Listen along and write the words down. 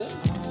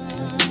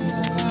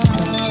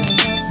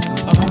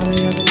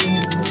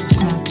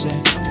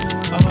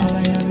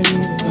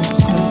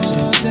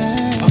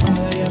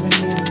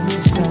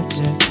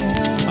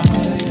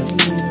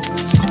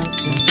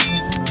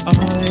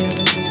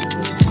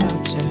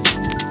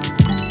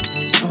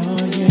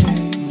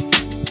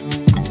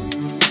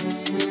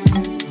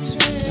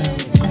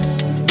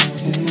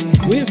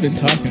been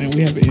talking and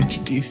we haven't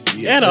introduced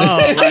you at all.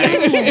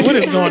 Like, what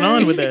is going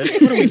on with us?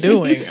 What are we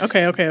doing?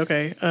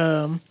 Okay.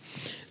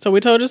 So we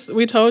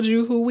told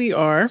you who we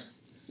are.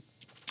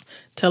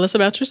 Tell us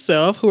about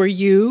yourself. Who are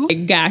you?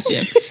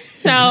 Gotcha.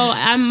 So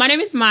my name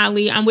is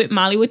Molly. I'm with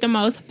Molly with the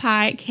Most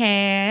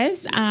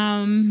podcast.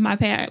 My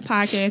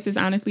podcast is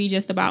honestly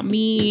just about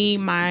me,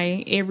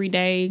 my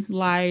everyday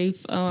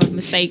life,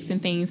 mistakes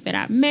and things that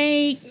I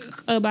make,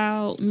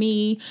 about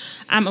me.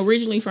 I'm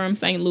originally from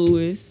St.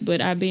 Louis,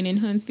 but I've been in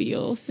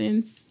Huntsville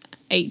since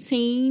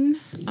 18.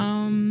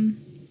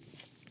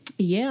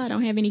 Yeah, I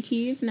don't have any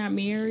kids, not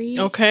married.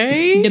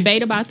 Okay.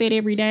 Debate about that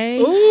every day.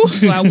 Ooh.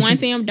 Do I want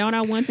them? Don't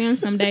I want them?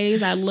 Some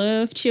days I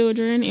love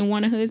children and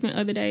want a husband.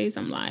 Other days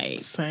I'm like,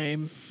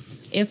 same.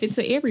 If it's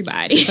to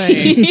everybody.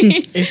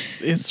 Same.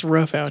 It's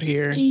rough out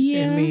here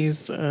in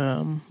these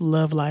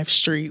love life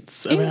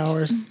streets of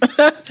ours.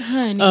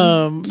 Honey.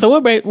 So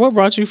what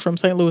brought you from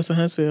St. Louis to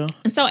Huntsville?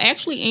 So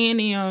actually,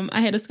 A&M,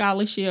 I had a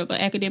scholarship, an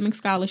academic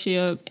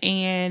scholarship,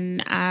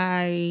 and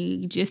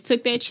I just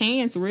took that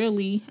chance,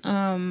 really.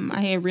 I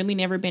had really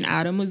never been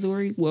out of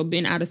Missouri. Well,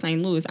 been out of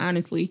St. Louis,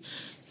 honestly.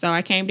 So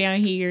I came down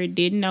here,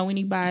 didn't know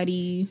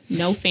anybody,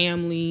 no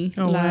family,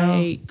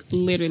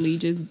 literally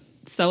just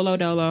solo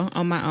dolo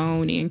on my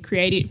own, and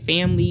created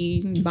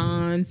family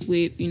bonds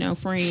with,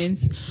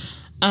 friends.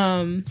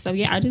 So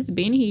yeah, I just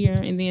been here,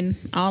 and then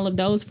all of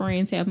those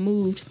friends have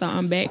moved, so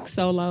I'm back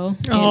solo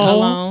and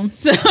alone.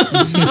 So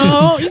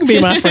you can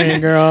be my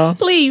friend, girl.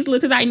 Please,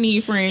 look, because I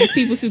need friends,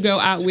 people to go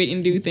out with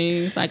and do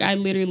things. Like I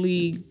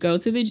literally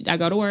I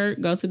go to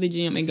work, go to the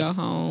gym, and go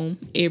home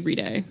every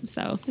day.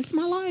 So it's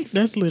my life.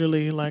 That's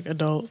literally like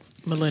adult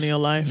millennial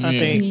life, I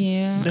think.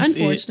 Yeah, that's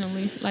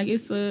unfortunately. it. Like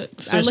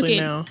Especially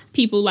I look at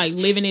people like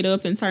living it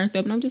up and turned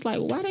up, and I'm just like,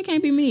 why they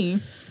can't be me?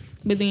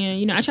 But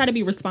then, I try to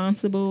be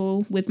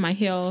responsible with my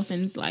health,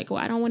 and it's like,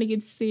 I don't want to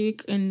get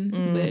sick,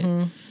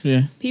 but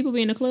people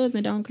be in the clubs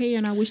and don't care,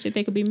 and I wish that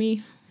they could be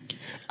me.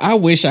 I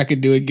wish I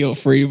could do it guilt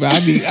free, but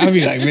I'd be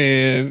like,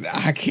 man,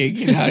 I can't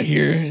get out of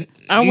here.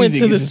 I went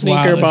to the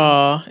sneaker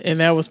ball, and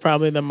that was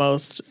probably the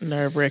most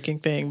nerve wracking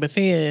thing. But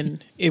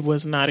then it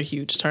was not a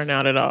huge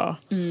turnout at all.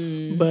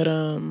 But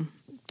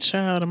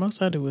child, the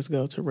most I do is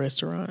go to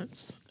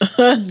restaurants,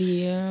 and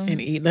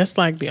eat. That's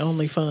like the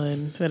only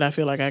fun that I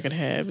feel like I could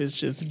have is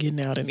just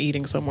getting out and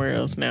eating somewhere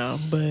else now.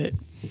 But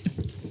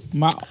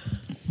my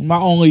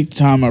only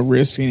time I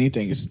risk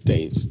anything is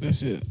dates.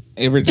 That's it.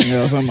 Everything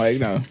else, I'm like,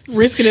 no.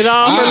 Risking it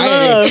all for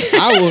love.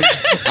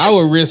 I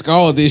would risk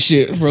all of this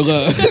shit for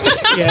love.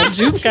 Yeah,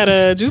 Juice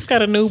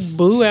got a new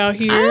boo out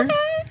here. Okay.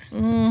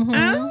 Mm-hmm.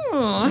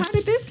 Oh, how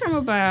did this come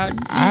about?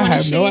 I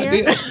have no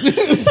idea.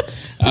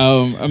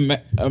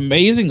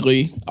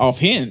 Amazingly off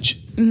Hinge,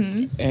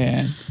 and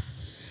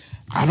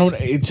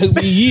it took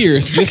me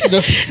years. This is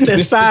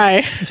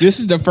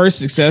the first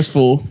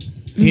successful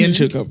Hinge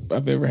hookup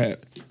I've ever had.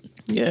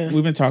 Yeah,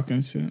 we've been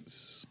talking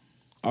since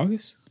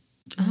August.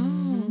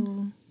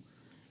 Oh,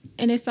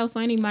 and it's so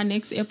funny. My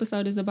next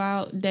episode is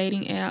about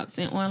dating apps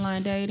and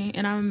online dating,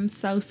 and I'm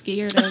so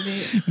scared of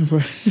it.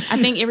 I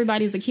think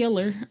everybody's a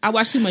killer. I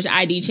watch too much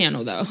ID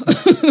channel though.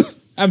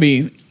 but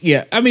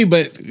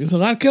there's a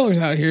lot of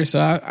killers out here, so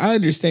I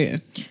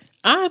understand.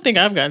 I think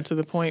I've gotten to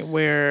the point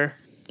where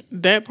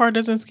that part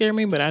doesn't scare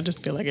me, but I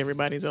just feel like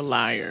everybody's a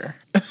liar.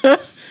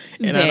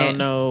 And I don't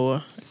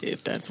know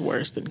if that's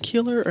worse than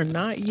killer or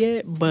not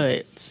yet,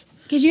 but...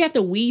 Because you have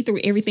to weed through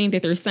everything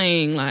that they're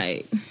saying,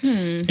 like,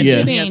 you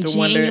have to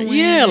wonder,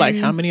 like,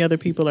 how many other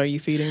people are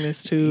you feeding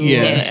this to on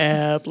the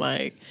app?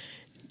 Like,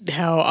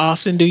 how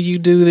often do you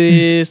do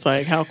this?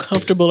 Like, how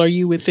comfortable are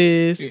you with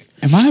this?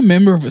 Am I a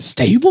member of a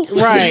stable?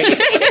 Right.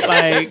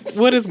 Like,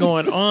 what is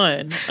going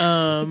on?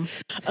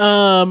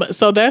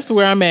 So that's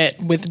where I'm at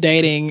with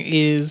dating,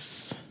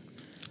 is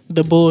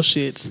the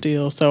bullshit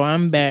still. So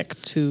I'm back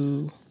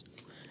to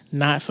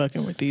not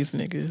fucking with these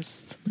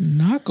niggas.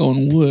 Knock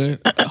on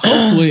wood.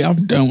 Hopefully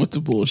I'm done with the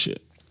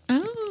bullshit.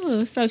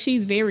 Oh, so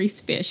she's very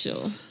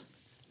special.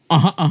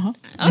 Oh.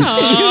 I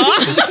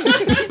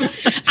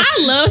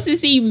love to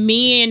see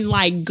men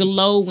like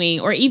glowing,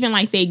 or even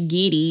like that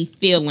giddy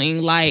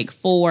feeling like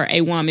for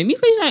a woman,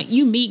 because like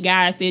you meet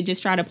guys that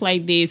just try to play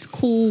this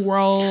cool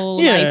role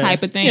like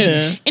type of thing,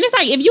 and it's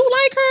like, if you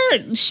like her,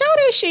 show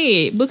that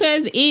shit,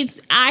 because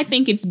I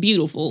think it's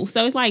beautiful.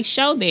 So it's like,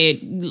 show that,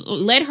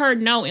 let her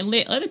know, and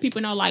let other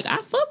people know, like, I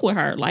fuck with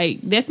her,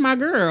 like that's my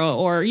girl,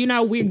 or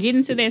we're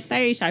getting to that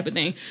stage type of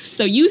thing.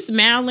 So you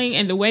smiling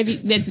and the way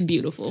that's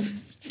beautiful.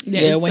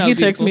 When he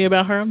texts me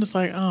about her, I'm just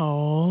like,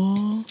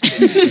 oh.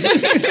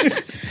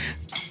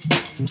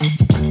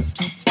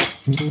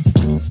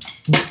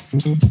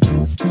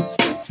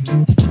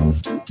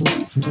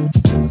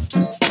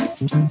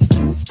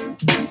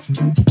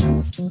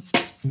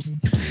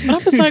 I'm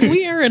just like,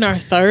 we are in our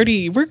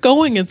 30s. We're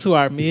going into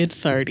our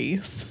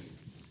mid-30s.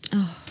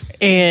 Oh.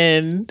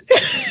 And I'm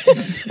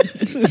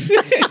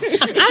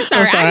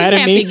sorry, I just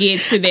have to get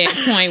to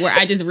that point where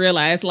I just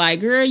realize, like,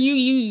 girl,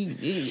 you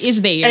it's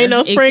there. Ain't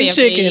no spring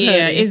chicken.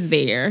 Yeah, it's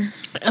there.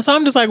 So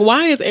I'm just like,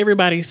 why is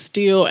everybody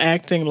still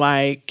acting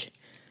like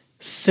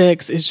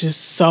sex is just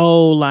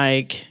so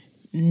like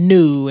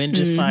new and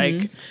just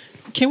like,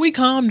 can we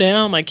calm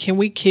down? Like, can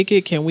we kick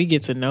it? Can we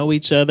get to know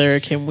each other?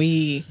 Can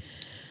we?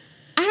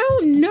 I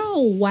don't know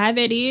why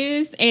that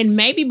is. And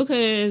maybe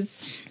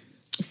because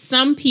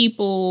some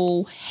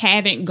people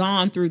haven't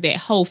gone through that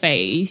whole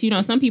phase. You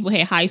know, some people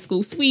had high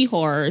school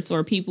sweethearts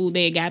or people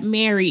that got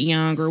married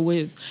young or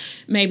was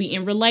maybe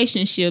in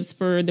relationships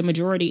for the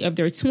majority of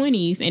their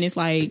 20s. And it's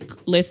like,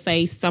 let's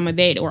say some of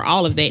that or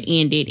all of that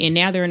ended. And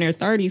now they're in their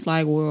 30s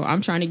like, well,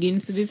 I'm trying to get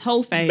into this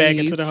whole phase. Back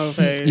into the whole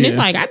phase. And it's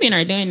like, I've been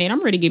there, done that.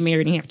 I'm ready to get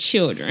married and have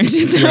children.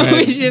 So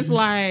it's just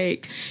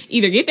like,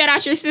 either get that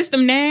out your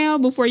system now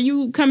before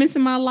you come into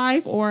my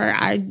life, or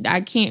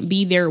I can't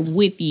be there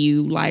with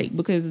you, like,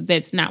 because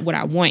that's not what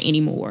I want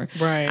anymore.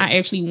 Right. I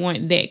actually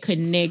want that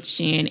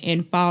connection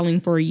and falling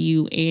for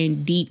you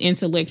in deep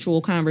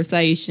intellectual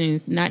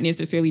conversations, not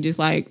necessarily just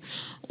like,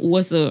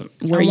 what's up,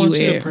 where I want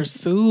you you at? to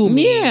pursue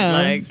me. Yeah.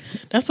 Like,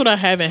 that's what I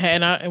haven't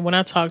had. And when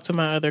I talk to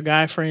my other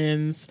guy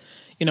friends,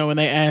 you know, when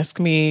they ask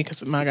me,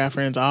 because my guy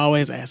friends are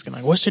always asking,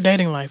 like, what's your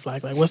dating life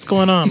like? Like, what's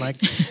going on? Like,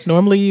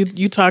 normally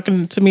you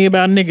talking to me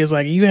about niggas,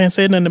 like, you ain't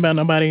said nothing about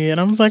nobody yet.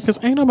 I'm like,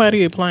 because ain't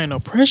nobody applying no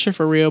pressure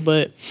for real.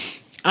 But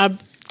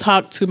I've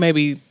talked to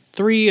maybe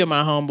three of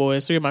my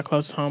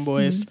closest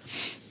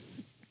homeboys.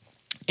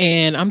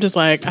 And I'm just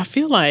like, I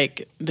feel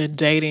like the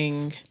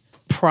dating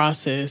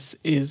process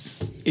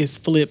is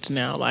flipped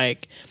now.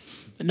 Like,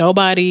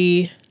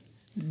 nobody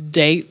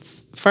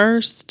dates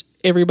first.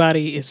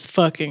 Everybody is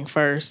fucking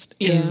first.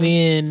 Yeah. And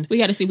then We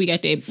got to see we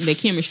got that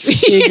chemistry.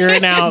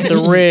 figuring out the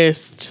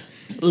rest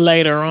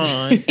later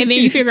on. And then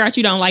you figure out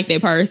you don't like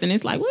that person.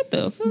 It's like, what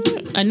the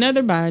fuck?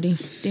 Another body.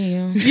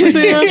 Damn. You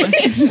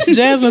see,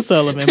 Jasmine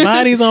Sullivan,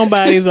 bodies on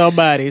bodies on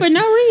bodies. For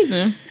no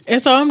reason.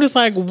 And so I'm just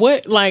like,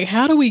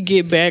 how do we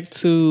get back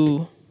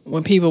to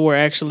when people were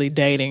actually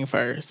dating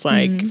first?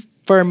 Like,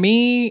 for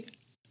me,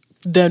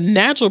 the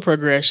natural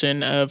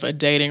progression of a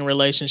dating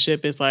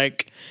relationship is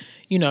like,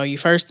 you know, you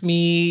first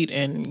meet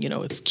and, you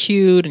know, it's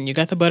cute and you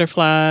got the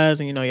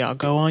butterflies and, you know, y'all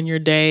go on your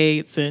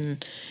dates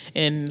and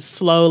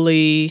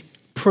slowly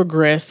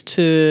progress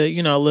to,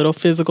 you know, little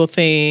physical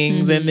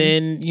things. And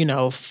then, you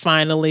know,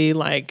 finally,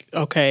 like,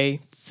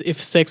 okay,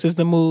 if sex is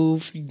the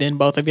move, then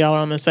both of y'all are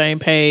on the same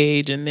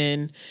page. And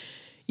then,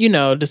 you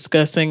know,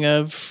 discussing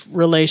of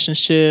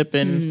relationship.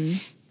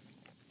 And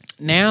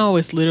now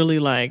it's literally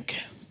like,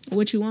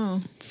 What you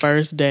want?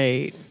 first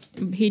date.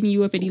 Hitting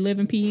you up at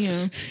 11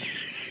 p.m.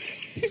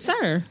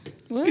 Sir,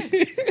 what?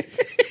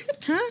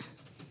 Huh?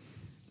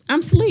 I'm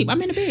asleep.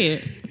 I'm in the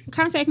bed.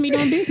 Contact me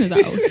during business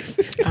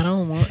hours.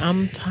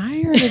 I'm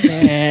tired of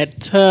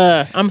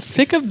that. I'm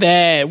sick of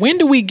that. When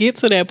do we get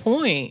to that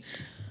point?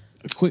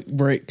 A quick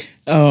break.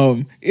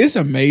 It's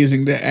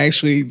amazing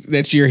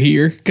that you're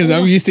here because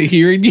I'm used to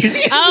hearing you.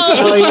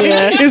 Oh,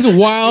 yeah. It's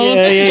wild.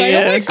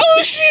 Yeah. I'm like,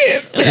 oh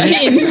shit.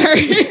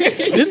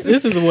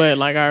 This is what,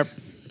 like,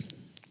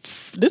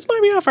 this might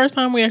be our first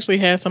time we actually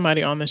had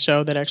somebody on the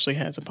show that actually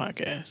has a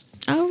podcast.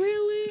 Oh,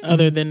 really?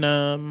 Other than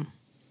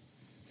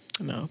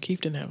no, Keith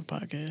didn't have a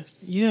podcast.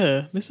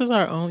 Yeah, this is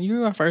our own.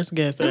 You're our first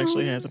guest that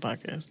actually has a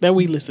podcast that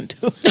we listen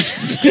to.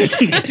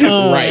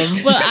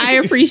 Right. Well,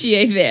 I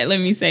appreciate that. Let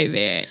me say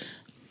that.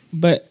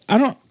 But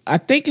I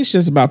think it's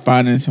just about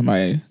finding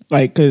somebody,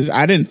 like, because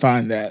I didn't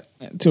find that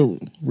until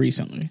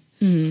recently.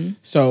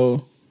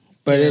 So,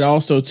 but it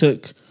also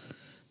took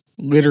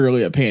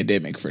literally a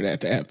pandemic for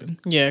that to happen.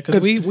 Yeah, because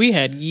we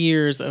had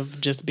years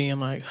of just being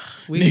like,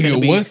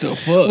 Nigga, what the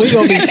fuck? We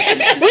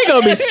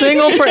gonna be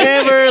single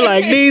forever.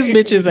 Like, these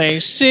bitches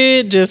ain't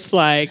shit. Just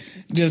like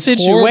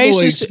horrible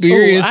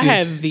experiences. I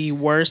had the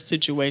worst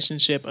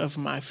situationship of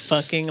my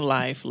fucking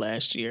life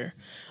last year.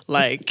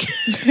 Like,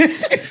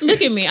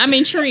 Look at me. I'm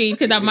intrigued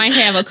because I might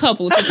have a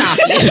couple to top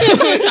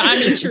it.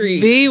 I'm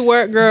intrigued. the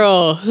work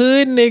girl,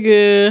 hood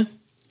nigga.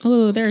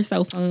 Oh, they're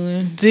so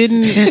fun.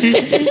 Didn't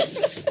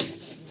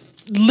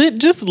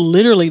just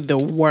literally the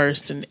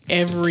worst in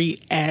every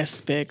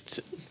aspect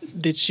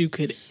that you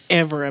could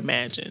ever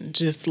imagine.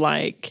 Just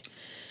like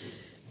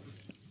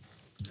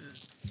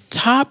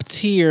top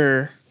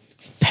tier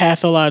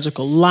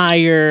pathological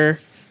liar.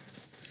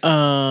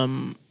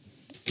 I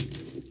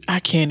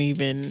can't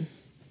even.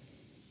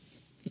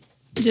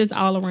 Just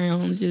all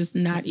around, just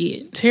not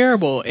it.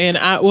 Terrible. And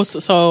I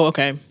was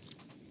okay.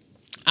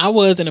 I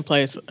was in a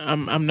place.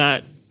 I'm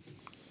not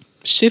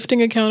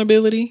shifting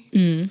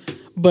accountability,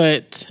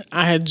 but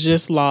I had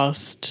just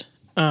lost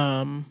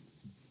my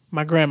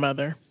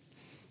grandmother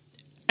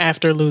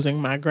after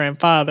losing my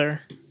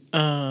grandfather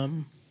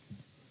in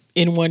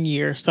 1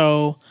 year.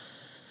 So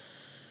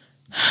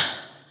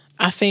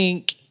I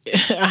think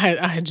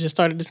I had just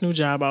started this new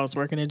job. I was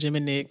working at Jim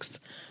and Nick's.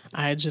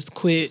 I had just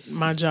quit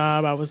my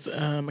job. I was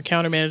a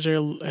counter manager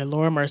at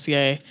Laura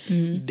Mercier.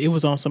 It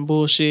was on some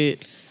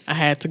bullshit. I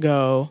had to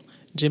go.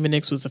 Jim and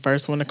Nick's was the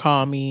first one to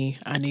call me.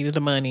 I needed the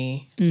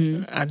money.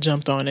 I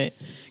jumped on it.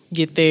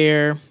 get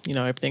there, you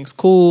know, everything's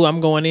cool. I'm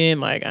going in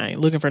like I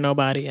ain't looking for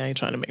nobody. I ain't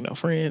trying to make no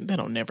friend. That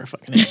don't never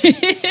fucking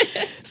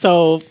happen.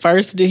 So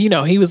first, you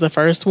know, he was the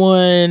first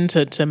one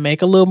to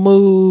make a little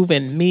move,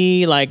 and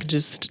me like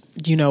just,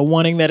 you know,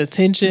 wanting that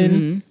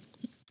attention,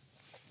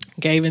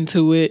 gave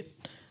into it.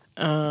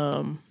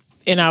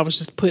 And I was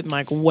just putting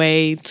like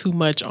way too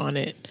much on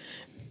it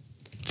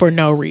for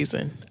no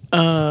reason.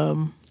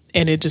 And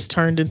it just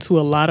turned into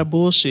a lot of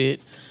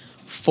bullshit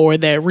for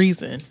that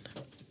reason.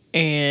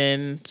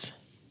 And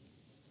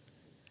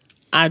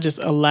I just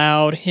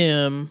allowed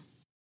him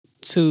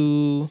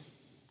to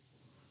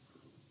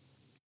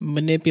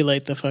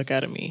manipulate the fuck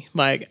out of me.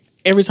 Like,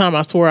 every time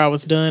I swore I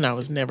was done, I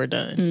was never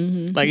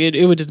done. Like,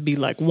 it would just be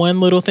like one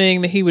little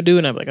thing that he would do,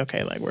 and I'm like,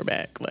 okay, like, we're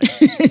back. Like,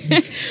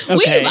 okay.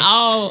 We've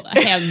all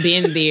have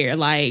been there,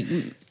 like,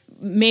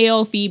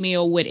 male,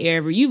 female,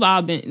 whatever. We've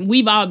all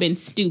been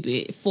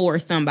stupid for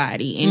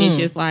somebody, and it's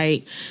just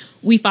like,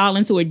 we fall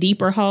into a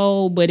deeper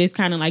hole, but it's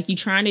kind of like you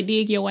trying to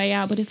dig your way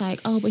out, but it's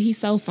like, oh, but he's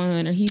so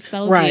fun, or he's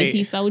so this,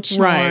 he's so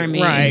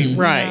charming.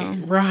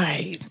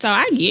 Right. So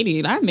I get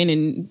it. I've been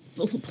in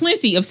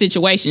plenty of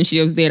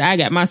situationships that I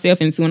got myself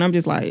into, and I'm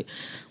just like,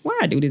 why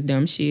I do this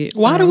dumb shit?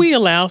 Why do we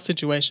allow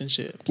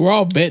situationships? We're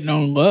all betting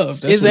on love.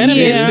 That's is that an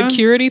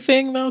insecurity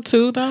thing though,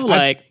 too, though?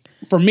 Like,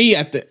 for me,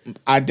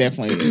 I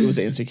definitely, it was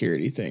an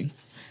insecurity thing.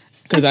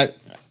 Because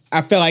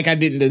I felt like I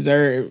didn't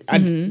deserve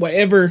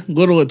whatever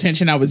little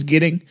attention I was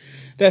getting.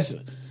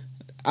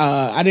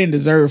 I didn't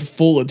deserve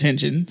full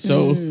attention,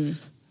 so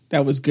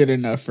that was good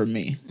enough for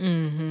me.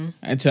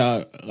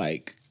 Until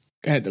like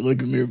I had to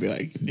look in the mirror and be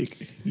like, Nick,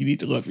 you need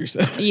to love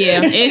yourself.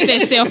 Yeah, it's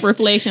that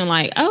self-reflection.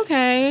 Like,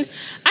 okay,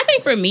 I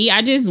think for me,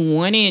 I just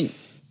wanted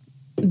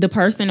the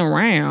person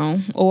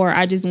around, or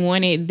I just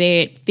wanted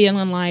that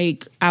feeling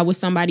like I was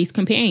somebody's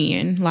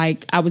companion,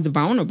 like I was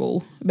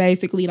vulnerable,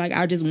 basically. Like,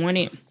 I just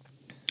wanted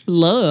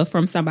love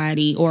from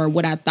somebody, or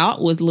what I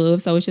thought was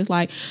love. So it's just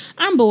like,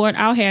 I'm bored,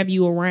 I'll have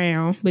you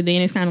around. But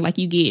then it's kind of like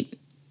you get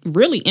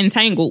really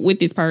entangled with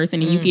this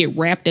person, and you get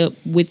wrapped up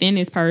within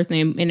this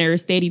person, and they're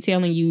steady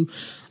telling you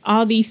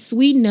all these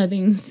sweet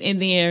nothings,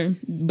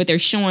 but they're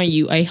showing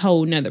you a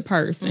whole nother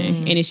person.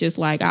 And it's just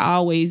like, I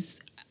always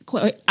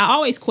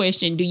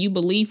question, do you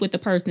believe what the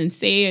person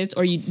says,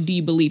 or do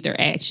you believe their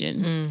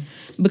actions?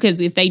 Because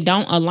if they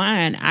don't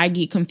align, I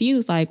get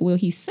confused, like, well,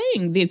 he's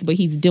saying this, but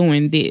he's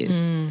doing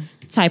this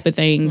type of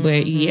thing.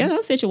 But yeah,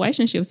 those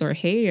situationships are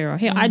hell.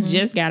 I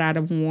just got out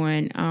of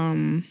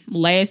one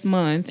last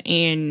month,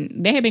 and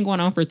they had been going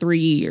on for 3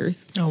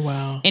 years. Oh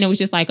wow. And it was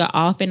just like an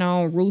off and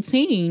on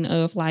routine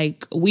of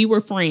like, we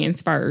were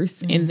friends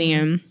first, and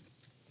then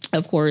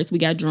of course we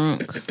got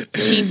drunk,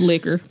 cheap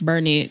liquor,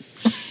 Burnett's,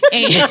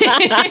 and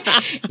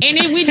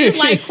then we just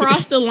like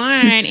crossed the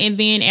line. And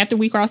then after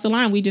we crossed the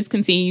line, we just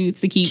continued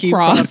to keep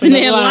crossing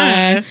that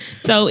line.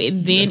 So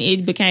then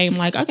it became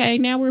like, okay,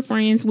 now we're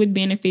friends with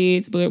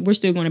benefits, but we're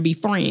still going to be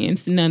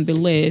friends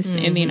nonetheless.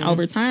 And then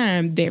over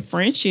time, that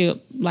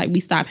friendship, like, we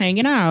stopped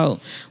hanging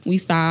out, we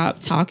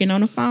stopped talking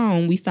on the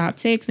phone, we stopped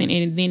texting,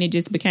 and then it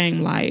just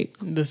became like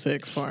the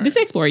sex part.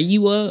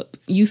 You up,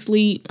 you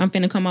sleep, I'm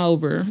finna come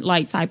over,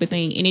 like, type of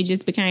thing. And it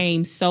just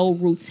became so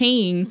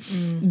routine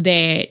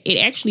that it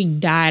actually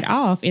died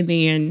off. And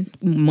then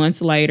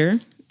months later,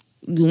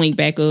 link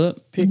back up,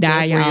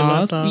 die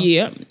off,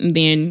 and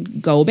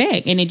then go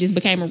back. And it just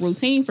became a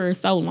routine for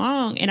so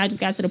long. And I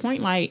just got to the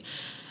point, like,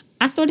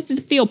 I started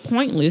to feel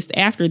pointless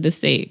after the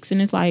sex.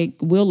 And it's like,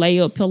 we'll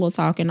lay up, pillow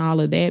talk and all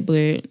of that,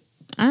 but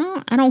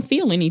I don't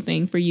feel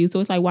anything for you. So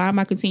it's like, why am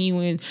I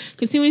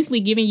continuously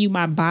giving you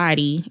my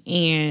body,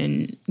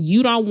 and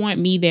you don't want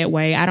me that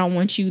way, I don't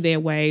want you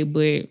that way,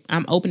 but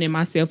I'm opening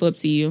myself up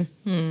to you.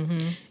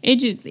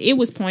 It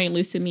was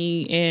pointless to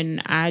me,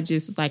 and I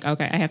just was like,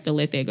 okay, I have to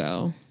let that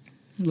go.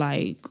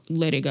 Like,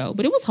 let it go.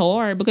 But it was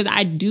hard, because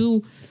I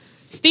do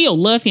still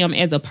love him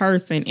as a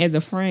person, as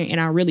a friend,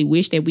 and I really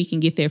wish that we can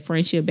get that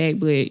friendship back.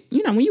 But,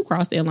 you know, when you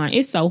cross that line,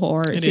 it's so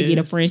hard to get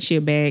a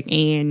friendship back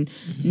and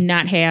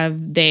not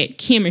have that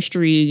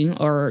chemistry,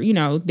 or, you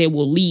know, that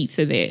will lead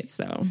to that.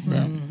 So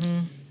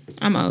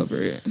I'm over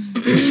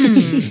it.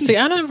 See,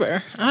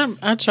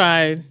 I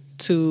tried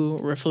to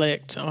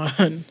reflect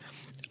on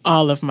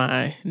all of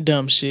my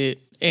dumb shit,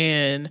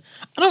 and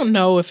I don't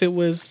know if it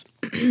was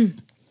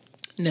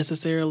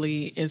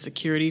necessarily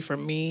insecurity for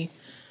me.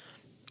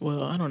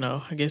 Well, I don't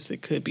know. I guess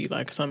it could be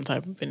like some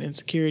type of an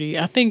insecurity.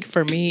 I think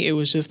for me, it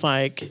was just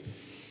like,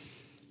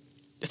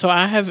 so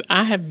I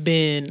have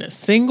been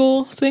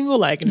single,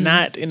 like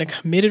not in a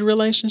committed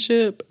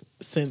relationship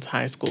since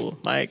high school.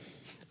 Like,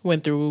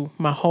 went through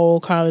my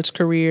whole college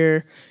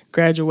career,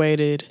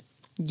 graduated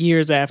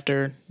years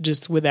after,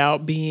 just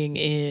without being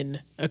in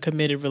a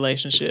committed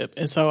relationship.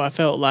 And so I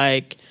felt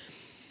like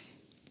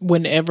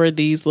whenever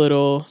these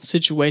little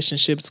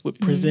situationships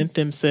would present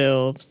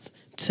themselves,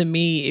 to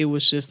me, it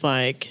was just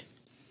like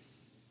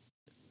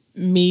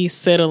me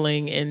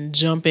settling and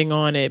jumping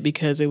on it,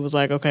 because it was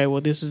like, okay,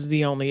 well, this is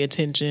the only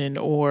attention,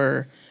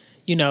 or,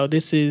 you know,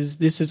 this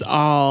is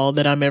all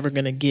that I'm ever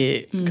going to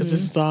get, because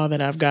this is all that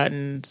I've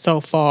gotten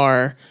so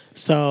far.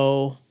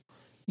 So,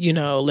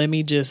 let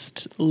me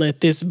just let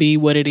this be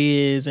what it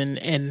is,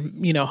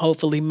 and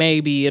hopefully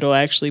maybe it'll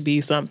actually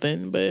be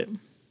something. But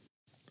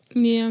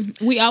yeah,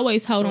 we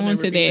always hold on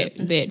to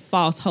that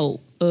false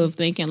hope of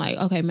thinking like,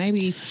 okay,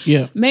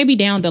 maybe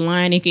down the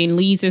line it can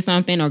lead to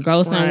something or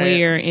go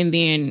somewhere, and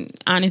then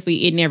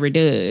honestly it never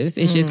does.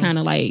 It's just kind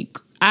of like,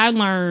 I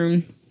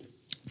learned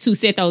to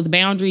set those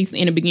boundaries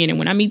in the beginning.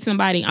 When I meet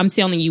somebody, I'm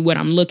telling you what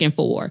I'm looking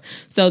for.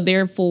 So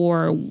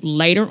therefore,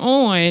 later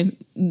on,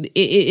 it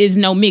is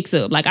no mix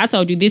up. Like I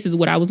told you, this is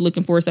what I was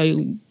looking for.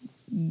 So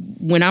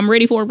when I'm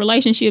ready for a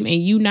relationship and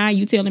you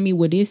telling me,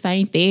 well, this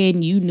ain't that,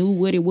 and you knew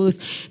what it was.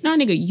 No,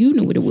 nigga, you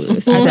knew what it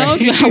was. I told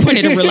you I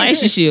wanted a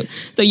relationship.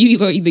 So you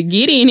go either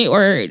get in it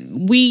or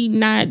we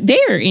not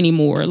there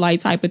anymore, like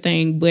type of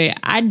thing. But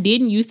I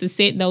didn't used to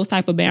set those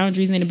type of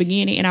boundaries in the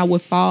beginning, and I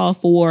would fall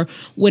for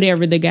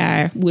whatever the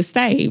guy would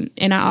say.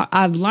 And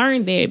I've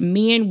learned that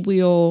men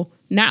will,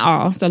 not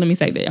all, so let me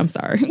say that, I'm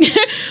sorry.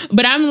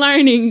 But I've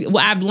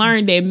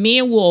learned that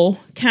men will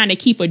kind of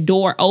keep a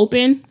door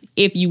open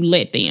if you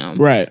let them,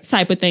 right?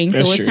 Type of thing.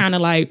 That's so it's kind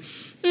of like,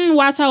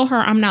 well, I told her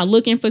I'm not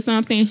looking for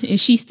something, and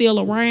she's still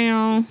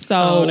around.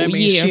 So that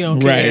means she don't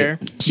care.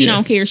 She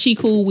don't care. She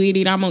cool with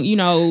it. I'm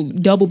gonna,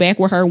 double back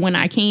with her when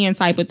I can,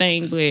 type of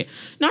thing. But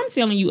no, I'm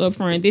telling you up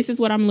front, this is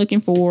what I'm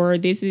looking for.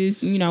 This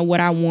is,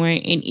 what I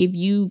want. And if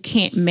you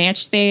can't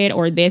match that,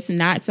 or that's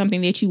not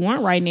something that you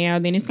want right now,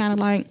 then it's kind of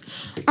like,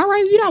 all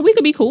right, we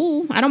could be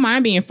cool. I don't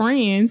mind being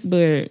friends,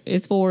 but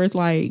as far as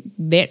like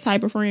that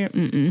type of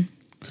friend,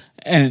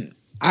 And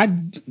I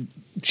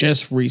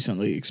just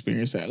recently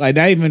experienced that. Like,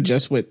 not even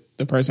just with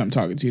the person I'm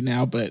talking to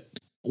now, but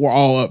we're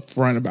all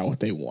upfront about what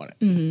they wanted.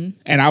 Mm-hmm.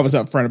 And I was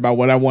upfront about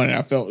what I wanted.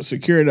 I felt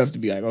secure enough to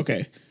be like,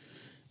 okay.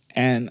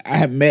 And I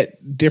have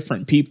met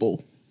different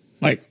people,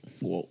 like,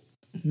 well,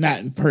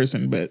 not in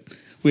person, but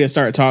we had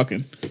started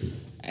talking.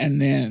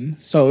 And then,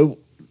 so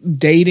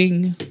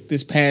dating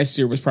this past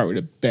year was probably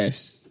the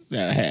best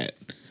that I had.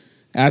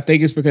 And I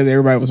think it's because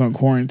everybody was on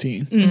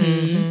quarantine.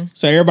 Mm-hmm.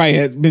 So everybody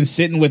had been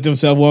sitting with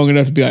themselves long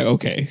enough to be like,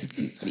 okay,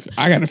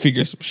 I got to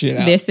figure some shit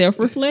out. That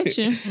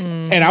self-reflection.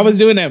 Mm-hmm. And I was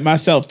doing that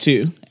myself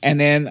too. And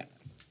then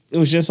it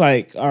was just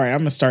like, all right, I'm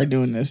going to start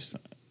doing this.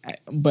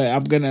 But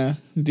I'm going to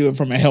do it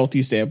from a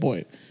healthy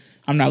standpoint.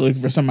 I'm not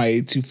looking for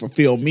somebody to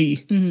fulfill me.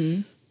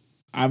 Mm-hmm.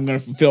 I'm going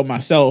to fulfill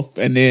myself.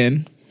 And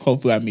then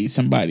hopefully I meet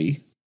somebody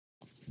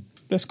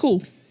that's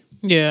cool.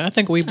 Yeah, I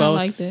think we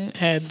both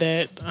had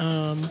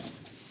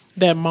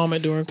that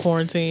moment during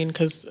quarantine,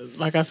 because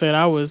like I said,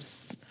 I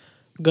was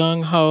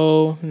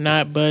gung-ho,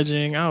 not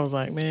budging. I was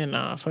like, man,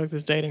 nah, fuck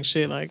this dating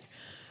shit. Like,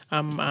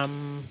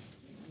 I'm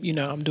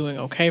doing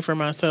okay for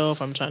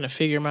myself. I'm trying to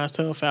figure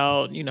myself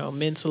out,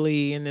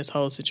 mentally in this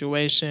whole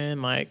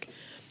situation. Like,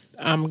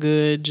 I'm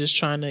good, just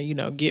trying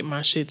to, get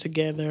my shit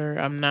together.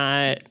 I'm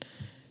not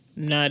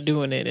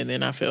doing it, and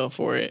then I fell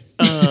for it.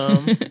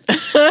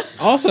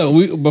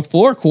 Also,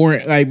 before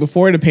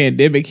the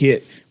pandemic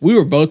hit, we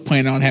were both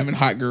planning on having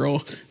hot girl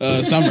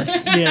summer.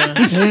 Yeah,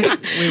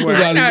 we were.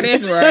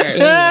 That's right.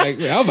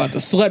 I'm about to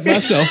slut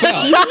myself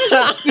out.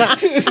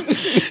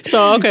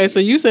 So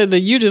you said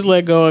that you just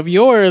let go of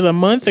yours a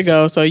month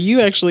ago. So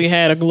you actually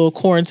had a little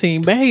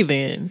quarantine bae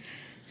then.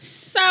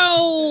 So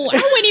I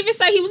wouldn't even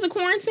say he was a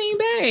quarantine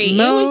bae.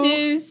 No. It was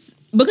just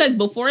because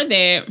before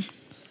that,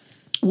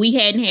 we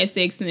hadn't had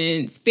sex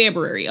since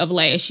February of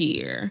last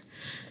year.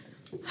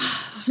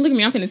 Look at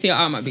me, I'm finna tell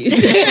all my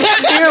business. Here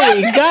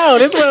we go.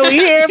 That's what we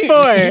here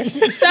for.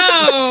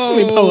 So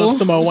we pull up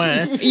some more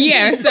wine.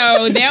 Yeah,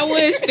 so that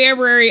was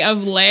February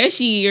of last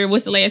year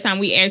was the last time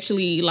we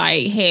actually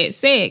had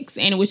sex.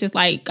 And it was just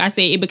like I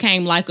said, it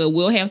became like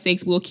we'll have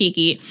sex, we'll kick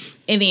it,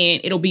 and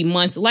then it'll be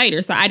months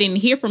later. So I didn't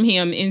hear from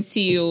him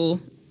until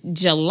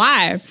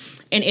July.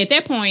 And at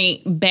that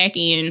point, back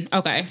in,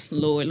 okay,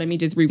 Lord, let me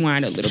just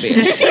rewind a little bit.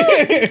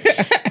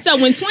 So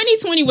when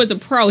 2020 was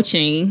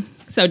approaching,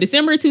 so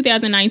December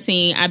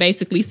 2019, I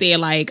basically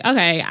said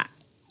okay,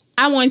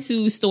 I want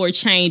to start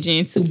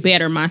changing to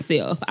better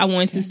myself. I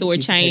want to start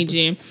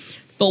changing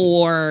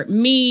for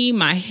me,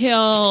 my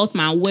health,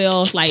 my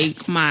wealth,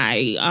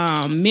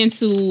 my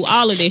mental,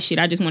 all of that shit.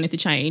 I just wanted to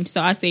change. So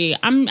I said,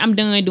 I'm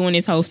done doing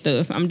this whole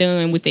stuff. I'm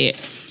done with that.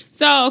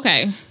 So,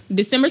 okay,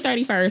 December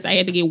 31st, I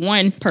had to get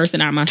one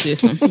person out of my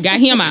system. Got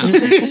him out.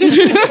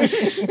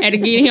 Had to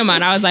get him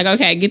out. I was like,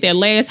 okay, get that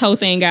last whole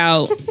thing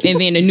out, and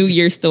then the new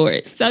year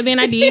starts. So then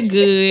I did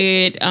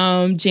good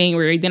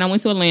January. Then I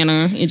went to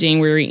Atlanta in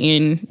January,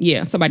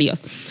 and somebody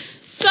else.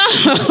 So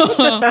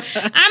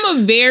I'm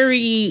a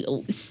very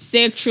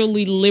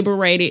sexually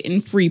liberated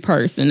and free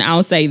person.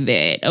 I'll say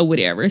that or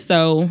whatever.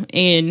 So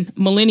in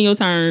millennial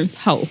terms,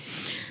 hoe.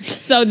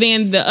 So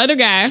then the other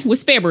guy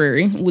was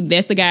February.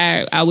 That's the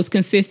guy I was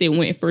consistent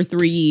with for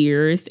 3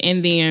 years.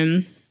 And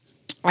then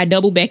I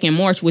doubled back in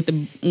March with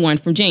the one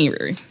from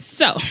January.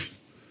 So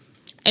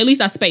at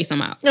least I spaced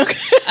them out.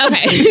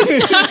 Okay.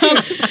 So,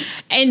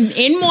 And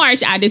in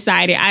March, I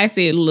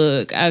said,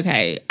 look,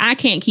 okay, I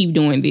can't keep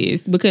doing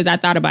this because I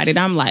thought about it.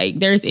 I'm like,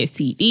 there's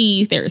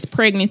STDs, there's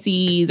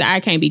pregnancies. I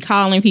can't be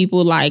calling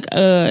people like,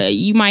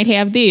 you might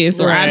have this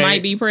or I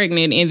might be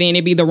pregnant and then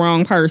it'd be the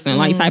wrong person,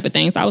 like type of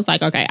thing. So I was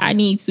like, okay, I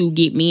need to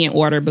get me in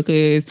order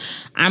because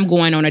I'm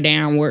going on a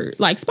downward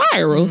like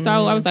spiral.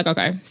 So I was like,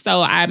 okay.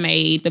 So I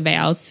made the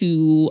vow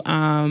to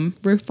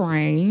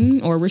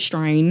refrain or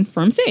restrain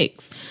from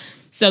sex.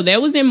 So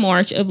that was in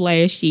March of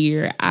last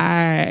year.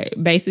 I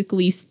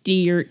basically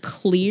steered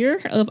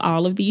clear of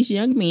all of these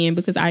young men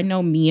because I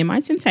know me and my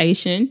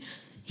temptation.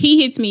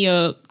 He hits me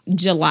up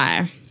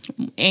July.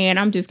 And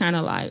I'm just kind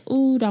of like,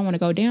 ooh, do I want to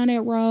go down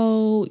that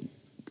road?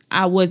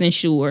 I wasn't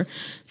sure.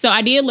 So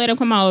I did let him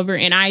come over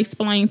and I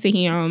explained to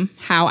him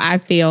how I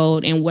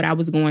felt and what I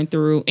was going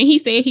through. And he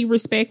said he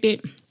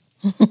respected.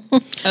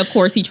 Of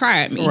course, he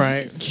tried me.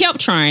 Right. Kept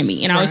trying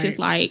me. And I was just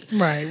like,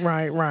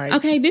 Right.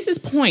 okay, this is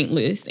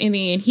pointless. And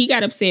then he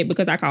got upset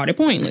because I called it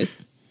pointless.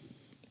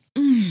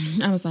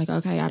 I was like,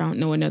 okay, I don't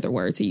know another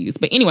word to use.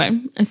 But anyway,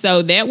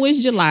 so that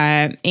was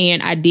July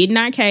and I did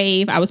not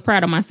cave. I was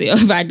proud of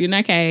myself. I did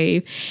not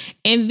cave.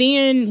 And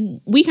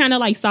then we kind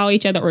of like saw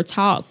each other or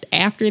talked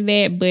after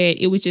that, but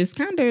it was just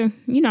kind of,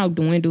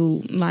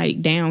 dwindle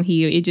like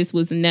downhill. It just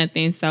was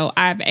nothing. So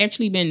I've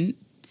actually been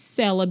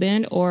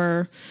celibate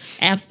or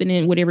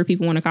abstinent, whatever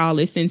people want to call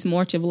it, since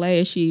March of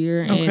last year.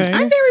 And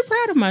I'm very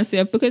proud of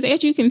myself because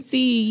as you can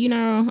see,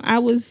 I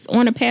was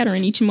on a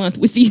pattern each month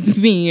with these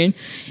men.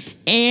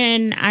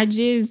 And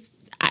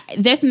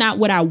that's not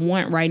what I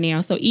want right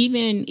now. So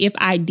even if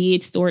I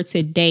did start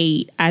to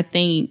date, I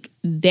think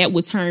that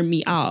would turn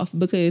me off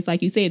because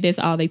like you said, that's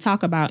all they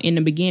talk about in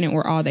the beginning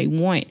or all they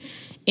want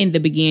in the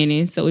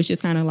beginning. So it's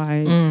just kind of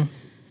like,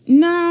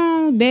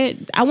 no, that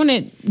I want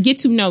to get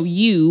to know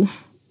you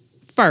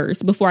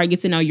first before I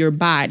get to know your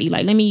body.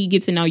 Like, let me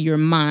get to know your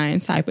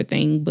mind type of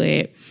thing.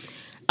 But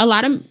a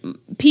lot of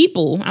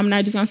people, I'm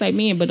not just going to say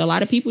men, but a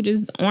lot of people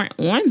just aren't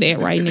on that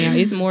right now.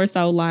 It's more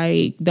so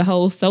like the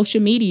whole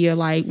social media.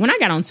 Like when I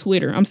got on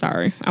Twitter, I'm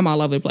sorry, I'm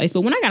all over the place.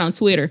 But when I got on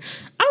Twitter,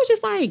 I was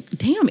just like,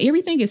 damn,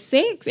 everything is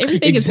sex.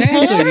 Everything is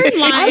porn.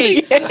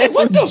 Like,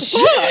 what the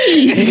fuck?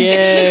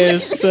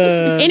 Yes.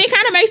 And it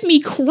kind of makes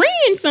me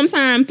cringe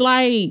sometimes.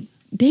 Like,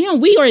 damn,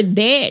 we are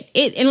that.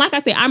 And like I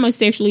said, I'm a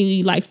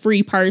sexually like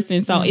free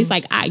person, so it's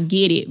like I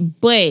get it.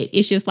 But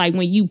it's just like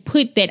when you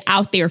put that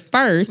out there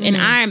first, and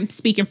I'm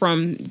speaking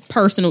from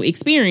personal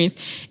experience,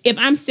 if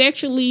I'm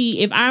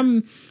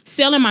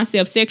selling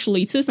myself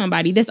sexually to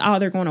somebody, that's all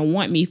they're going to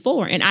want me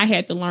for. And I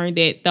had to learn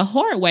that the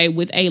hard way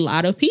with a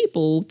lot of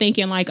people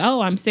thinking like,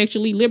 oh, I'm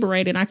sexually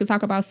liberated. I can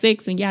talk about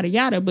sex and yada,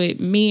 yada. But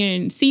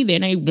men see that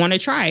and they want to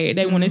try it.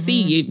 They want to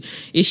see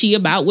is she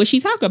about what she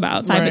talk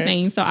about type of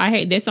thing. So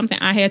that's something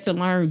I had to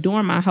learn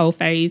during my whole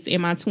phase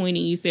in my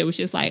 20s. That was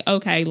just like,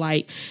 okay,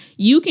 like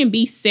you can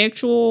be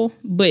sexual,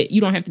 but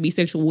you don't have to be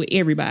sexual with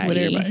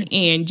everybody.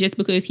 And just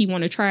because he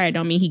want to try it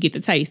don't mean he get to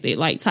taste it,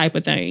 like type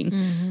of thing.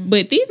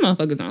 But these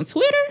motherfuckers on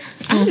Twitter,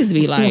 I just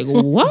be like,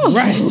 whoa.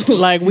 Right.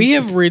 Like we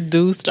have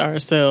reduced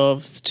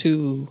ourselves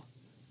to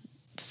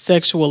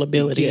sexual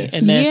ability. Yes.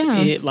 And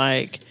that's it.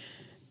 Like,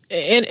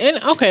 and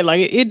okay,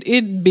 like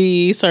it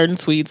be certain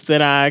tweets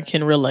that I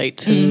can relate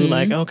to.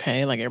 Like,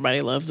 okay, like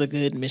everybody loves a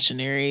good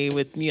missionary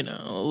with, a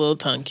little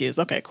tongue kiss.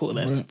 Okay, cool.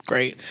 That's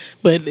great.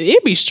 But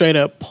it be straight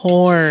up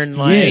porn.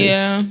 Like,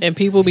 and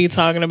people be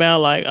talking about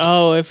like,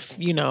 oh, if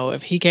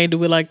he can't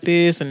do it like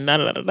this and da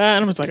da da da.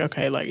 And I'm just like,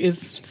 okay, like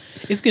it's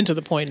getting to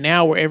the point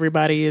now where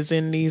everybody is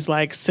in these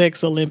like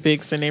sex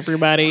Olympics and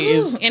everybody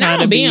is trying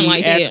to be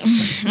like that.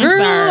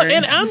 Girl,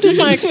 and I'm just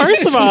like,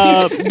 first of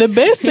all, the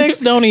best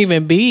sex don't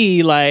even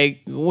be like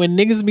when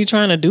niggas be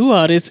trying to do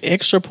all this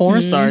extra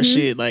porn star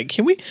shit. Like,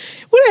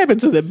 what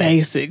happened to the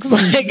basics?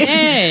 Like,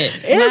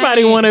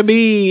 everybody want to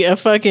be a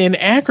fucking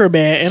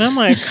acrobat, and I'm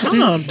like,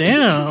 calm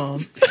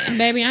down,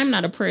 baby. I'm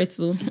not a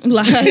pretzel.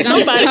 Like,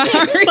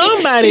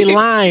 somebody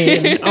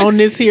lying on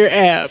this here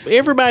app.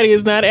 Everybody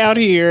is not out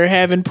here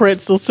having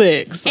pretzel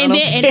sex. And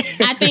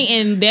I think,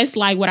 and that's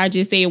like what I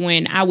just said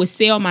when I would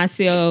sell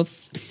myself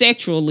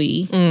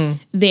sexually,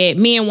 that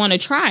men want to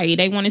try it.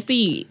 They want to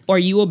see, are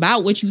you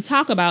about what you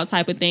talk about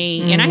type of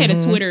thing. And I had a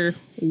Twitter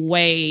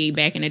way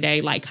back in the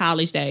day, like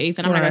college days,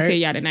 and I'm not gonna tell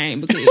y'all the name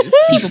because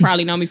people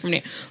probably know me from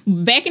that.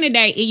 Back in the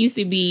day, it used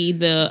to be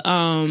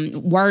the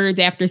words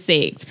after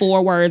sex,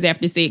 4 words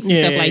after sex, and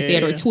stuff like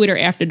that, or Twitter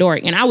after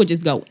dark, and I would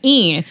just go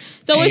in.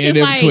 So it's just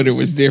like Twitter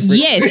was different.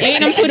 Yes,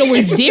 A&M Twitter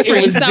was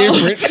different.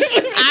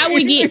 I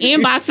would get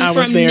inboxes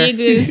from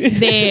niggas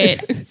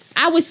that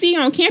I would see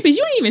on campus.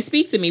 You ain't even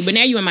speak to me, but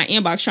now you in my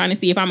inbox trying to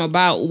see if I'm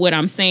about what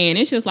I'm saying.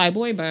 It's just like,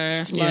 boy,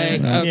 bye.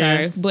 Like,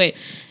 okay. But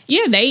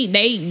yeah,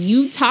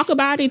 you talk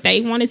about it, they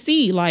want to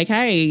see, like,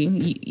 hey,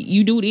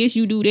 you do this,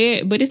 you do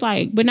that, but it's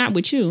like, but not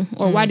with you.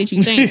 Or why did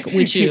you think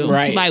with you?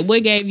 Right. Like,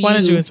 what gave you? Why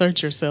did you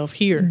insert yourself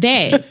here? And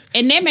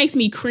that makes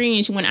me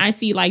cringe when I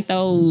see like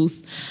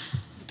those,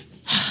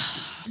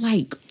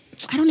 like,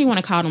 I don't even want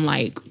to call them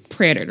like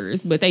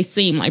predators, but they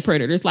seem like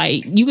predators.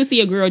 Like, you can see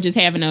a girl just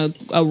having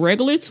a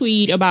regular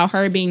tweet about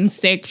her being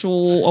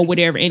sexual or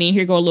whatever, and then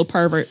here go a little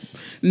pervert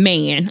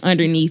man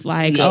underneath,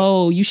 like,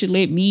 oh, you should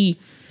let me.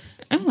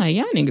 I'm like,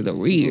 y'all niggas are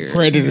weird.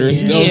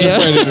 Predators. Those are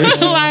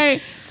predators.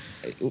 Like,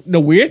 the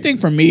weird thing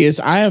for me is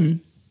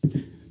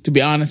to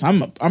be honest,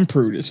 I'm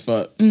prude as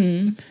fuck.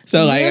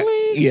 So like,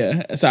 really?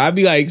 yeah. So I'd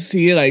be like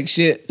seeing like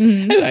shit.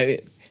 And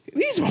like,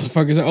 these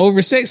motherfuckers are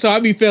oversexed. So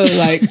I'd be feeling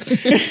like,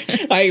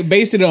 like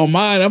based it on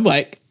mine. I'm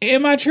like,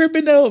 am I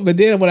tripping though? But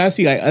then when I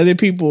see like other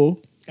people,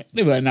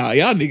 they be like, nah,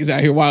 y'all niggas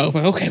out here wild.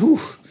 I'm like, okay, whew,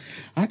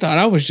 I thought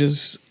I was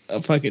just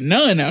a fucking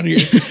nun out here.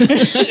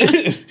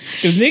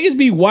 Because niggas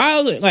be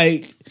wild,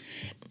 like.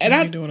 And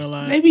I doing a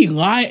lot. They be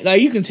lying.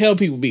 Like, you can tell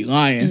people be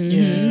lying.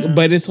 Yeah.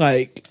 But it's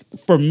like,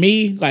 for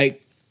me,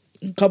 like,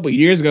 a couple of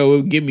years ago, it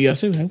would get me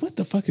upset. Like, what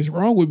the fuck is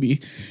wrong with me?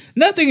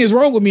 Nothing is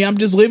wrong with me. I'm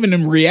just living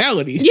in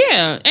reality.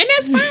 Yeah, and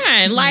that's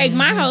fine. Like,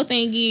 my whole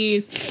thing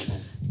is,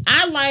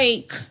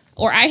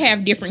 I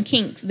have different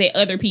kinks that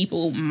other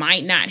people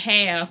might not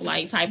have,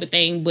 like, type of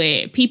thing,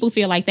 but people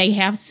feel like they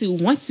have to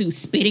want to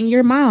spit in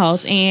your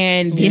mouth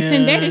and this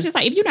and that. It's just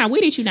like, if you're not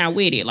with it, you're not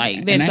with it.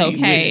 Like, that's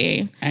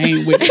okay. I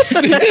ain't with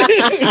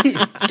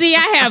it. See,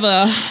 I have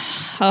a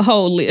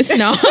whole list.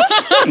 No.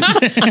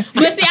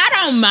 But see, I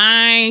don't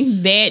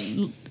mind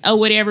that or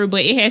whatever,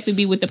 but it has to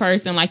be with the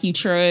person like you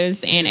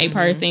trust and a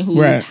person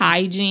who's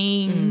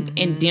hygiene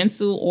and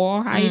dental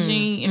oral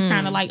hygiene is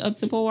kind of like up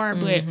to par.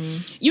 But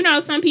you know,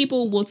 some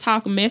people will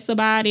talk mess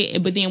about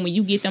it, but then when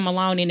you get them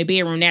alone in the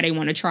bedroom, now they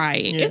want to try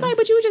it. It's like,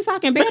 but you were just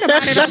talking bad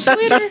about it on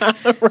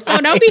Twitter.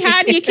 So don't be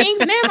hiding your kinks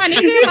now, my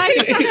nigga. Like,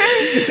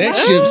 okay. That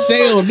ship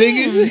sailed,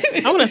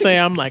 nigga. I want to say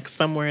I'm like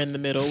somewhere in the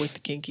middle with the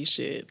kinky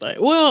shit. Like,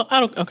 well,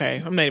 I'm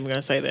not even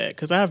gonna say that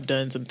because I've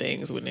done some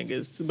things with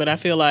niggas, but I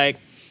feel like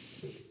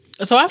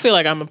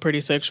I'm a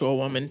pretty sexual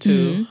woman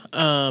too.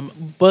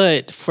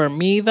 But for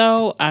me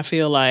though, I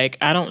feel like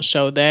I don't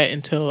show that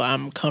until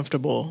I'm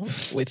comfortable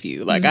with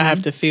you. Like I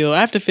have to feel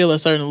a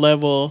certain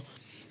level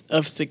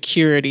of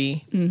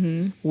security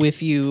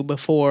with you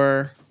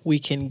before we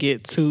can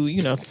get to,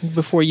 you know,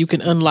 before you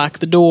can unlock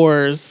the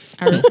doors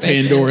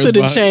Pandora's to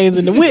the box. chains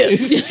and the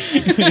whips.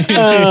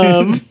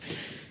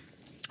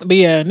 But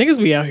yeah, niggas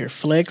be out here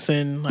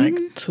flexing like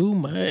too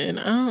much, and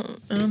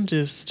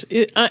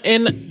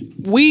and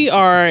we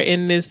are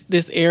in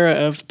this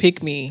era of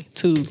pick me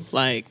too,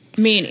 like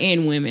Men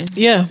and women.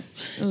 yeah,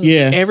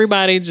 Yeah.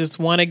 everybody just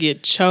want to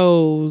get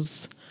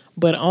chose,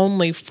 but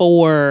only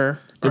for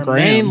The or gram.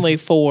 mainly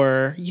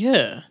for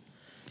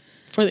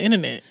for the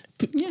internet.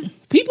 Yeah.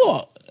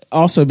 People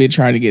also been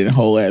trying to get in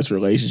whole ass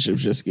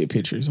relationships just to get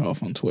pictures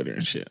off on Twitter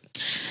and shit.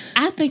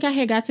 I think I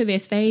had got to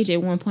that stage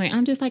at one point.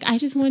 I'm just like, I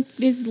just want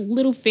this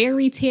little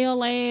fairy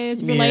tale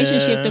ass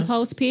relationship to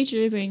post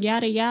pictures and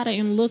yada yada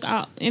and look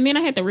out. And then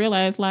I had to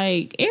realize,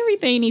 like,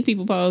 everything these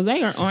people post,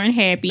 they are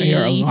unhappy. They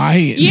are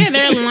lying. Yeah,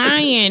 they're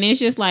lying. It's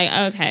just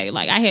like, okay,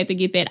 like I had to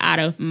get that out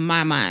of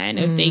my mind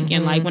of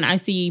thinking, like, when I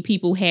see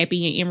people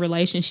happy and in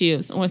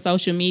relationships on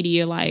social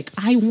media, like,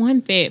 I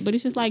want that. But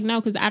it's just like,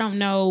 no, because I don't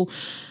know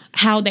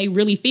how they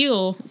really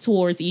feel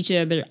towards each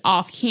other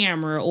off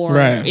camera, or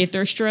if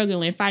they're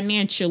struggling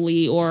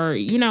financially, or,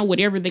 you know,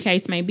 whatever the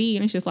case may be.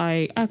 And it's just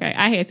like, okay,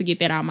 I had to get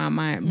that out of my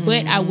mind.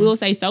 But I will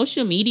say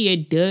social media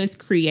does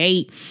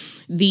create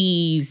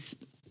these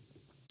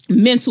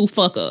mental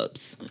fuck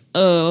ups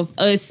of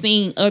us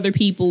seeing other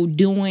people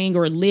doing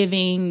or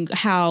living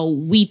how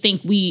we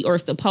think we are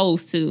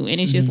supposed to.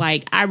 And it's just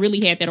like, I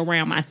really had that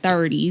around my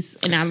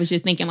 30s, and I was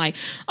just thinking like,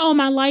 oh,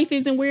 my life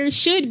isn't where it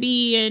should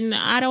be, and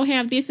I don't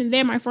have this and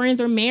that. My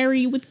friends are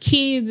married with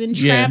kids and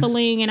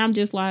traveling, and I'm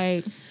just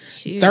like,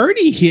 shit.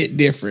 30 hit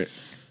different.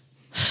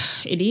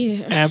 It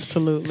is.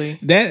 Absolutely.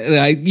 That,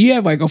 like, you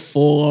have like a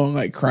full on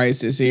like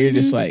crisis here,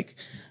 just like,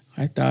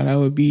 I thought I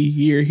would be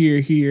here.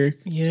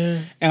 Yeah.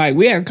 And like,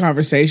 we had a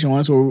conversation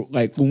once where,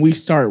 like, when we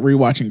started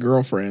rewatching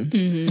Girlfriends,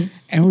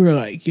 and we were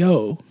like,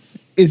 yo,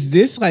 is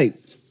this like,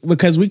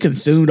 because we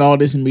consumed all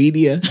this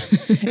media,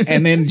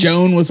 and then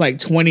Joan was like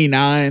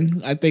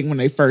 29, I think, when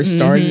they first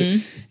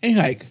started. And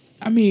like,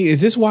 I mean,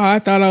 is this why I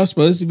thought I was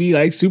supposed to be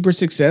like super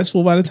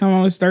successful by the time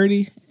I was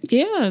 30?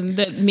 Yeah,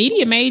 the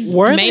media made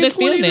they us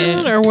feel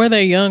that. or were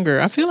they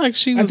younger? I feel like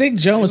she was. I think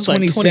Joan was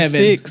 27. Like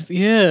 26.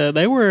 Yeah,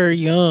 they were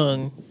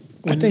young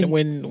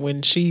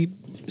when she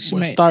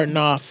was starting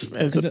off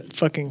as a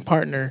fucking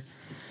partner.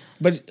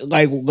 But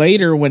like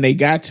later, when they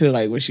got to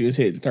like when she was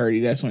hitting 30,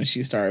 that's when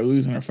she started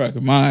losing her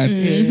fucking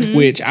mind.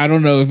 Which I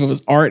don't know if it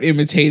was art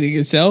imitating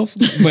itself,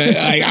 but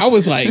like I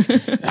was like,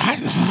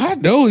 I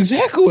know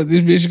exactly what this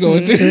bitch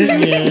going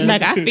through.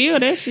 Like, I feel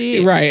that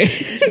shit. Right.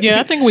 Yeah,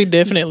 I think we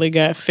definitely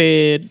got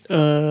fed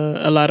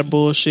a lot of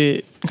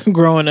bullshit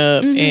growing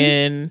up,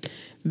 and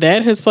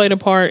that has played a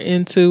part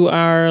into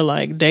our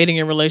like dating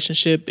and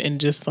relationship and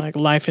just like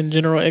life in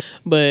general.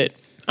 But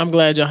I'm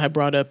glad y'all have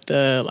brought up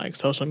the like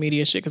social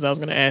media shit, because I was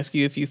going to ask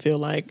you if you feel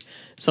like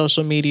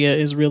social media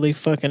is really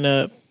fucking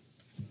up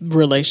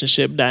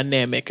relationship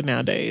dynamic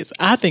nowadays.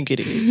 I think it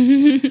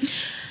is.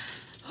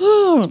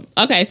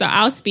 Okay, so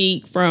I'll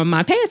speak from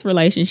my past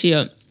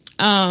relationship.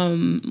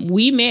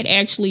 We met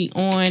actually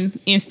on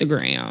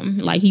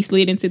Instagram. Like, he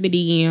slid into the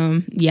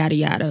DM, yada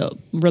yada.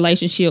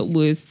 Relationship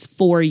was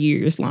 4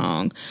 years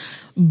long.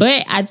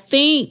 But I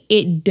think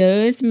it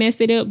does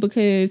mess it up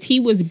because he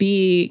was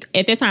big.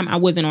 At that time, I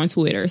wasn't on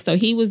Twitter. So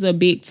he was a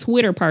big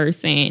Twitter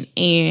person.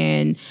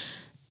 And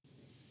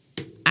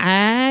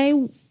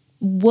I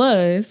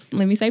was,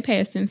 let me say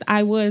past tense,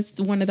 I was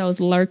one of those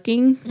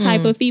lurking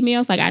type of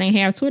females. Like, I didn't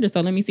have Twitter,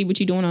 so let me see what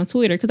you doing on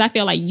Twitter. Because I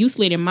feel like you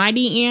slid in my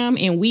DM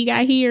and we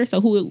got here. So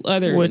who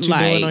other what you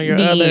like doing on your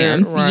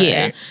DMs? other, right.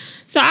 Yeah.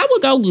 So I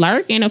would go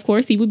lurk, and of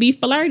course he would be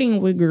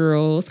flirting with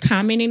girls,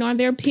 commenting on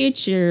their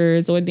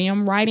pictures, or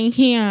them writing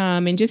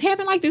him, and just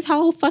having like this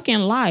whole fucking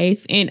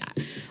life. And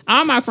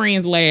all my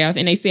friends laughed,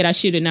 and they said I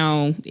should have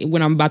known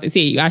what I'm about to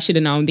tell you. I should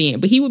have known then.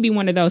 But he would be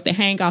one of those that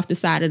hang off the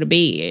side of the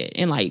bed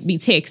and like be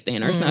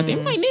texting or something.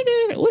 I'm like,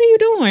 nigga, what are you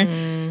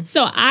doing?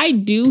 So I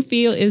do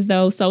feel as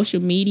though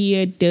social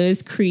media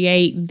does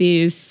create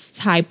this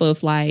type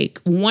of like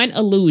one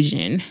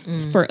illusion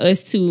for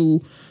us to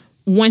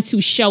want to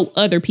show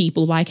other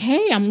people like,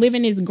 hey, I'm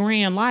living this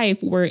grand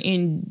life, where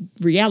in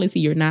reality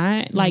you're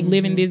not like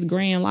living this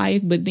grand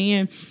life. But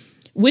then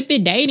with the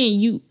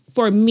dating,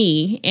 for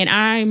me, and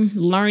I'm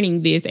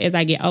learning this as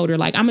I get older,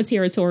 like, I'm a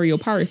territorial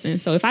person.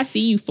 So if I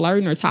see you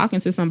flirting or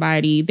talking to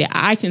somebody that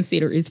I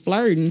consider is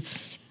flirting,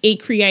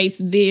 it creates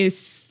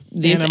this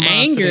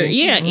anger,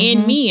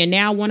 in me, and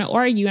now I want to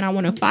argue and I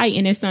want to fight.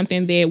 And it's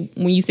something that,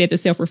 when you said the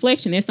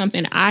self-reflection, it's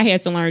something I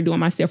had to learn doing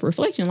my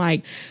self-reflection.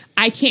 Like,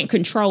 I can't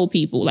control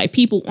people. Like,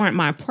 people aren't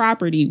my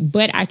property,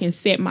 but I can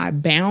set my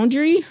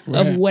boundary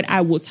of what I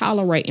will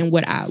tolerate and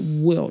what I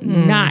will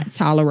not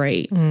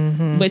tolerate.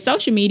 But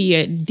social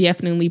media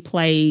definitely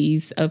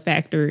plays a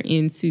factor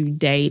into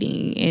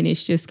dating, and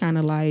it's just kind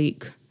of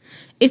like,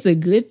 it's a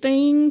good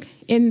thing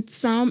in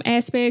some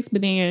aspects,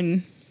 but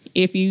then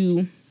if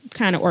you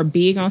kind of are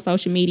big on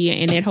social media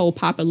and that whole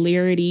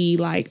popularity,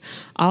 like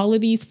all of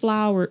these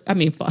flowers,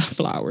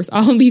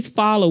 all of these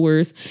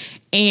followers.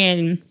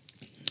 And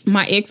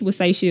my ex would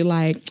say shit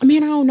like,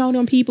 man, I don't know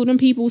them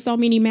people so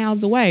many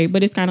miles away.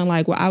 But it's kind of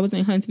like, well, I was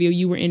in Huntsville,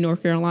 you were in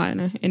North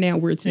Carolina, and now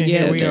we're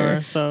together, we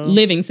are, so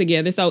living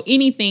together. So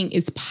anything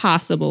is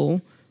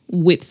possible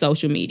with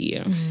social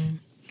media.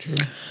 True.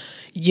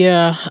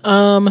 Yeah.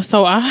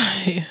 So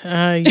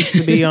I used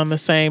to be on the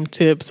same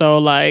tip. So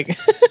like,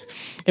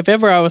 if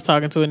ever I was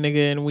talking to a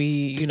nigga and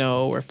we,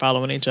 were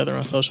following each other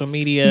on social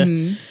media,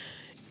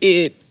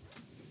 it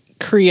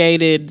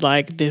created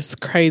like this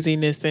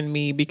craziness in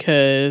me,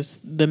 because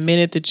the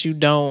minute that you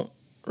don't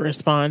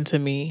respond to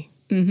me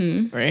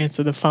or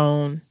answer the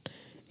phone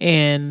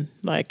and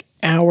like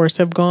hours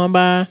have gone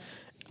by,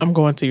 I'm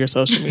going to your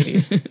social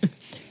media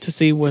to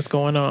see what's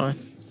going on.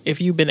 If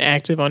you've been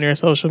active on your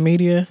social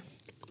media,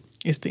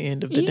 it's the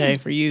end of the day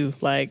for you.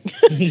 Like,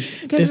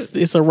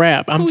 it's a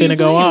wrap. I'm finna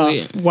go off.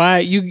 With? Why?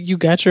 You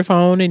got your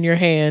phone in your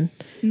hand.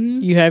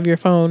 You have your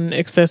phone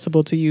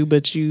accessible to you,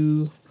 but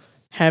you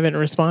haven't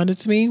responded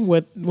to me.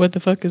 What the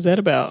fuck is that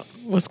about?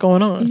 What's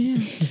going on? Yeah.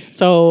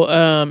 So,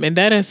 in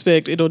that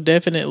aspect, it'll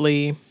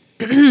definitely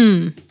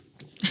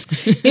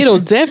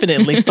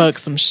fuck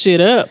some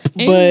shit up.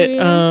 But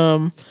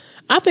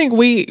I think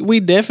we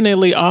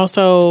definitely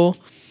also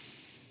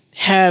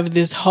have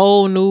this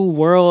whole new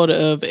world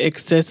of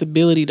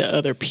accessibility to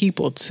other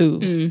people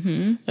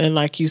too. And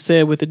like you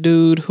said, with the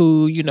dude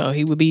who,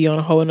 he would be on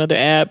a whole another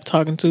app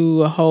talking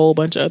to a whole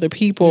bunch of other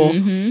people.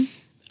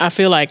 I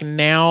feel like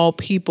now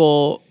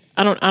people,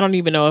 I don't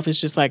even know if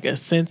it's just like a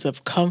sense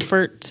of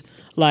comfort.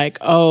 Like,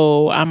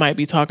 oh, I might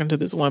be talking to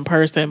this one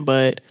person,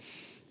 but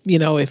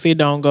if it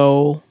don't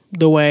go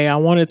the way I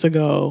want it to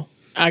go,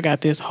 I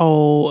got this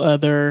whole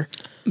other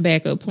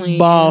backup plan,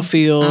 ball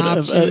field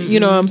of,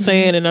 you know what I'm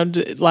saying? And I'm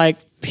just, like,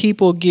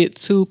 people get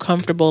too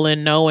comfortable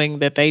in knowing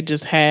that they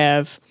just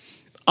have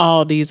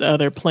all these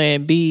other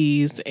plan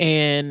Bs,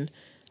 and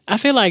I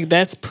feel like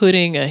that's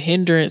putting a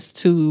hindrance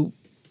to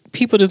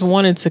people just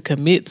wanting to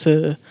commit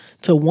to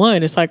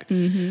one. It's like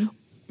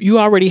you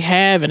already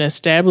have an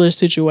established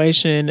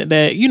situation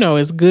that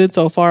is good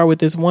so far with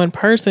this one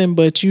person,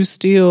 but you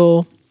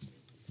still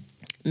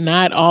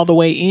not all the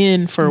way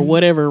in for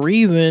whatever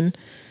reason.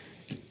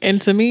 And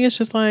to me, it's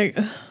just like,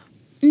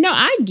 no,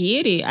 I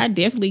get it. I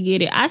definitely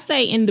get it. I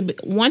say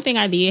one thing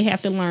I did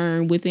have to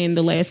learn within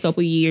the last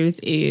couple of years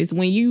is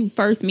when you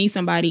first meet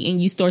somebody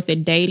and you start the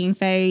dating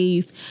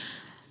phase,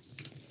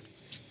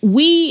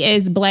 we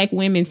as Black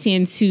women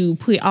tend to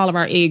put all of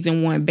our eggs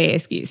in one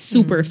basket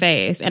super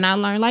fast. And I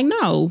learned, like,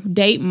 no,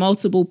 date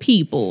multiple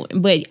people.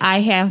 But I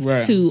have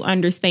to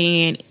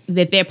understand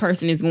that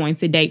person is going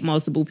to date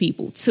multiple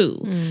people too.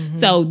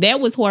 So that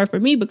was hard for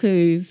me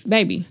because,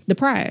 baby, the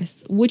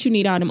price. What you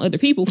need all them other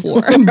people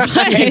for? But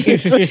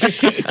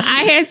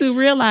I had to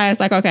realize,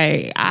 like,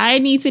 okay, I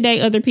need to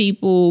date other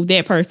people.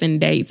 That person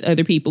dates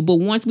other people. But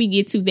once we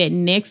get to that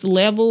next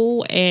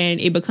level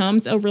and it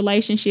becomes a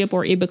relationship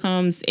or it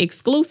becomes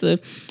exclusive,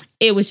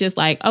 it was just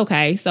like,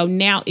 okay, so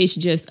now it's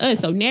just us.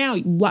 So now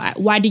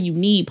why do you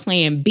need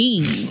plan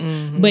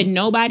B? But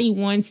nobody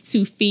wants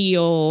to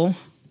feel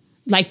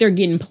like they're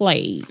getting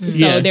played.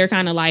 So they're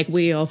kind of like,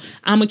 well,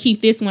 I'm going to keep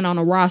this one on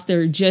a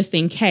roster just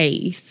in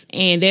case.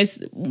 And that's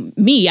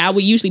me. I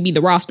would usually be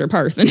the roster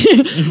person.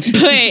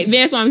 But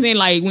that's what I'm saying.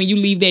 Like when you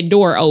leave that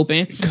door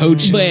open.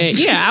 Coach. But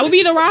yeah, I would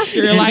be the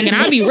roster. Like, and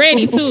I'd be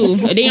ready too.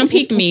 They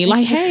pick me.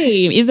 Like,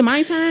 hey, is it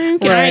my turn?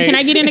 Can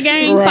I get in the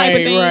game? Type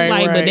of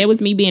thing. But that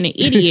was me being an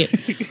idiot.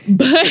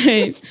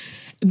 But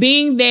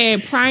being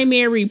that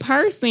primary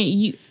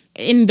person,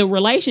 in the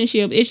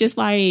relationship, it's just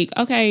like,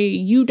 okay,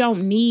 you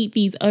don't need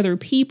these other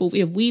people.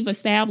 If we've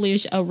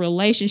established a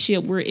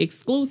relationship, we're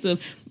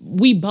exclusive,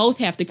 we both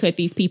have to cut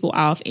these people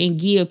off and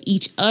give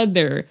each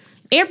other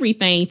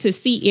everything to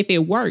see if it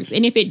works.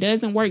 And if it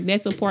doesn't work,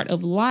 that's a part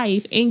of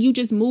life, and you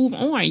just move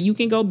on. You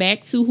can go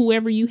back to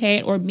whoever you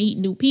had or meet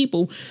new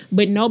people,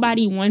 but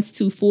nobody wants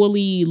to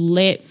fully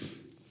let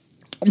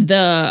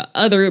the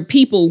other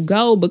people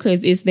go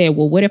because it's that,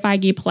 well, what if I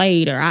get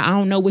played, or I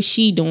don't know what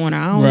she doing, or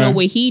I don't know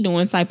what he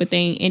doing type of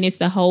thing. And it's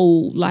the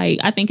whole, like,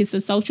 I think it's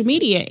the social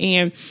media,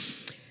 and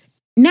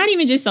not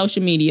even just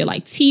social media,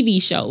 like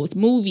TV shows,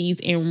 movies,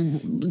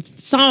 and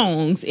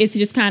songs. It's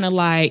just kind of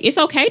like, it's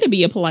okay to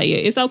be a player.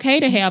 It's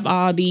okay to have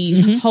all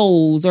these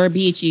hoes or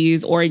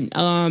bitches or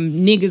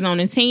niggas on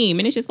the team.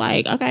 And it's just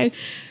like, okay,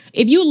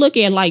 if you look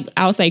at, like,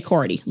 I'll say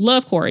Cardi,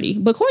 love Cardi,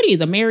 but Cardi is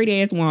a married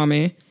ass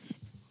woman.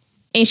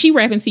 And she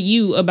rapping to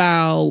you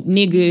about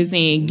niggas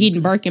and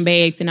getting Birkin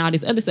bags and all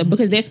this other stuff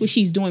because that's what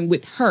she's doing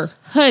with her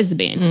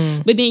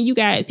husband. But then you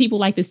got people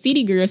like the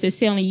city girls that's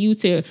telling you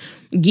to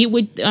get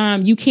what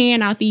you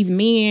can out these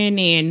men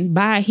and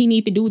buy, he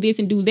need to do this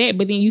and do that.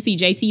 But then you see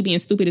JT being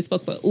stupid as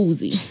fuck for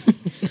Uzi.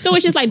 So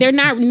it's just like they're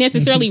not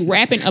necessarily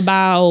rapping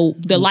about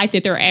the life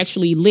that they're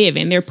actually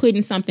living. They're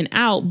putting something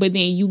out, but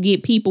then you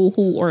get people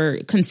who are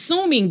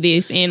consuming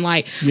this and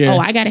like, oh,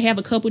 I got to have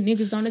a couple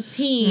niggas on the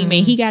team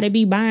and he got to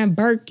be buying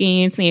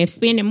Birkins and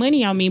spending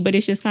money on me. But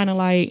it's just kind of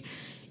like,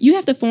 you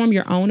have to form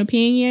your own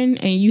opinion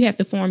and you have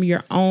to form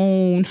your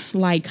own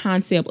like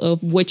concept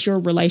of what your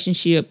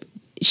relationship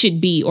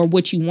should be or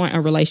what you want a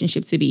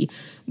relationship to be.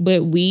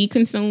 But we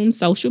consume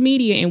social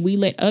media and we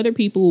let other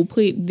people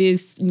put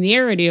this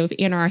narrative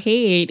in our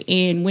head,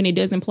 and when it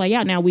doesn't play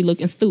out, now we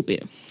looking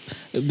stupid.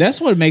 That's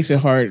what makes it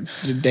hard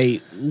to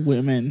date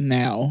women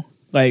now,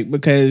 like,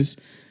 because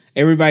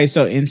everybody's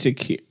so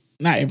insecure.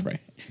 Not everybody.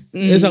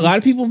 There's a lot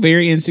of people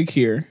very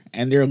insecure,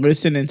 and they're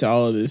listening to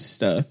all of this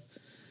stuff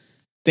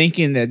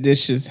thinking that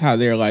this is how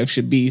their life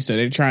should be, so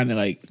they're trying to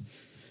like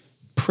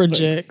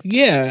project.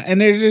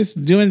 And they're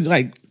just doing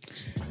like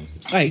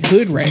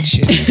hood rat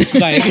shit.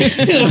 like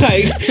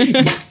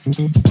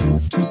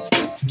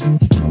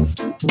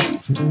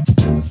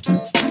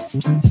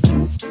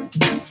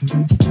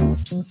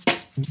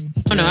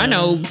I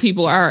know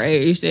people our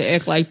age that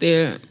act like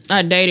that.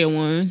 I dated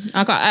one.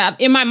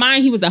 In my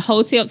mind, he was a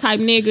hotel type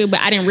nigga, but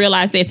I didn't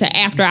realize that till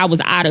after I was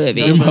out of it.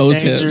 Them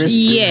hotels.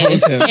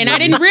 Yes. And I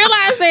didn't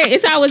realize that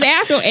until I was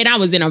after, and I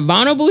was in a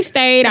vulnerable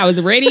state. I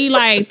was ready,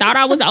 like, thought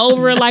I was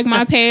over, like,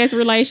 my past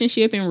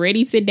relationship and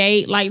ready to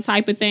date, like,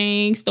 type of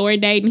thing.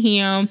 Started dating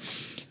him.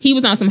 He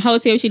was on some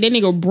hotel shit. That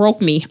nigga broke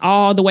me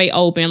all the way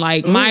open.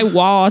 Like, my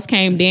walls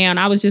came down.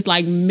 I was just,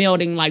 like,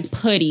 melting like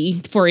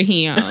putty for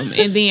him.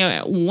 And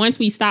then once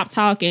we stopped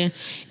talking,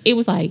 it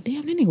was like,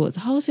 damn, that nigga was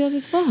hotel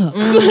as fuck.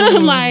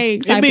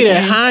 Like, it be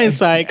that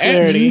hindsight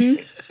clarity.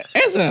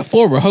 As a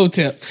former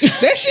hotel,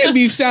 that shit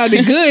be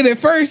sounding good at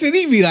first, and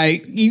he be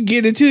like, you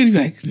get into it, he be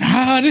like,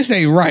 nah, this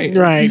ain't right.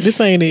 Right,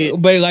 this ain't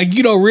it. But like,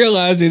 you don't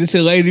realize it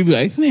until later. You be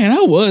like, man,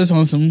 I was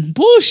on some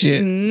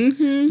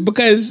bullshit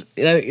because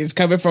it's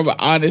coming from an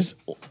honest,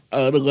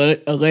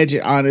 alleged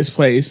honest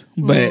place,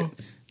 but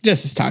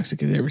just as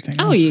toxic as everything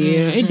else. Oh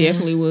yeah, it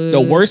definitely was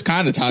the worst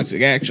kind of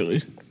toxic,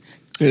 actually.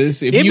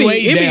 Because if you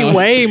ain't down,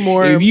 way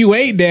more. If you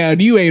ain't down,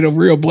 you ain't a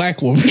real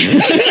black woman.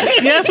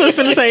 Yes, I was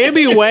gonna say it'd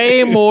be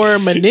way more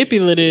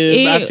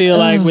manipulative. I feel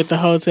like with the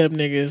hotep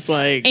niggas,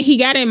 like, and he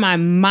got in my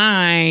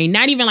mind,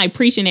 not even like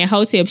preaching that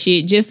hotep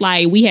shit, just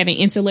like we having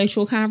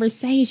intellectual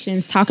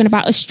conversations, talking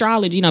about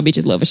astrology. You know,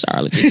 bitches love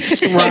astrology.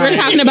 So we're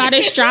talking about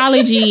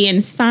astrology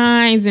and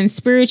signs and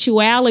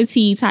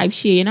spirituality type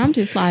shit, and I'm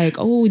just like,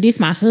 oh,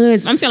 this my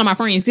husband. I'm telling my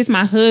friends, this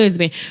my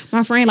husband.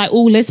 My friend like,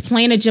 oh, let's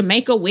plan a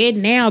Jamaica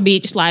wedding now,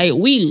 bitch. Like,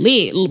 we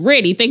lit,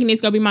 ready, thinking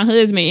it's gonna be my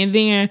husband, and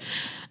then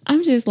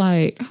I'm just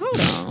like,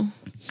 hold on,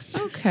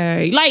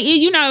 okay, like,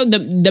 you know,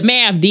 the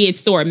math did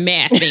start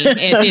mathing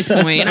at this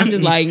point, and I'm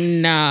just like,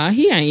 nah,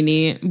 he ain't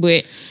it.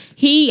 But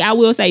I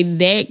will say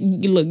that,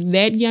 look,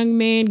 that young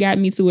man got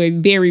me to a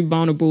very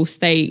vulnerable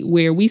state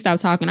where we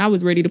stopped talking. I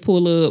was ready to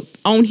pull up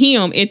on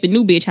him at the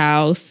new bitch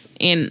house,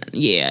 and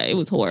yeah, it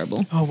was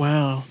horrible. Oh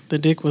wow, the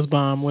dick was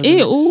bomb, wasn't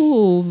it?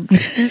 Ooh.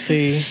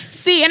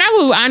 See, and I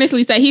would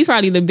honestly say he's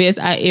probably the best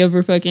I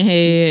ever fucking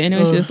had, and it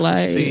was just like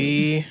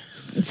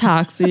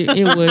toxic.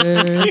 It was.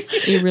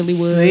 It really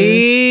was.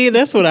 See,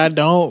 that's what I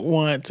don't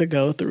want to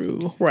go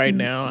through right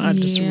now. I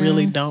just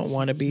really don't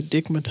want to be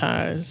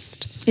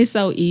digmatized. It's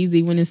so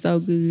easy when it's so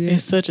good.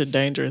 It's such a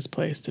dangerous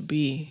place to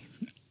be.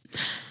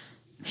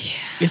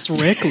 It's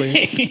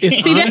reckless.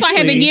 See, that's why I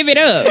had to give it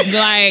up.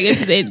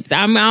 Like,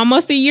 I'm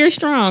almost a year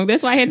strong.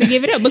 That's why I had to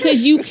give it up,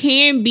 because you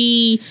can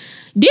be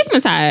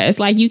stigmatized.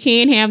 Like, you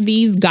can't have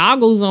these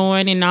goggles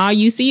on and all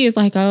you see is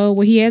like, oh,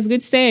 well, he has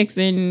good sex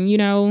and, you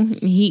know,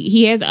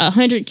 he has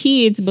 100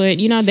 kids, but,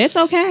 you know, that's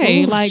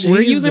okay. Like, Jesus.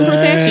 We're using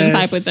protection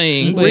type of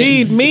thing. But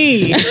read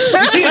me.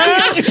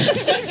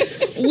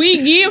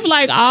 We give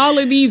like all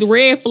of these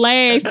red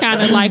flags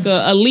kind of like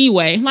a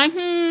leeway. Like,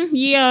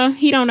 yeah,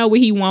 he don't know what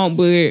he want,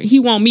 but he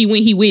want me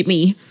when he with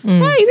me.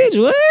 Hey,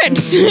 bitch, what?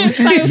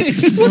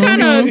 Like, what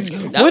kind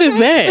of... What is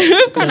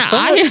that? What kind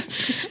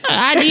of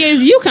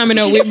ideas you coming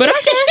up with? But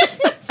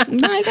okay.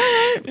 Like,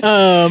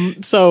 all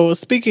right. So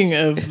speaking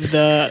of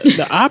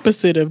the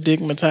opposite of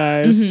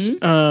digmatized,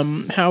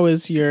 how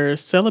has your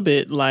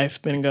celibate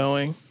life been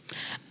going?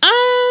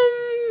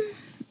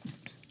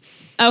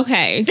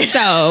 Okay,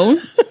 so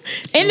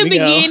in the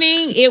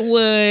beginning, it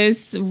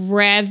was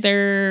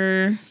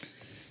rather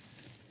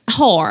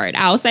hard.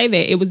 I'll say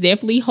that. It was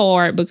definitely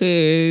hard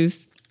because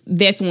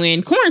that's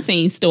when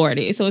quarantine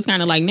started. So it's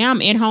kind of like, now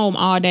I'm at home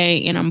all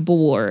day and I'm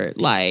bored.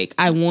 Like,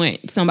 I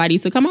want somebody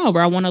to come over.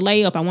 I want to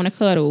lay up. I want to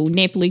cuddle,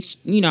 Netflix,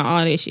 you know,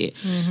 all that shit.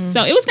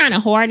 So it was kind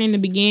of hard in the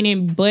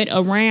beginning, but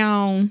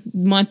around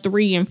month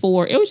 3 and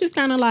 4, it was just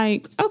kind of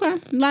like, okay,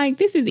 like,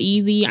 this is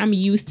easy. I'm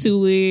used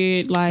to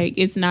it. Like,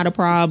 it's not a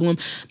problem.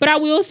 But I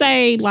will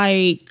say,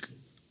 like,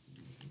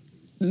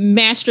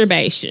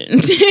 masturbation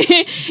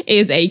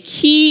is a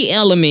key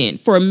element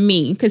for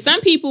me, because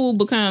some people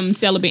become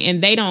celibate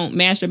and they don't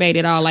masturbate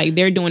at all. Like,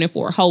 they're doing it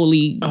for a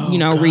holy,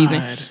 reason.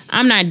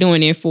 I'm not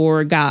doing it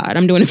for God.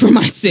 I'm doing it for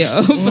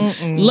myself.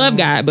 Love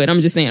God, but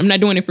I'm just saying I'm not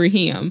doing it for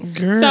him.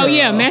 Girl. So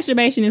yeah,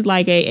 masturbation is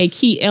like a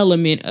key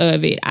element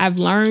of it. I've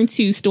learned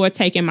to start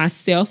taking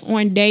myself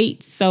on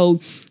dates.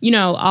 So, you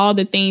know, all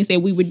the things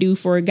that we would do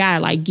for a guy,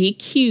 like get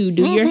cute,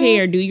 do your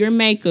hair, do your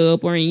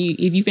makeup, or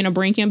if you finna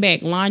bring him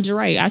back,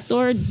 lingerie. I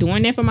started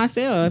doing that for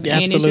myself. Yeah,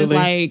 and it's just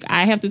like,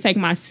 I have to take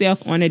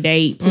myself on a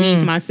date,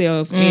 please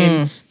myself,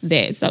 and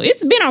that. So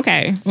it's been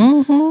okay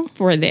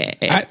for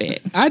that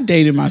aspect. I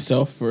dated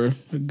myself for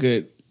a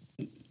good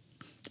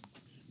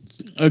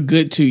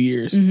 2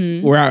 years,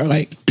 where I,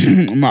 like,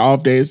 my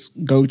off days,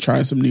 go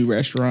try some new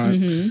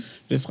restaurant,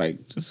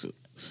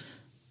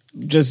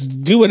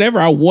 just do whatever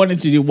I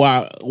wanted to do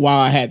while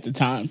I had the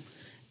time.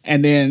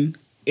 And then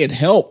it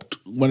helped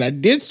when I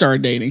did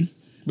start dating,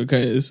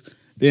 because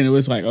then it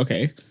was like,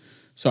 okay,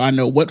 so I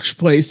know which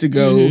place to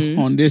go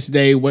on this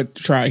day, what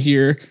to try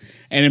here.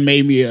 And it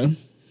made me a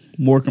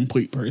more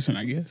complete person,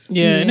 I guess.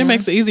 Yeah, and it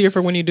makes it easier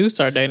for when you do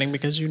start dating,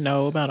 because you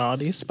know about all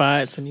these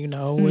spots and you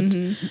know what.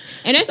 And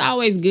that's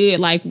always good.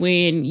 Like,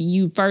 when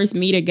you first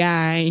meet a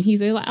guy and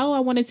he's like, oh, I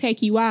want to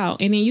take you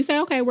out. And then you say,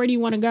 okay, where do you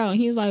want to go? And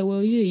he's like,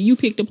 well, you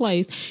picked a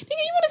place. Nigga,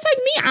 you want to take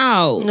me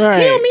out.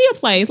 Right. Tell me a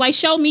place. Like,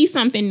 show me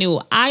something new.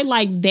 I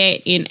like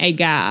that in a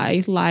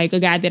guy. Like, a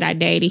guy that I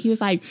dated. He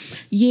was like,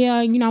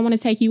 yeah, you know, I want to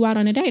take you out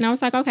on a date. And I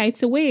was like, okay,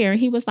 to where?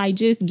 And he was like,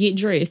 just get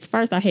dressed.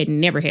 First, I had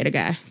never had a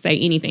guy say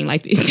anything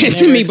like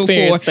this to me before.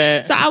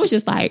 That. So I was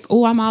just like,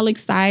 oh, I'm all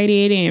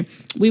excited. And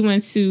we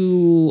went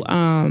to,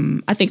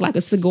 I think, like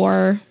a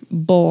cigar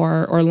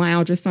bar or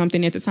lounge or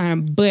something at the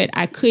time, but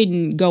I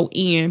couldn't go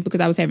in because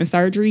I was having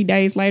surgery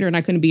days later and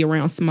I couldn't be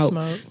around smoke.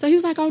 So he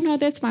was like, oh, no,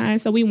 that's fine.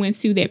 So we went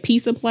to that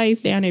pizza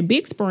place down at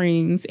Big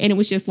Springs, and it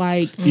was just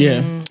like,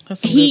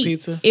 that's some good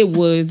pizza. It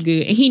was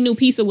good. And he knew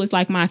pizza was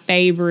like my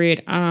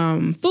favorite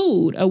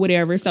food or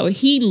whatever. So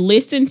he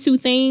listened to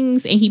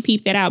things and he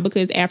peeped that out,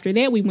 because after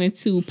that we went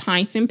to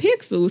Pints and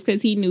Pixels,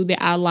 because he knew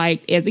that I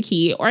liked, as a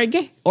kid,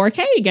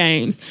 arcade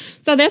games.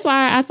 So that's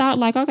why I thought,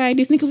 like, okay,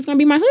 this nigga was gonna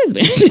be my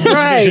husband.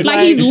 Right. Like,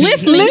 he's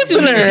listening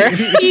to me.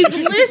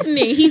 He's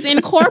listening. He's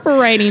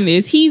incorporating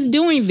this. He's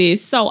doing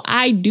this. So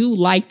I do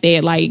like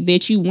that, like,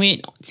 that you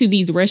went to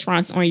these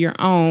restaurants on your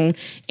own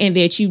and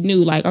that you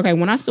knew, like, okay,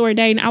 when I start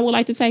dating, I would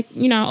like to take,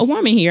 you know, a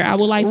woman here. I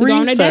would like to go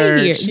on a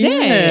date here.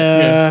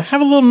 Yeah.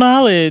 Have a little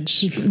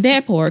knowledge.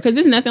 That part. Because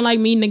it's nothing like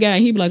meeting a guy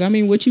and he'd be like, I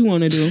mean, what you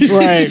want to do?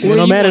 Right.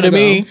 No matter to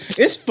me.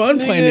 It's fun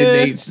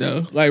planning dates,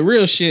 though. Like,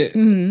 real shit.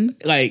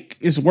 Like,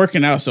 it's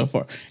working out so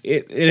far.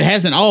 It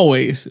hasn't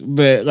always,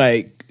 but,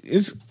 like,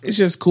 it's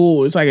just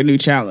cool. It's like a new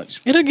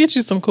challenge. It'll get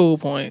you some cool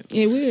points.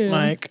 It will.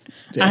 Like,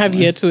 definitely. I have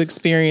yet to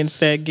experience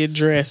that get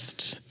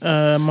dressed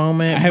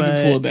moment. I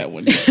haven't pulled that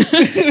one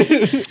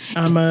yet.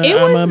 I'm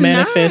a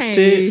manifest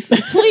it.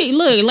 Please,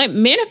 look,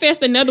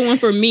 manifest another one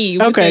for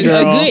me. Okay,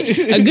 girl.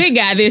 A good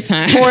guy this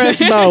time. For us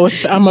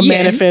both, I'm a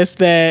manifest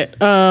that.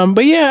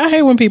 But yeah, I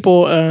hate when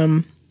people,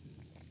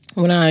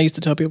 when I used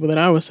to tell people that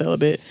I was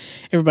celibate,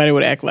 everybody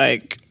would act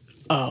like,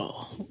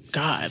 oh,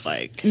 God,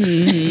 like,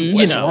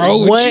 you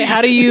know, what?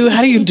 How do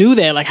you do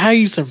that? Like, how do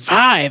you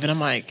survive? And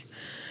I'm like,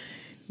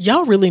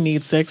 y'all really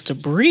need sex to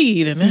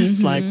breathe, and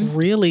that's like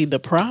really the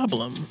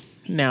problem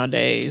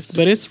nowadays.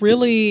 But it's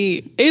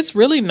really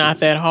not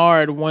that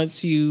hard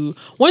once you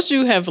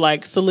have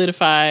like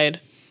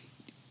solidified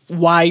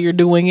why you're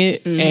doing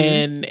it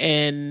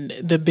and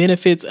the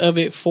benefits of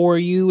it for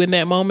you in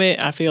that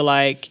moment. I feel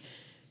like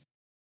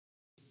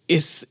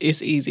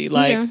it's easy.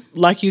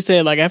 Like you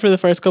said, like after the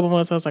first couple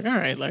months, I was like, all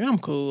right, like I'm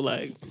cool.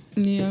 Like,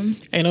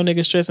 ain't no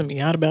nigga stressing me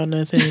out about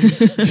nothing.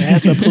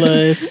 That's a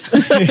plus.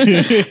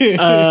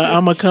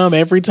 I'ma come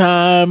every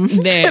time.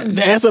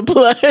 That's a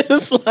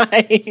plus.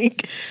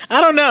 Like,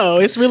 I don't know.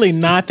 It's really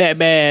not that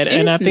bad.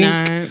 And I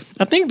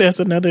think that's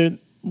another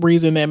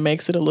reason that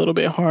makes it a little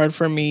bit hard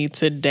for me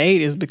to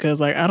date is because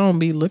like I don't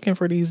be looking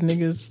for these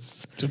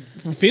niggas to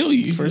fulfill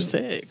you for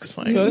sex.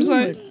 Like, so it's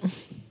like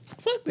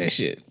fuck that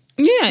shit.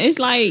 Yeah, it's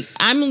like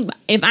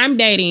if I'm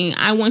dating,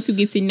 I want to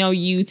get to know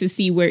you to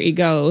see where it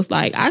goes.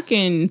 Like I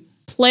can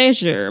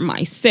pleasure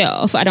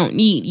myself. I don't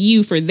need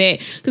you for that.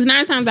 Because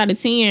 9 times out of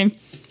 10,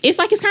 it's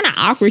like it's kind of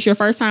awkward your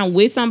first time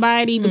with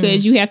somebody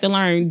because you have to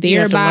learn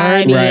their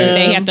body.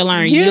 They have to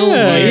learn yours.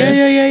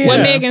 Yeah.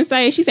 What Megan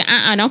said, she said,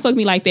 don't fuck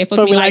me like that.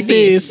 Fuck me like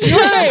this.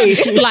 Right.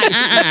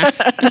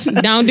 Like,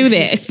 don't do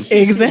that.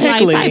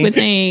 Exactly. Like type of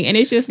thing. And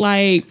it's just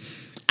like,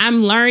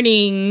 I'm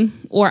learning,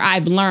 or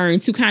I've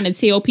learned to kind of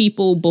tell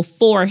people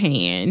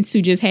beforehand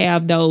to just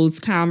have those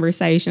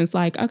conversations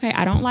like, okay,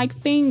 I don't like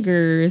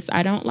fingers.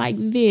 I don't like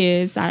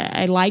this.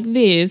 I like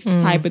this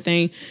type of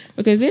thing,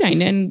 because it ain't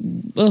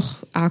nothing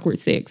awkward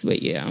sex,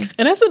 but yeah.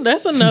 And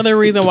that's another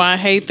reason why I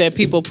hate that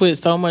people put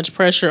so much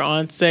pressure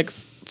on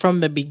sex from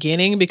the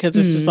beginning, because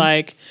it's just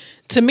like,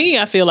 to me,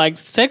 I feel like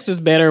sex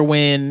is better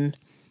when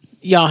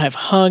y'all have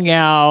hung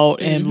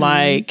out and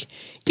like,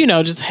 you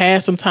know, just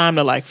had some time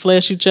to like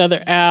flesh each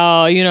other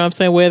out, you know what I'm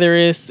saying? Whether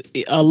it's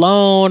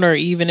alone or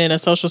even in a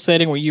social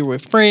setting where you're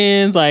with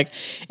friends, like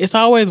it's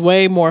always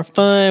way more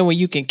fun when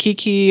you can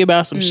kiki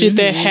about some shit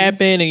that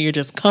happened and you're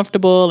just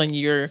comfortable and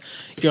you're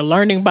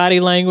learning body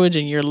language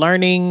and you're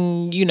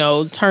learning, you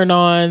know,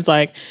 turn-ons.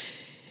 Like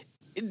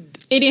it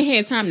didn't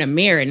have time to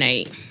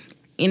marinate.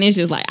 And it's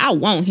just like, I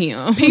want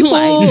him.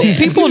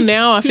 People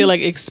now, I feel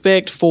like,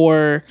 expect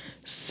for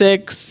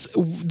sex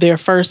their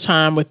first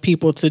time with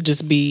people to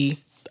just be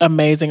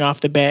amazing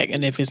off the bat,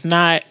 and if it's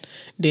not,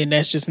 then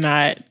that's just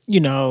not, you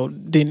know,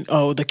 then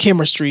the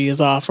chemistry is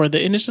off, and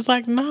it's just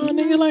like, nah,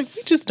 nigga, like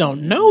we just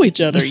don't know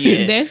each other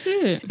yet. That's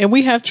it. And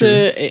we have to,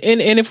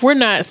 and if we're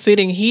not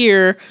sitting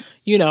here,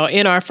 you know,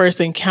 in our first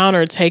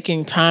encounter,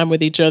 taking time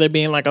with each other,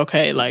 being like,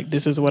 okay, like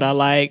this is what I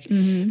like,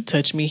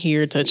 touch me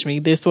here, touch me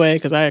this way,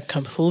 because I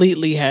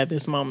completely had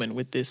this moment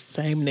with this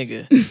same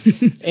nigga,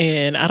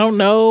 and I don't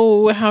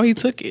know how he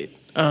took it.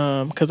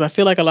 Because I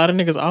feel like a lot of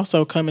niggas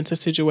also come into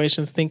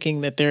situations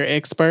thinking that they're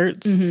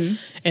experts, and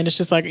it's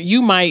just like,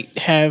 you might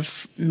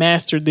have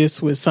mastered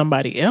this with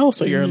somebody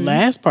else or your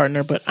last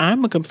partner, but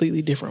I'm a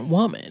completely different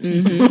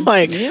woman.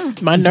 Like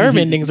my nerve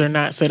endings are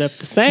not set up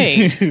the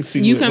same.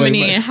 You coming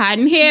in hot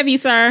and heavy,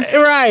 sir.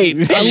 Right,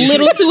 a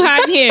little too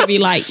hot and heavy.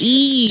 Like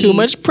too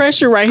much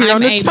pressure right here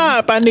on the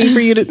top. I need for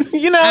you to,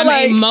 you know, I'm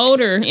like a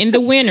motor in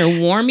the winter.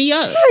 Warm me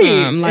up.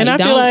 Like, and I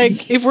feel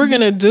like if we're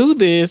gonna do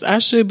this, I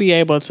should be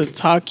able to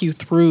talk you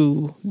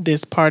through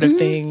this part of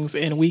things,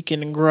 and we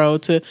can grow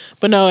to.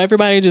 But no,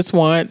 everybody just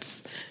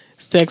wants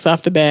sex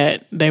off the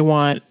bat. They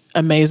want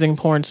amazing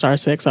porn star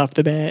sex off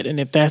the bat, and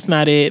if that's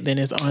not it, then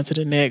it's on to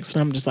the next.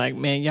 And I'm just like,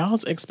 man,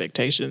 y'all's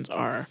expectations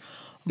are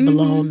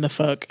blown the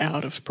fuck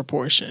out of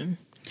proportion.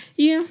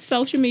 Yeah,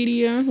 social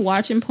media,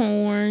 watching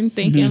porn,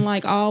 thinking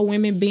like all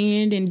women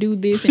bend and do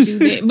this and do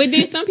that. But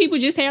then some people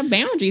just have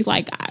boundaries.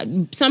 Like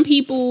some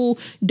people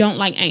don't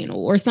like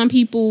anal, or some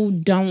people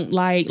don't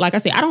like I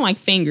said, I don't like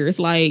fingers.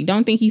 Like,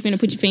 don't think you finna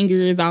put your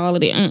fingers all of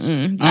that.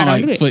 I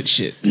don't like foot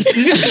shit.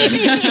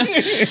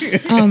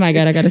 Oh my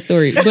God, I got a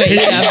story. But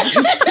yeah,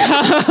 so,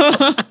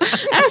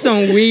 I have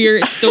some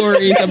weird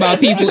stories about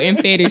people and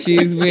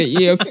fetishes. But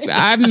yeah,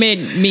 I've met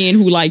men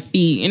who like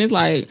feet, and it's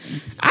like,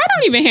 I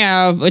don't even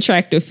have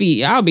attractive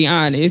feet, I'll be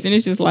honest. And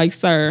it's just like,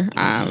 sir, okay,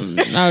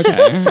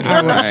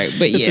 all right.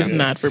 But this is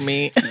not for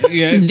me.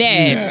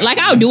 Like,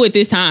 I'll do it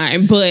this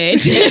time, but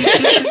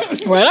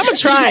well, I'm gonna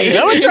try it.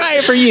 I'm gonna try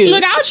it for you.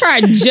 Look, I'll try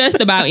just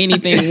about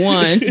anything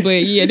once,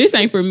 but yeah, this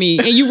ain't for me.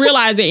 And you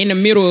realize that in the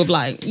middle of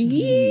like,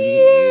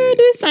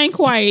 this ain't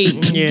quite.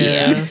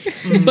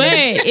 But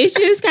it's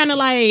just kind of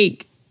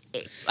like,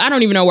 I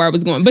don't even know where I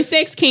was going. But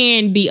sex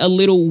can be a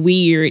little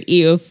weird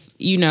if,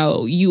 you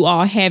know, you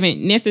all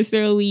haven't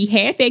necessarily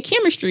had that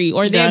chemistry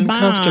or that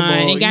bond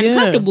and gotten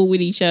comfortable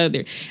with each other.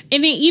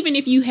 And then even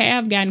if you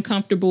have gotten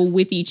comfortable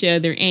with each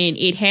other and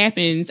it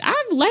happens, I've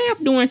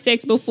laughed during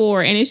sex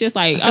before, and it's just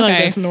like, okay, like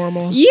that's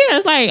normal. Yeah,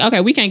 it's like, okay,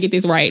 we can't get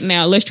this right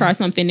now. Let's try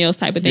something else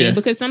type of thing.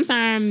 Because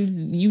sometimes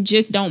you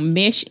just don't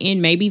mesh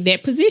in maybe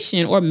that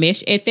position or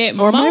mesh at that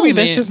moment. Or maybe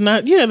that's just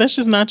not, that's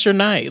just not your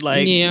night.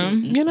 Like,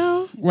 you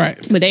know? Right.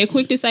 But they're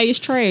quick to say it's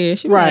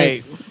trash.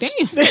 Right. Like,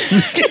 damn.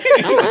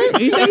 All right.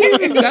 You say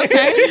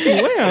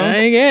okay. Well,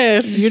 I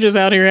guess you're just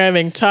out here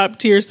having top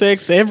tier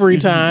sex every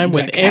time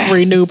with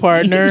every new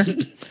partner.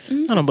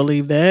 I don't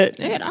believe that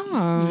at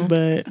all.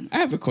 But I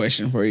have a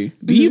question for you.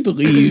 Do you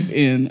believe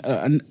in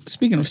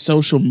speaking of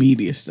social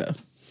media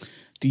stuff?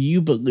 Do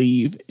you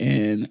believe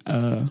in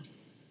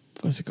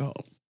what's it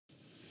called?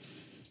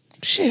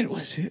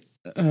 What's it?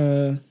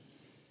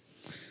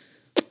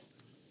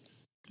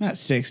 Not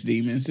sex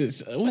demons.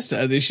 It's what's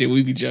the other shit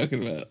we be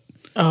joking about?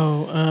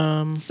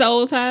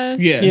 Soul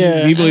ties?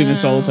 Yeah. He believes in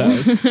soul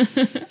ties.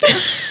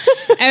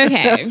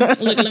 Okay.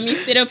 Look, let me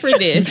sit up for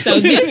this. So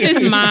this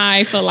is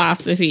my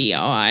philosophy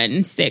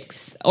on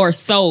sex, or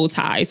soul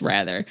ties,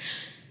 rather.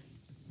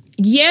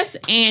 Yes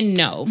and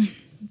no.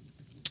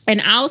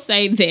 And I'll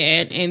say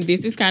that, and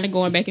this is kind of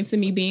going back into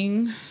me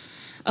being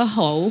a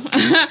hoe.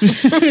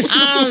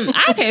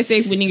 I've had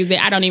sex with niggas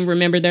that I don't even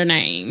remember their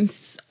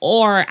names.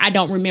 Or I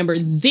don't remember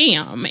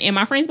them. And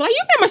my friends be like,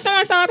 you remember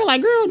so-and-so? I be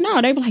like, girl, no.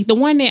 They be like, the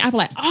one that I be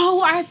like,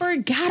 oh, I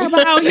forgot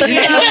about him.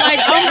 Like,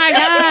 oh my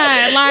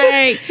God.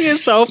 Like,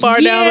 he's so far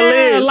down the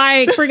list.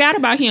 Like, forgot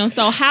about him.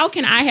 So how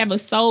can I have a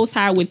soul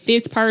tie with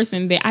this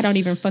person that I don't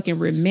even fucking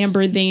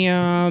remember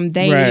them?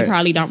 They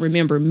probably don't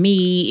remember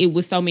me. It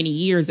was so many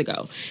years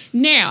ago.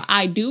 Now,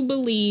 I do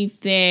believe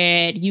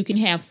that you can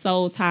have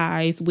soul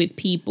ties with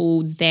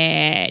people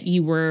that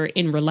you were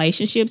in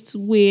relationships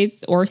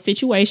with or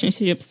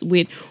situationships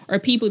with, or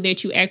people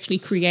that you actually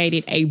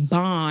created a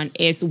bond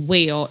as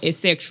well as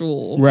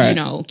sexual,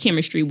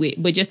 chemistry with.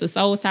 But just a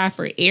soul tie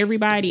for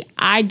everybody,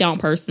 I don't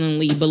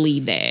personally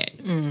believe that.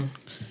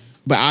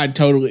 But I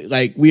totally,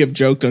 like, we have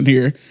joked on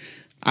here,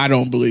 I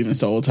don't believe in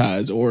soul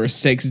ties or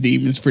sex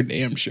demons for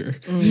damn sure.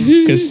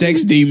 Because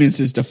sex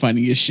demons is the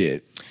funniest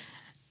shit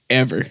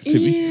ever to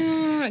me.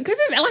 Because,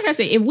 like I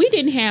said, if we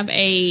didn't have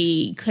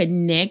a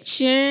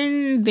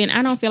connection, then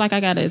I don't feel like I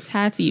got to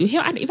tie to you.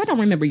 Hell, if I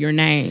don't remember your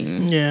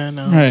name. Yeah,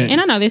 no. Right.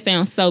 And I know this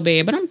sounds so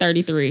bad, but I'm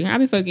 33. I've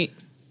been fucking...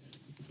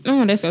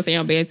 Oh, that's gonna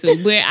sound bad too.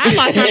 But I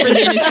lost my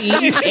virginity.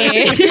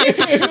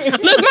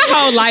 And look, my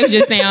whole life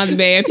just sounds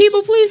bad.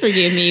 People, please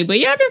forgive me. But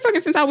yeah, I've been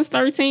fucking since I was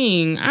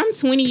 13. I'm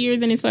 20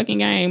 years in this fucking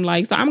game.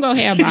 Like, so I'm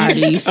gonna have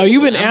bodies. Oh,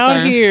 you've been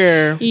out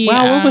here. Yeah.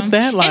 Wow, what was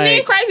that like? And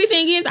then crazy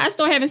thing is, I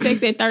started having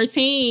sex at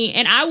 13,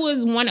 and I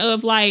was one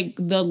of like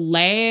the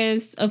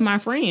last of my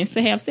friends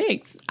to have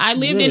sex. I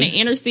lived in the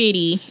inner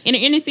city. In the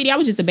inner city, I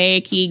was just a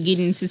bad kid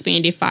getting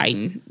suspended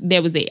fighting.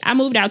 That was it. I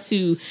moved out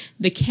to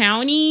the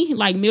county,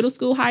 like middle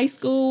school, high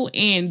school,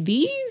 and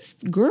these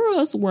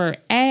girls were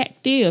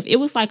active. It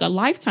was like a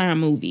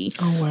Lifetime movie.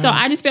 Oh, wow. So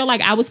I just felt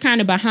like I was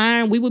kind of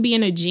behind. We would be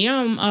in a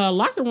gym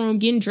locker room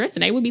getting dressed,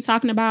 and they would be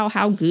talking about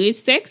how good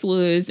sex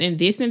was and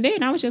this and that.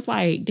 And I was just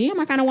like, damn,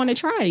 I kind of want to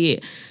try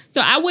it.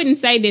 So I wouldn't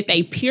say that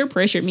they peer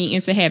pressured me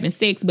into having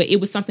sex, but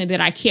it was something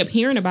that I kept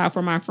hearing about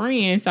from my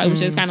friends. So it was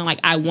just kind of like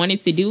I wanted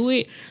to do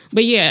it.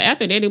 But yeah,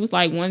 after that, it was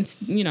like once,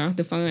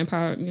 the fun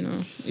part,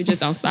 it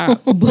just don't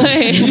stop.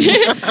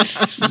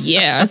 But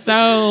yeah,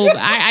 so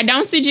I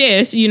don't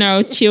suggest,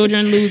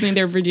 children losing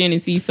their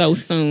virginity so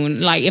soon.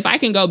 Like if I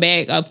can go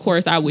back, of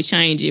course I would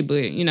change it, but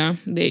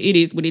it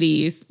is what it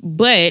is.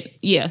 But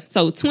yeah,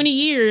 so 20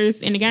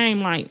 years in the game,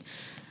 like,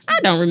 I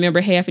don't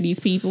remember half of these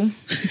people.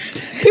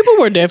 People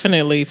were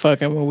definitely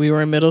fucking when we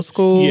were in middle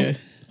school. Yeah.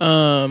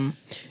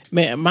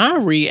 Man, my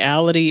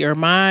reality or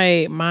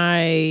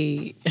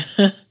my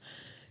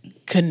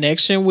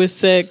connection with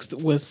sex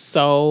was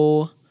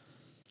so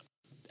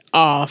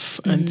off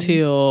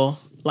until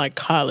like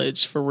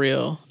college, for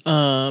real.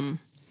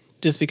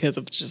 Just because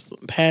of just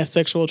past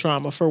sexual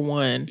trauma for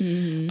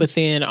one. But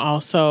then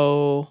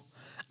also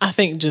I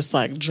think just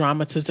like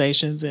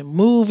dramatizations in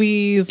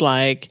movies,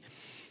 like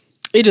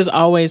it just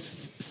always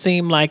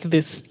seemed like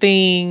this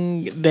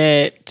thing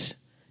that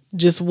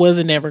just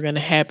wasn't ever going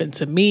to happen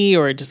to me,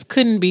 or it just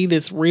couldn't be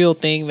this real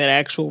thing that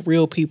actual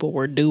real people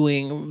were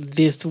doing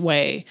this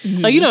way.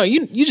 Like,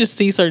 you just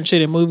see certain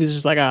shit in movies,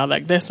 just like, oh,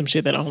 like that's some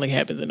shit that only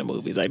happens in the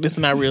movies. Like, this is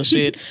not real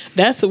shit.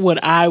 That's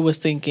what I was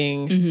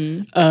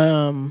thinking.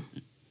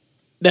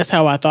 That's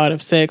how I thought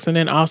of sex. And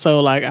then also,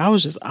 like, I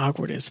was just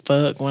awkward as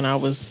fuck when I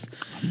was...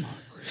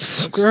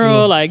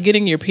 Girl, like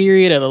getting your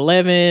period at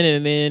 11,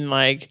 and then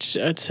like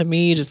to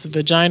me, just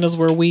vaginas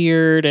were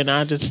weird, and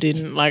I just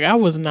didn't like. I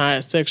was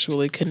not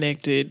sexually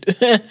connected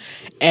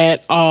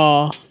at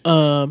all.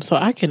 So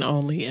I can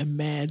only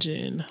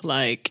imagine.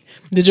 Like,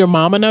 did your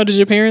mama know? Did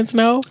your parents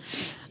know?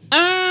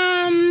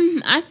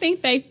 I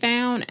think they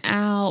found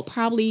out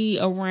probably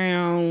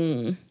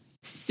around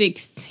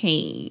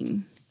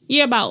 16.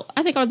 Yeah,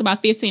 I think I was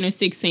about 15 or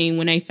 16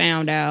 when they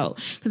found out,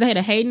 because I had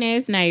a hating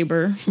ass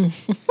neighbor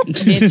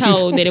that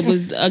told that it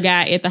was a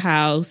guy at the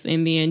house,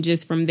 and then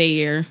just from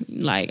there,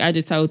 like I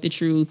just told the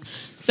truth.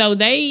 So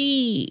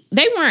they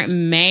weren't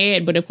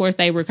mad, but of course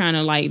they were kind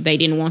of like they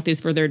didn't want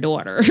this for their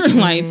daughter,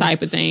 like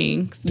type of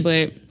things.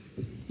 But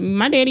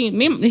my daddy,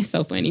 it's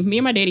so funny. Me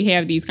and my daddy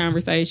have these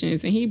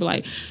conversations, and he'd be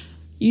like,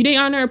 you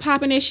didn't on there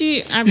popping that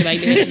shit? I'd be like,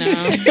 no.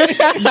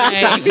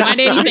 Like, my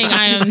daddy think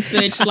I am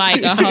such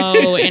like a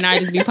hoe, and I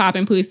just be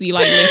popping pussy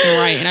like left and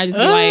right, and I just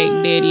be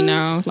like, Daddy,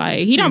 no.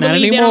 Like, he don't not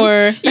believe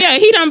anymore.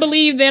 He don't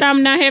believe that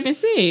I'm not having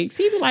sex.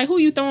 He be like, who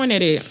you throwing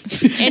that at?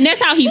 And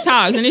that's how he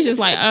talks, and it's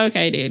just like,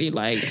 okay, Daddy,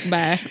 like,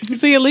 bye.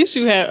 See, at least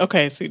you have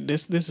see,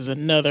 this is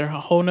a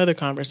whole nother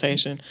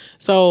conversation.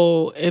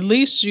 So at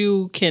least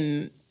you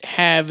can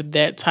have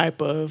that type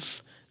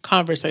of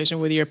conversation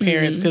with your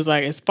parents, because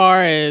like as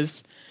far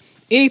as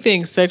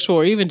anything sexual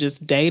or even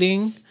just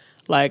dating,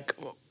 like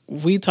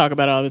we talk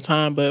about it all the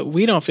time, but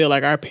we don't feel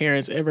like our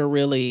parents ever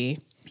really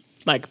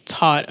like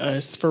taught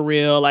us for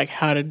real, like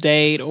how to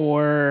date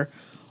or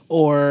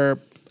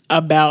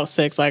about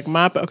sex. Like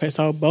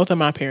so both of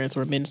my parents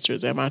were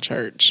ministers at my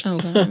church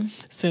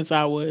since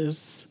I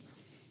was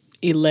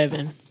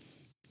 11.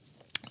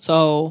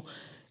 So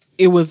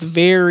it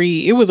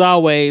was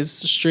always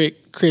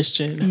strict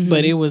Christian,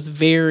 but it was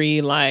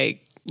very like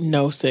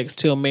no sex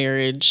till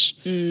marriage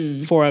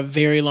for a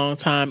very long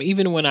time.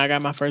 Even when I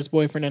got my first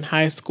boyfriend in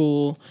high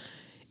school,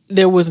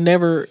 there was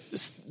never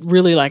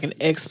really like an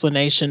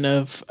explanation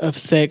of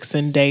sex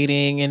and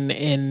dating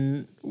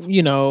and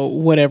you know,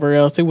 whatever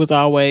else. It was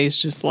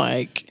always just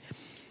like,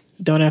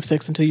 don't have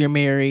sex until you're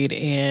married.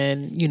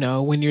 And, you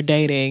know, when you're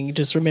dating,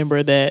 just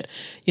remember that,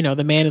 you know,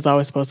 the man is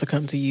always supposed to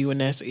come to you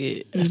and that's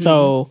it.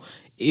 So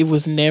it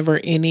was never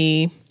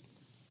any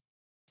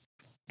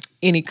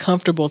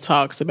comfortable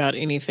talks about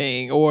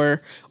anything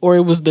or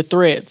it was the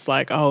threats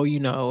like, oh, you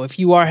know, if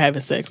you are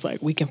having sex,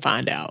 like we can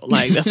find out.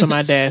 Like that's what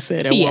my dad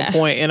said at one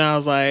point. And I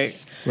was like,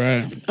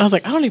 I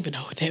don't even know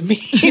what that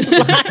means.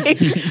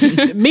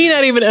 Like me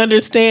not even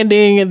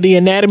understanding the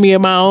anatomy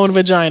of my own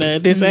vagina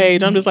at this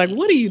age. I'm just like,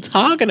 what are you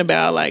talking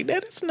about? Like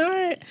that's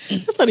not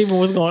even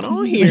what's going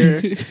on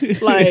here.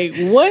 Like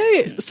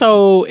what?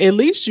 So at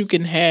least you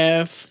can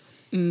have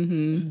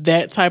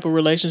that type of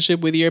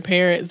relationship with your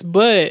parents.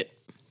 But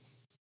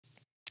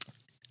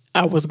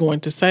I was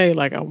going to say,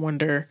 like, I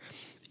wonder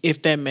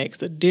if that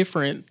makes a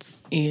difference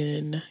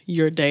in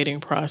your dating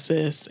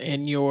process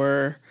and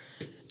your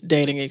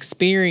dating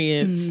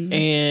experience.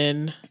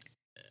 And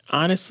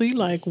honestly,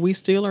 like, we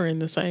still are in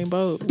the same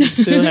boat. We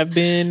still have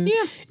been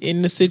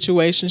in the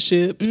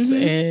situationships.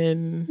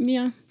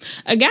 And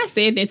a guy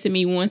said that to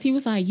me once. He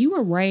was like, you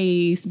were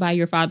raised by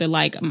your father.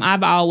 Like, my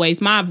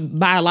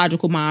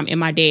biological mom and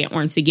my dad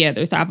aren't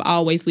together. So I've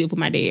always lived with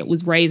my dad,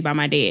 was raised by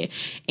my dad.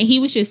 And he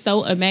was just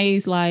so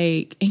amazed,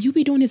 like, and you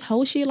be doing this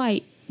whole shit,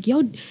 like,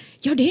 your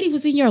daddy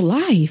was in your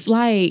life.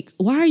 Like,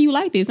 why are you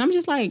like this? I'm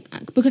just like,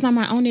 because I'm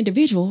my own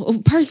individual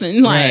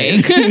person.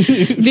 Like,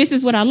 this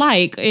is what I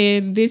like.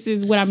 And this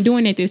is what I'm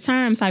doing at this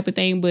time type of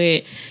thing.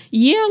 But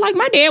yeah, like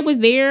my dad was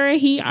there.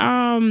 He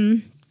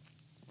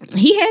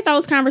had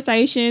those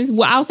conversations.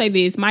 Well, I'll say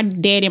this. My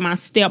dad and my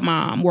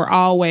stepmom were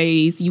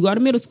always, you go to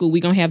middle school,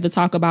 we're going to have to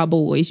talk about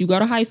boys. You go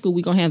to high school,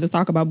 we're going to have to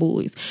talk about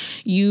boys.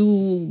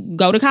 You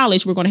go to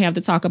college, we're going to have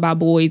to talk about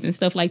boys and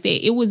stuff like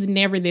that. It was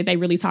never that they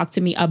really talked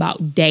to me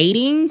about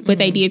dating, but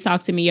they did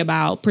talk to me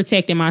about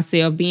protecting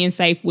myself, being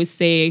safe with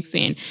sex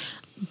and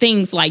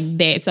things like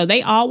that. So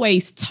they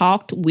always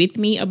talked with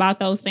me about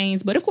those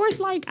things. But of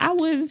course, like I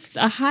was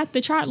a hot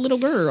to trot little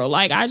girl.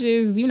 Like I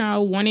just, you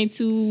know, wanted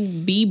to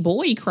be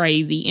boy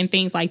crazy and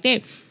things like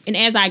that. And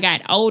as I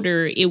got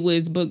older,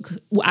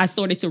 I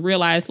started to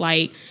realize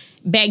like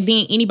back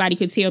then anybody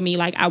could tell me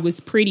like I was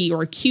pretty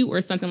or cute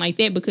or something like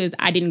that because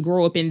I didn't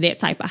grow up in that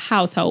type of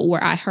household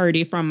where I heard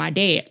it from my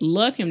dad.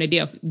 Love him to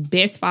death.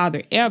 Best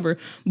father ever.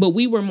 But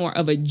we were more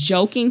of a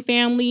joking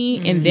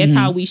family and that's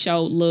how we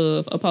showed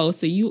love opposed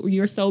to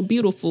you're so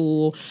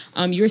beautiful.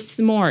 You're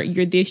smart.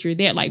 You're this, you're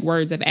that, like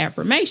words of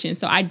affirmation.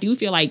 So I do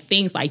feel like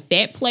things like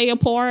that play a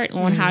part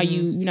on how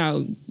you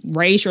know,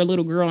 raise your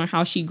little girl and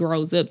how she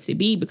grows up to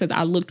be because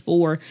I looked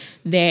for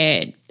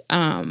that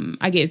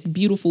I guess,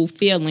 beautiful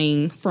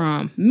feeling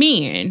from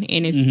men.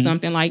 And it's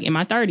something like in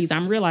my 30s,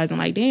 I'm realizing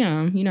like,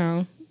 damn, you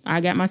know,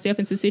 I got myself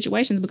into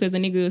situations because the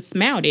nigga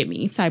smiled at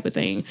me type of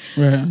thing.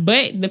 Right.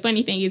 But the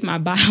funny thing is my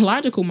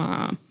biological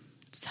mom,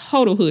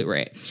 total hood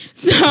rat.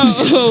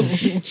 So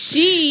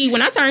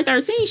when I turned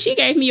 13, she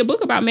gave me a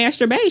book about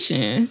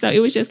masturbation. So it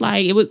was just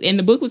like, and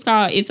the book was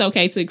called It's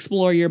Okay to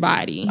Explore Your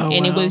Body.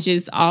 And it was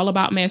just all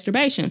about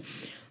masturbation.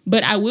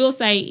 But I will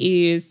say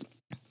is,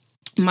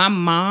 my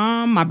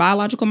mom, my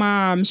biological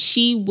mom,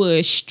 she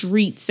was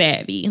street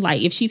savvy.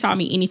 Like if she taught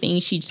me anything,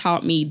 she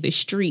taught me the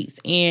streets.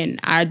 And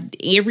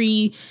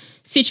every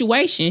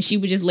situation, she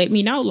would just let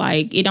me know,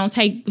 like, it don't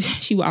take,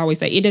 she would always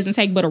say, it doesn't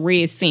take but a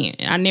red cent.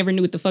 I never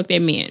knew what the fuck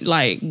that meant,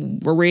 like,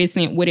 a red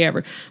cent,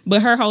 whatever.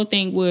 But her whole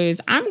thing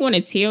was, I'm going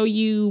to tell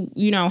you,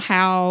 you know,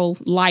 how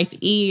life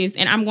is,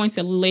 and I'm going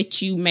to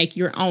let you make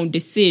your own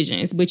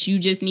decisions. But you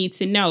just need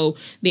to know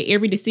that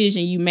every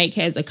decision you make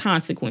has a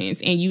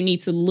consequence, and you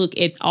need to look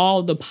at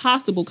all the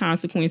possible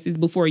consequences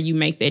before you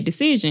make that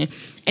decision.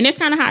 And that's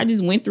kind of how I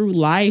just went through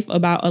life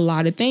about a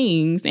lot of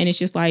things. And it's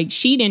just like,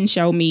 she didn't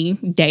show me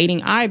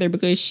dating either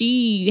because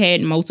she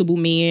had multiple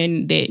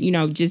men that, you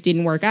know, just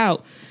didn't work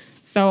out.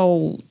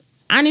 So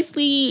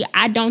honestly,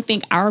 I don't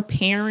think our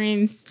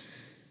parents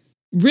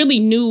really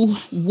knew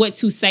what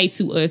to say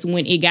to us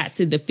when it got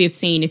to the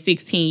 15 and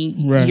 16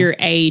 year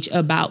age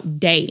about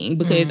dating,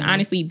 because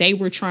honestly, they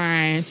were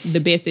trying the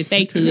best that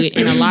they could.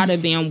 And a lot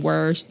of them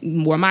were,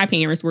 my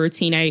parents were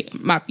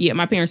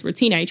my parents were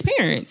teenage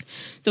parents.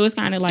 So it's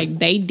kind of like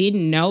they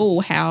didn't know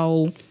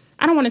how,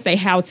 I don't want to say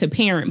how to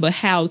parent, but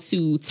how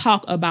to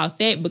talk about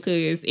that,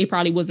 because it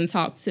probably wasn't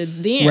talked to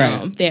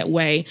them that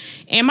way.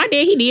 And my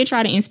dad, he did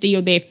try to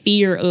instill that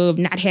fear of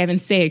not having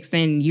sex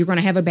and you're going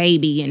to have a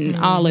baby and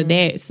all of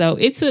that. So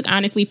it took,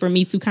 honestly, for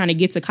me to kind of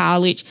get to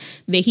college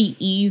that he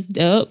eased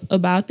up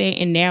about that.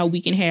 And now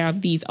we can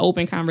have these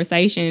open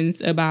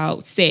conversations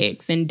about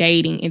sex and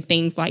dating and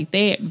things like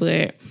that.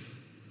 But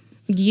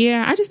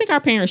yeah, I just think our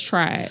parents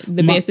tried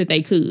the best that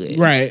they could.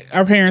 Right.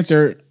 Our parents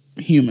are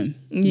human.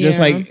 Just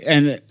like,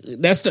 and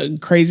that's the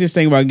craziest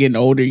thing about getting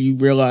older. You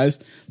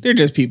realize they're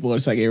just people.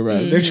 It's like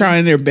everybody. They're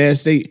trying their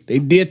best. They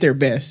did their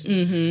best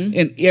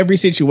in every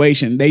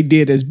situation. They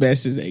did as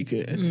best as they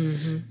could.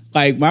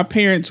 Like my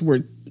parents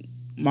were.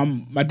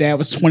 My dad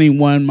was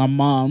 21. My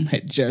mom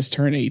had just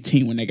turned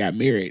 18 when they got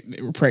married.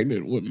 They were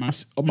pregnant with my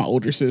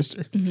older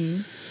sister.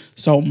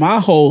 So my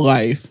whole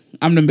life,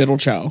 I'm the middle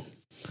child.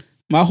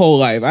 My whole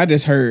life, I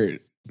just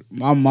heard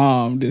my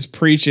mom just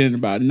preaching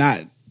about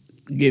not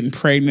getting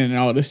pregnant and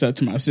all this stuff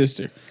to my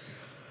sister.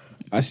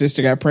 My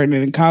sister got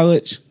pregnant in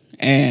college,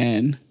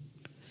 and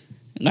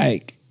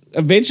like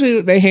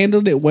eventually they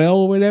handled it well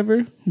or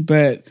whatever.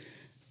 But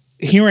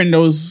hearing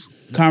those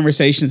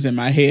conversations in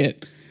my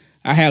head,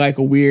 I had like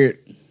a weird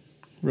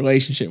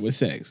relationship with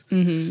sex.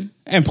 And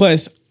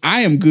plus,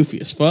 I am goofy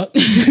as fuck.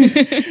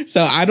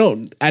 So I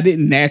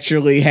didn't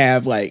naturally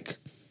have like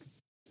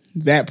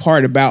that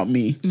part about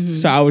me.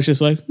 So I was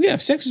just like, yeah,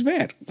 sex is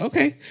bad.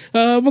 Okay.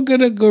 I'm going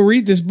to go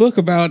read this book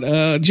about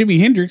Jimi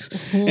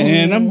Hendrix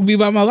and I'm going to be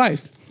about my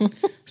life.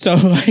 So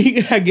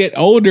like I get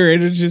older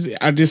and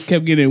I just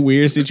kept getting in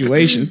weird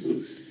situations.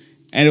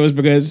 And it was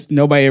because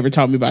nobody ever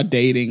taught me about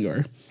dating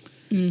or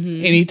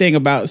anything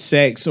about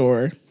sex,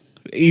 or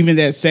even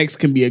that sex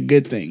can be a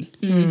good thing.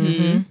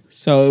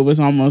 So it was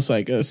almost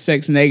like a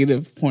sex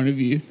negative point of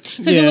view.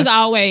 Because it was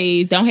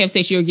always, don't have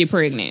sex, you'll get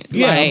pregnant.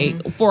 Like,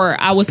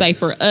 I would say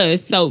for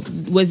us. So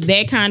was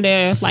that kind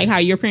of like how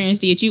your parents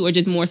did you, or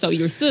just more so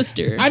your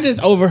sister? I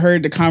just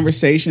overheard the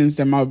conversations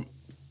that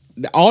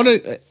all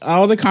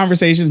the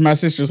conversations my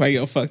sister was like,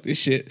 yo, fuck this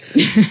shit.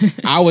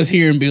 I was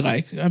hearing be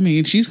like, I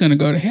mean, she's gonna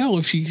go to hell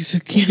if she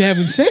keep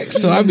having sex.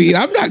 So I mean,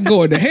 I'm not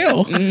going to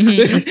hell.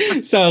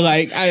 So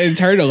like I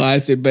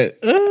internalized it, but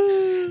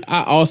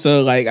I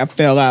also like I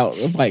fell out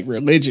of like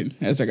religion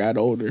as I got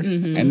older.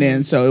 And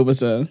then so it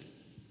was a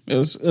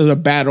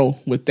battle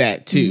with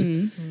that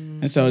too.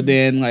 And so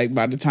then, like,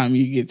 by the time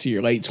you get to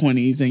your late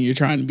 20s and you're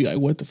trying to be like,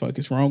 what the fuck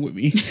is wrong with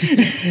me?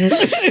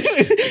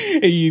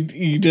 And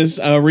you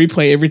just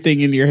replay everything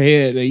in your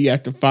head, and you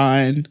have to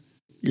find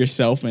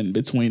yourself in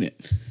between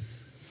it.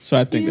 So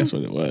I think that's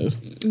what it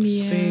was. Yeah.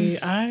 See,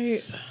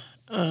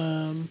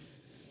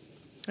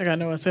 like I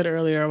know I said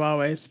earlier, I've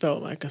always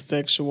felt like a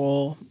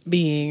sexual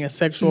being, a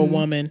sexual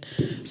woman.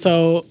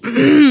 So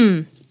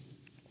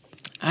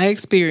I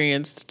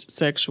experienced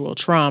sexual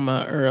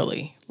trauma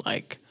early,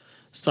 like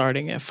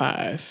starting at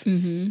 5.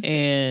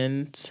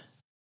 And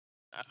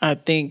I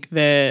think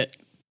that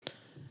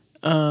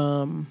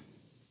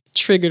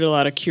triggered a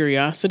lot of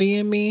curiosity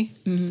in me.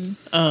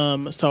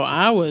 So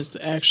I was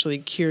actually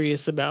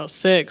curious about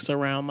sex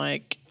around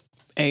like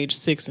age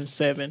 6 and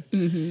 7.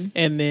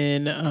 And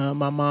then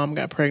my mom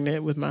got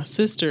pregnant with my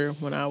sister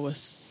when I was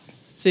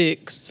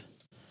 6.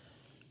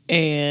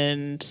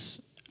 And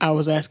I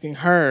was asking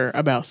her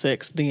about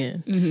sex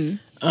then.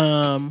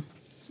 And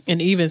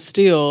even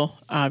still,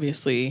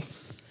 obviously,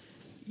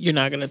 you're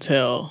not going to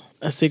tell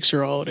a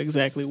 6-year-old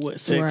exactly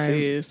what sex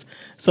is.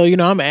 So,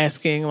 I'm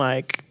asking,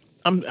 like,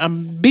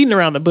 I'm beating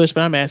around the bush,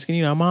 but I'm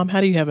asking, Mom, how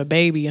do you have a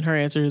baby? And her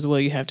answer is, well,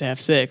 you have to have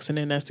sex. And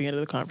then that's the end of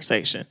the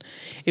conversation.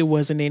 It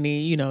wasn't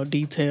any,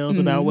 details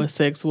about what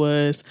sex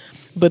was.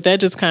 But that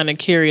just kind of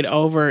carried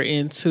over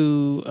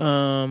into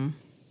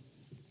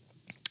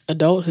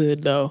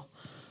adulthood, though.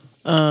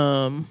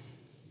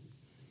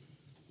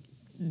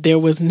 There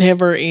was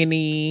never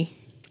any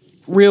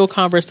real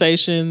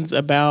conversations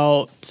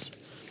about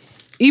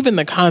even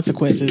the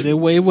consequences. It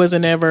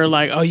wasn't ever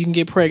like, oh, you can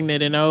get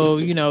pregnant and, oh,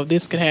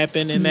 this could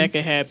happen and that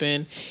could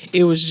happen.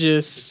 It was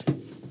just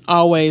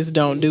always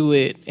don't do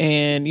it.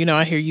 And,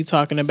 I hear you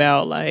talking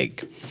about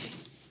like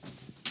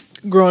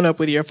growing up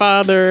with your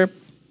father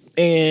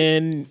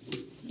and,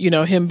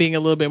 him being a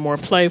little bit more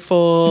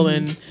playful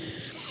and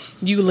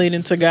you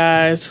leading to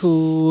guys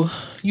who,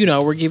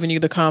 were giving you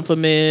the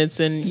compliments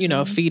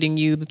and, feeding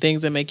you the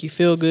things that make you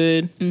feel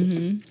good.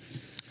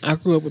 I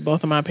grew up with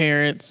both of my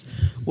parents,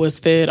 was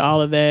fed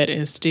all of that,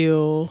 and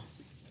still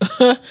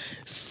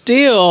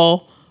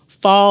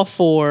fall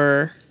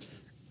for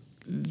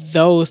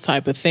those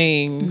type of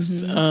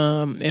things.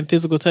 And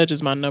physical touch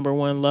is my number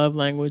one love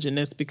language, and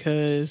that's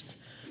because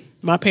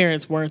my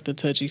parents weren't the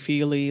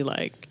touchy-feely,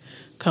 like,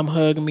 come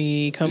hug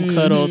me, come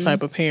cuddle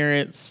type of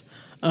parents.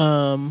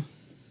 But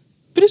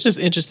it's just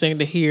interesting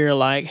to hear,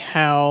 like,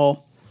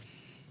 how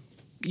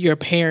your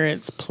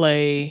parents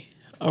play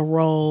a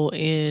role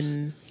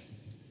in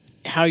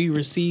how you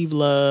receive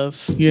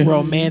love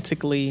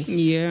romantically.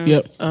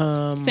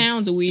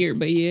 Sounds weird,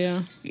 but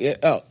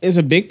it's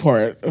a big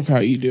part of how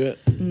you do it.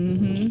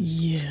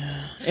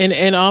 Yeah.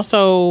 And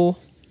also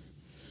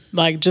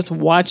like just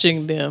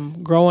watching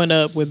them growing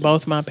up with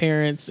both my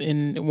parents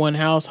in one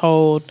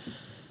household,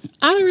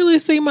 I didn't really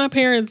see my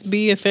parents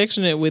be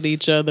affectionate with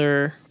each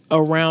other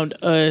around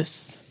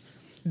us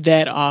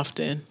that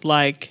often.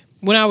 Like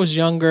when I was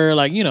younger,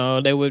 like, you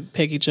know, they would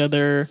pick each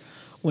other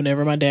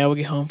whenever my dad would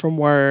get home from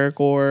work,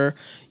 or,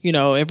 you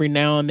know, every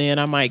now and then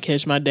I might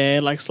catch my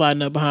dad like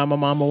sliding up behind my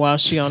mama while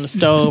she on the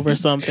stove or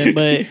something.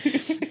 But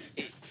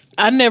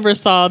I never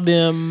saw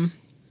them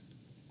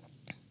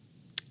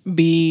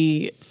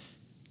be,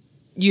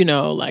 you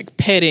know, like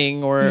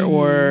petting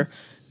or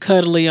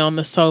cuddly on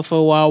the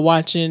sofa while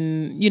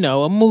watching, you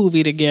know, a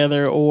movie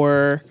together,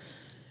 or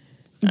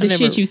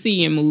shit you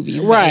see in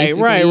movies. Right.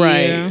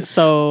 Yeah.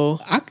 So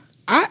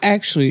I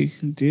actually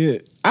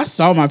did. I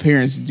saw my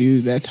parents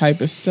do that type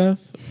of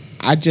stuff.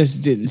 I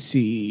just didn't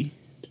see.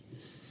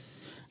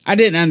 I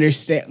didn't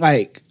understand.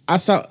 Like, I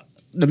saw,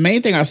 the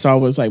main thing I saw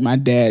was like my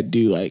dad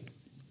do like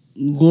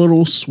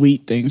little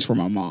sweet things for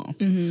my mom.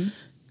 Mm-hmm.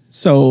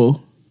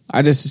 So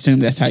I just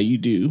assumed that's how you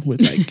do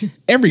with like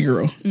every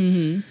girl.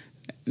 Mm-hmm.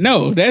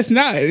 No, that's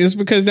not. It's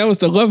because that was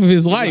the love of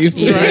his life.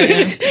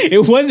 Right.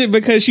 It wasn't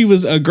because she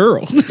was a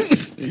girl.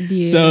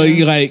 Yeah.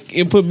 So like,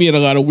 it put me in a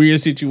lot of weird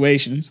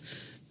situations,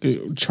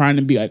 trying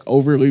to be like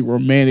overly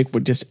romantic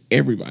with just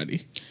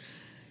everybody.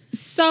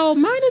 So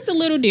mine is a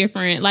little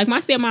different. Like, my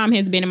stepmom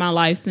has been in my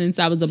life since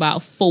I was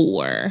about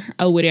 4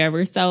 or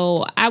whatever.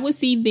 So I would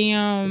see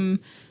them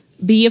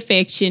be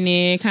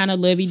affectionate, kind of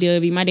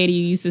lovey-dovey. My daddy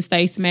used to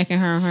stay smacking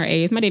her on her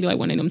ass. My daddy like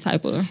one of them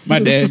type of my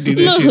dad do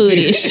that little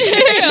shit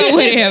hoodish or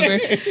whatever.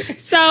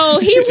 So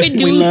he would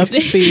do. We love to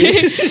see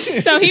it.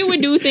 So he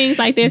would do things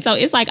like that. So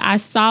it's like I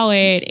saw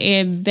it,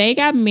 and they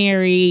got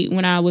married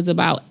when I was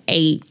about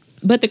 8.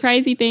 But the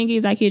crazy thing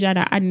is, I kid y'all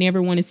not, I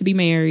never wanted to be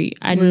married.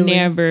 I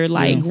never,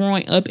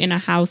 growing up in a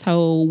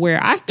household where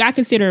I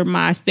consider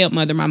my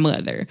stepmother my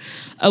mother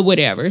or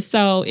whatever.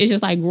 So it's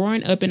just like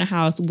growing up in a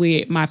house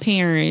with my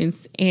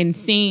parents and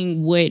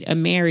seeing what a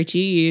marriage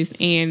is.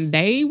 And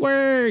they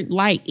were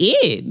like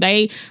it.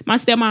 My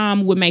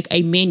stepmom would make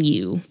a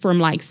menu from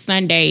like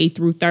Sunday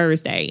through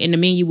Thursday, and the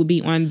menu would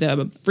be on the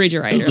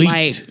refrigerator.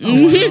 Elite.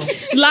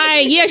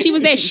 Yeah, she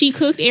was that. She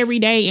cooked every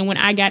day. And when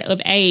I got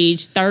of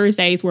age,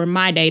 Thursdays were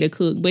my day to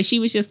cook. But she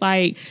was just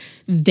like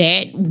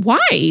that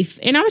wife,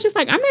 and I was just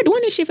like, I'm not doing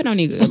this shit for no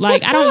nigga.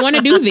 Like, I don't want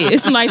to do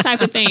this, like, type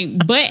of thing.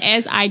 But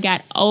as I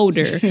got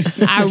older,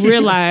 I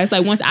realized,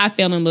 like, once I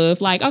fell in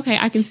love, like, okay,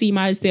 I can see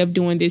myself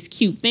doing this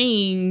cute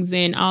things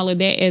and all of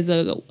that as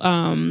a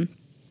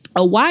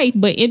wife.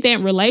 But in that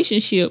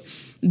relationship,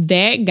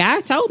 that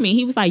guy told me,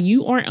 he was like,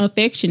 you aren't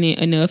affectionate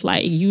enough.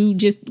 Like, you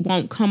just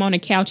won't come on the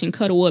couch and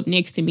cuddle up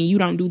next to me. You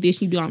don't do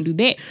this, you don't do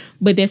that.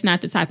 But that's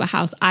not the type of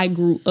house I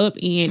grew up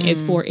in.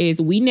 As far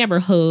as we never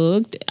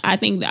hugged. I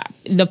think that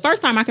the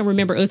first time I can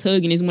remember us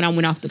hugging is when I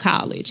went off to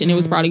college. And it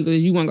was probably because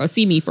you weren't going to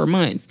see me for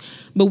months.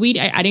 But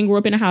I didn't grow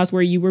up in a house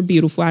where you were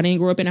beautiful. I didn't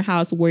grow up in a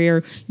house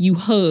where you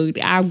hugged.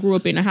 I grew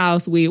up in a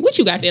house where, what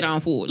you got that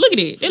on for? Look at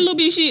it. That little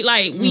bit of shit.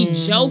 Like, we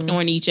joked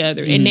on each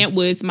other. And that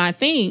was my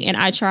thing. And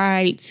I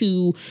tried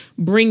to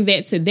bring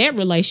that to that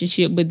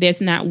relationship, but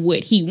that's not what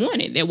he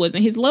wanted. That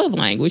wasn't his love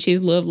language.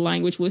 His love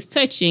language was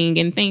touching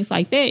and things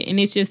like that. And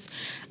it's just,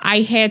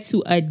 I had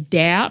to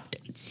adapt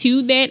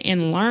to that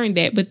and learn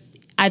that. But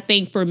I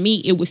think for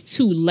me, it was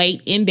too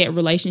late in that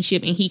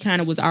relationship, and he kind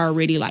of was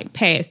already like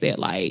past that,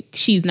 like,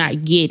 she's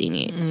not getting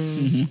it.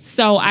 Mm-hmm.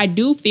 So I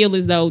do feel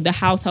as though the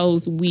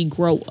households we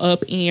grow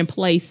up in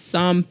play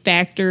some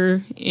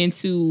factor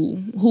into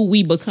who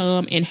we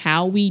become and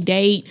how we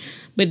date.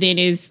 But then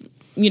it's,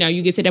 you know,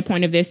 you get to that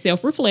point of that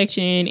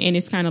self-reflection, and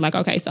it's kind of like,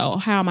 okay, so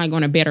how am I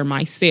going to better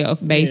myself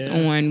based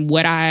on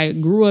what I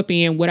grew up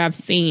in, what I've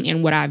seen,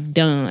 and what I've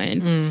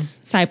done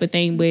type of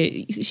thing. But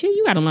shit,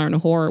 you got to learn the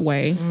hard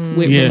way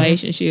with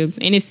relationships.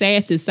 And it's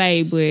sad to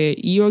say,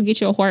 but you'll get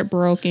your heart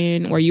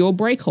broken or you'll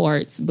break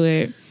hearts.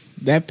 But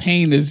that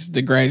pain is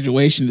the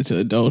graduation into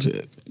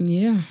adulthood.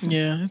 Yeah.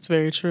 Yeah, it's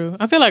very true.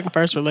 I feel like my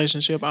first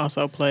relationship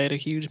also played a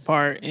huge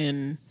part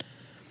in,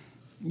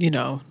 you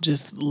know,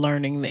 just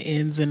learning the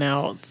ins and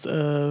outs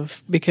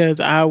of, because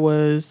I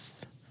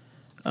was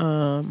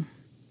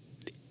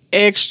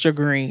extra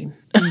green.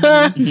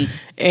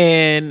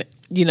 And,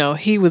 you know,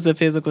 he was a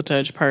physical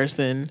touch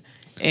person,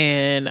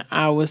 and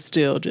I was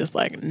still just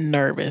like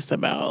nervous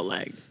about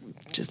like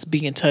just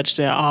being touched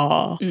at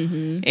all.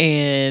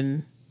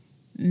 And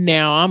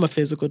now I'm a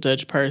physical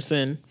touch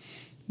person.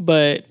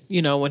 But,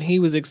 you know, when he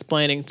was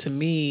explaining to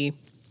me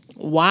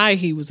why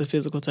he was a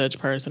physical touch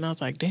person, I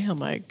was like, damn,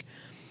 like,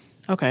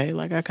 okay,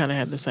 like I kind of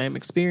had the same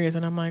experience,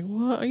 and I'm like,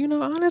 well, you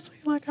know,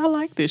 honestly, like I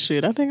like this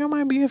shit. I think I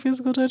might be a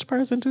physical touch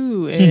person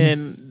too,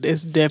 and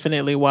it's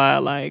definitely why,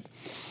 like,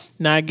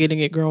 not getting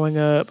it growing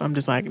up, I'm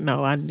just like,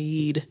 no, I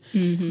need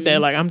that.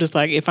 Like, I'm just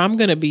like, if I'm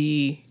gonna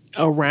be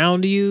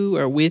around you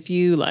or with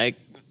you, like,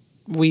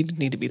 we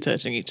need to be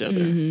touching each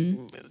other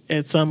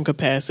at some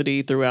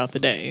capacity throughout the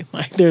day.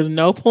 Like, there's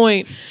no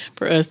point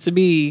for us to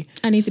be.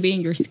 I need to be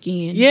in your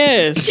skin.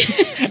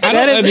 Yes. I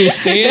don't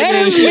understand.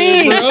 That is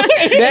me.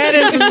 That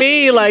is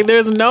me. Like,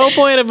 there's no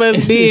point of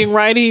us being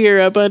right here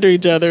up under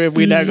each other if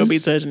we're not going to be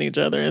touching each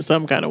other in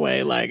some kind of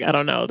way. Like, I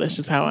don't know. That's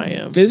just how I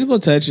am. Physical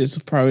touch is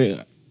probably,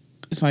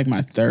 it's like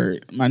my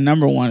third. My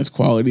number one is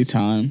quality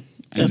time.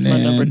 That's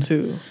my number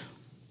two.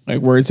 Like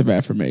words of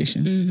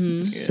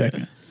affirmation.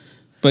 Second.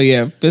 But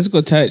yeah,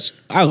 physical touch,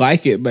 I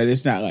like it, but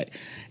it's not like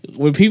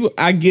when people,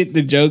 I get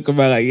the joke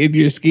about like in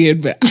your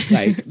skin, but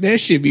like that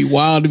should be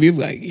wild to be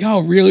like,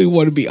 y'all really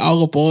want to be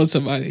all up on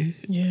somebody.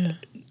 Yeah.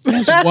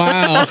 That's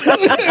wild.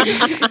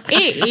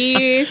 It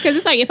is, because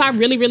it's like if I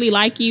really, really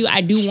like you,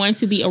 I do want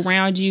to be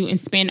around you and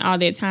spend all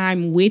that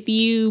time with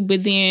you.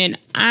 But then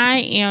I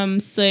am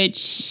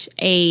such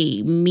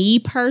a me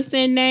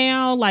person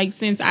now. Like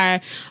since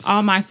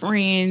all my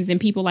friends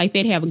and people like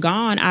that have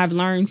gone, I've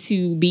learned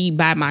to be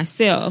by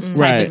myself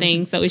type of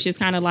thing. So it's just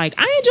kind of like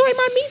I enjoy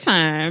my me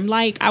time.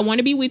 Like I want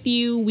to be with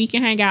you. We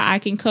can hang out. I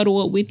can cuddle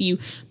up with you,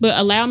 but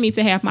allow me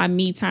to have my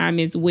me time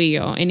as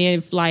well. And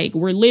if like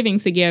we're living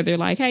together,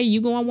 like hey, you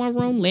go in one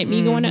room, let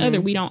me go in the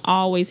other. We don't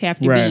always have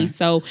to be.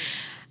 So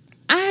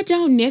I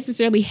don't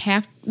necessarily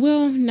have.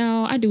 Well,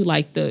 no, I do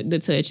like the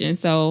touching.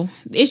 So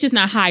it's just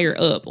not higher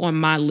up on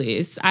my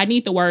list. I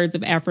need the words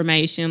of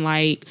affirmation,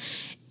 like,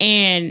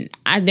 and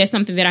that's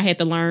something that I had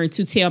to learn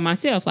to tell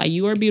myself. Like,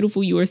 you are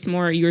beautiful, you are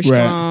smart, you're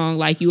strong,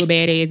 like you a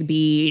badass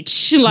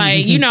bitch,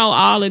 like you know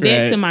all of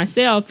that to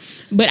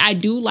myself. But I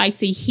do like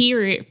to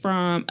hear it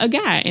from a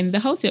guy. And the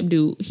Hotep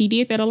dude, he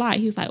did that a lot.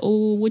 He was like,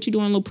 "Oh, what you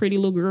doing, little pretty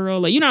little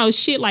girl?" Or, you know,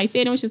 shit like that.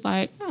 And it was just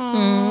like,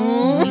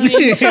 oh,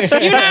 you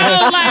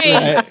know,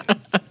 like.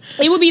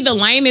 It would be the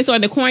lamest or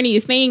the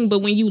corniest thing, but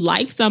when you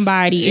like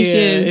somebody, it's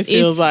just it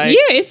feels like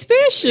it's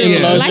special. It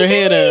blows like, your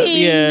head up.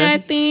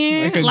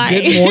 Nothing. Like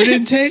a good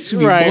morning text, be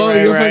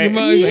blowing your fucking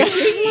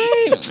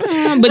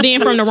mind. But then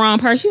from the wrong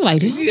person, you're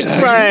like,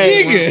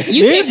 nigga.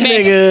 You text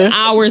back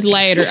hours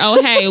later.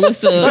 Oh, hey,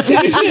 what's up?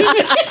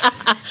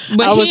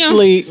 But I was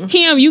asleep.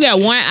 Him, you got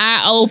one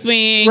eye open.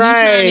 You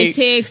trying to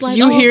text like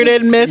you hear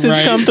that message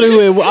come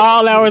through at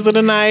all hours of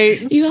the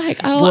night. You're like,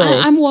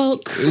 oh, I'm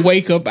woke.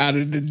 Wake up out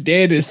of the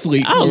deadest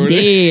sleep. Oh,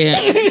 yeah.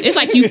 It's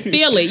like you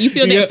feel it. You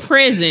feel that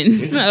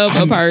presence of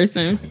a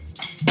person.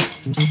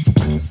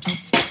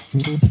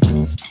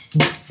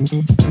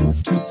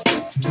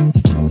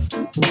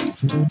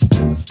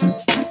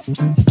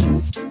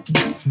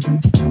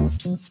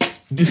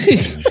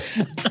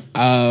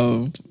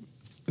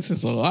 This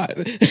is a lot.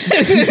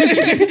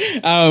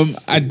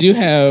 I do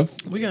have.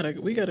 We got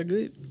a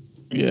good.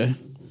 Yeah.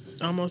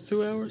 Almost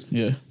 2 hours.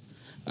 Yeah.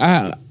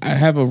 I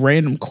have a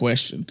random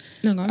question.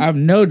 Okay. I've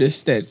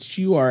noticed that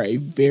you are a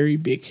very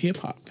big hip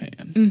hop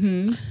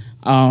fan.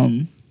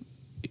 Mm-hmm.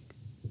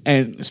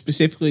 And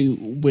specifically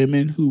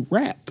women who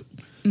rap.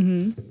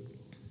 Mm-hmm.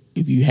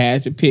 If you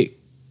had to pick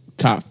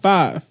top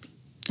 5,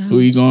 who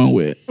are you going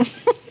with?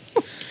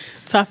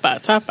 Top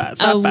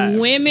five.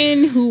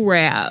 Women who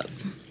rap.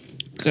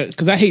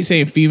 Because I hate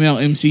saying female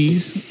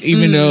MCs,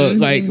 even though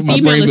like my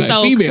brain be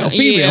like female.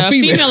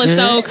 Female is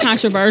so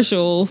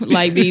controversial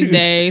like these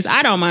days.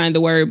 I don't mind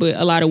the word, but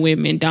a lot of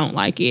women don't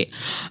like it.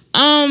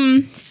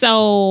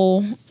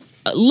 So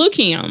look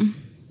him.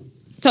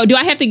 So do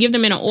I have to give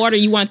them in an order?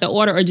 You want the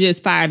order or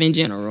just 5 in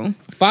general?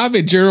 5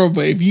 in general,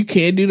 but if you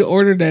can do the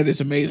order, that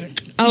is amazing.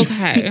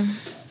 Okay.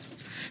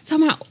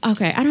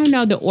 I don't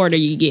know the order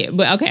you get,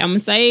 but okay, I'm gonna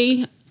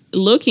say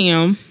look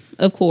him.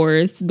 Of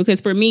course, because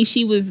for me,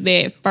 she was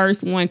that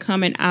first one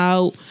coming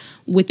out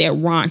with that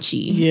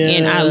raunchy. Yeah.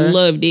 And I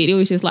loved it. It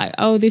was just like,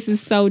 oh, this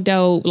is so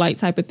dope, like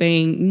type of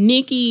thing.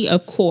 Nikki,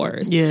 of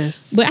course.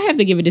 Yes. But I have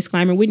to give a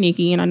disclaimer with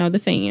Nikki, and I know the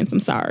fans,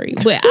 I'm sorry.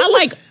 But I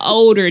like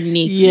older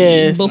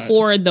Nikki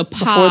before the pop.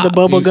 Before the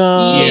bubble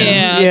gum.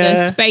 Yeah.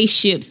 The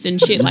spaceships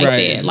and shit like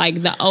that.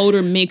 Like the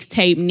older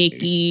mixtape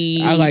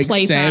Nikki. I like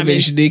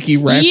Savage Nikki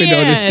rapping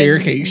on the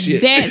staircase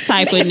shit. That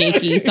type of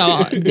Nikki.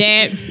 So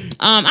that...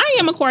 I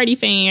am a Cardi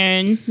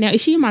fan. Now,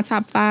 is she in my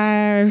top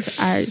 5?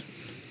 That's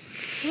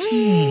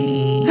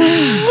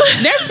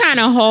kind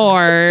of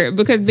hard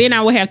because then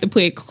I would have to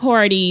put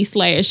Cardi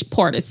 /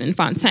 Partisan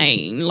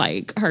Fontaine,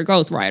 like her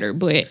ghostwriter.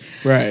 But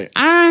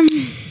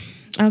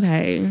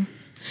okay.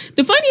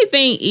 The funniest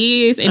thing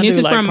is, and this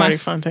is from Cardi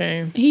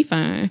Fontaine. He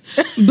fine,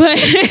 but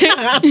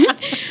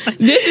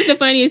this is the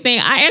funniest thing.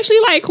 I actually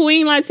like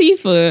Queen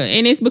Latifah,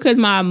 and it's because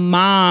my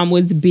mom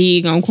was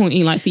big on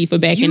Queen Latifah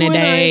back in the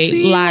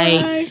day.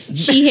 Like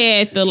she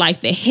had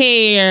the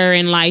hair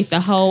and like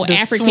the whole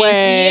African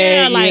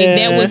swag,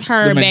 that was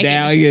her the back.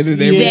 Medallion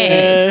and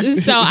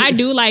everything. So I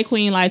do like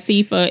Queen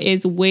Latifah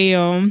as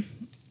well.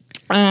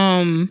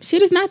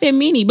 Shit is not that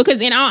many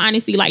because in all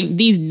honesty, like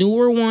these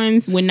newer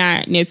ones would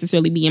not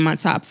necessarily be in my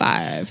top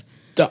 5.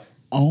 The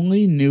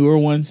only newer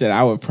ones that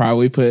I would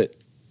probably put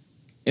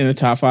in the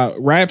top 5,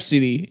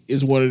 Rhapsody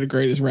is one of the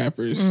greatest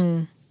rappers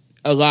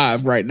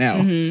alive right now.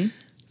 Mm-hmm.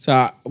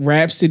 So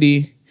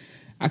Rhapsody,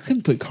 I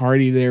couldn't put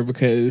Cardi there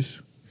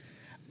because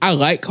I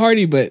like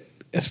Cardi, but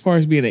as far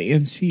as being an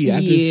MC,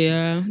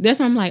 that's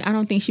why I'm like, I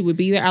don't think she would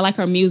be there. I like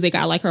her music,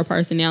 I like her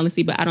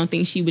personality, but I don't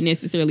think she would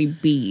necessarily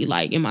be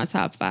like in my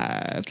top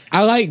 5.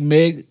 I like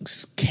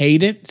Meg's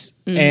cadence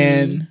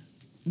and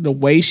the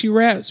way she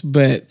raps,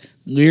 but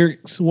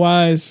lyrics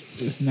wise,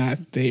 it's not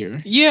there.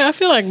 Yeah, I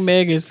feel like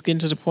Meg is getting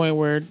to the point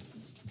where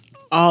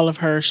all of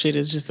her shit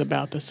is just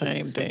about the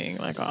same thing,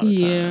 like all the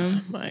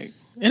time. Like,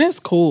 and it's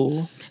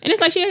cool. And it's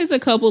like she has a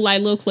couple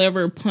like little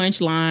clever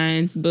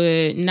punchlines,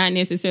 but not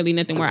necessarily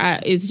nothing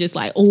where it's just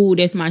like, oh,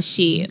 that's my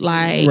shit.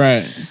 Like,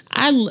 right.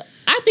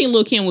 I think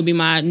Lil' Kim would be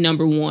my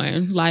number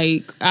 1.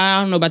 Like,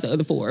 I don't know about the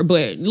other 4,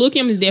 but Lil'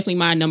 Kim is definitely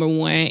my number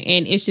 1.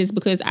 And it's just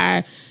because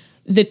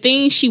the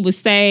things she would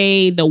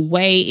say, the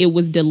way it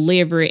was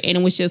delivered, and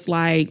it was just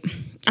like,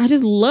 I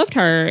just loved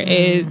her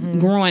as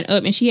growing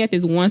up. And she had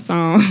this one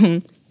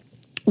song.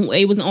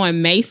 It was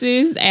on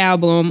Mace's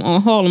album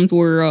on Harlem's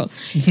World,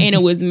 and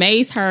it was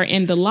Mace, her,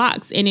 and the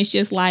Locks, and it's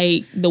just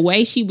like the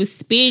way she was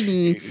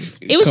spitting.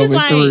 It was just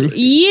like,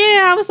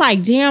 I was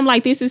like, damn,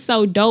 like this is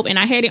so dope. And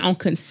I had it on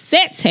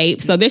cassette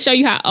tape, so this show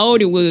you how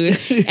old it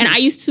was. And I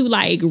used to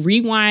like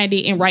rewind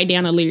it and write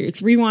down the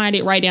lyrics,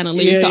 write down the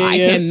lyrics, so I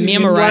can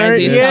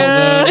memorize it.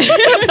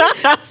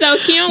 Yeah. So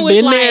Kim was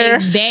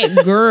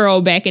that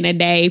girl back in the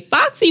day.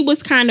 Foxy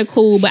was kind of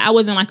cool, but I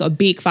wasn't like a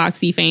big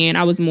Foxy fan.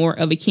 I was more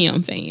of a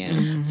Kim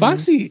fan.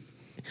 Foxy,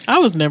 I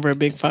was never a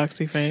big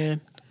Foxy fan.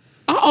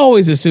 I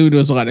always assumed there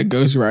was a lot of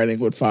ghostwriting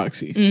with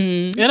Foxy,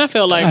 and I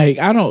felt like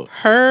I don't.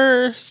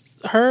 Her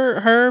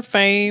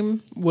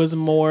fame was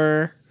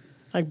more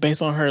like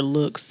based on her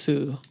looks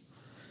too.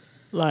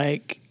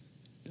 Like,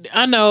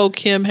 I know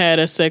Kim had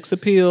a sex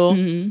appeal,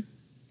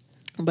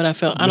 but I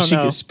don't know. She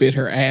could spit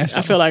her ass.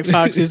 I feel like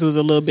Foxy's was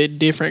a little bit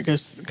different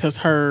because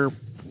her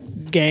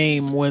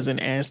game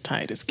wasn't as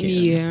tight as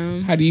Kim's. Yeah.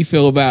 How do you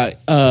feel about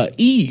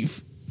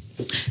Eve?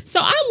 So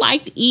I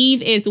liked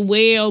Eve as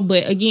well,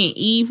 but again,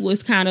 Eve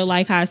was kind of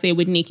like how I said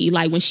with Nicki.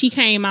 Like when she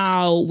came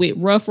out with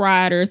Rough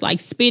Riders,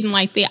 like spitting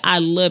like that, I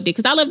loved it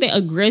because I love that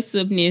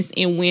aggressiveness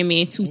in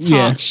women to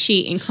talk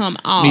shit and come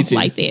off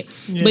like that.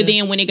 Yeah. But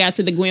then when it got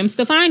to the Gwen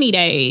Stefani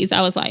days,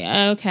 I was like,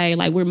 okay,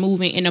 like we're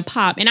moving into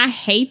pop, and I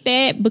hate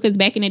that because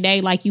back in the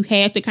day, like you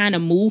had to kind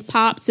of move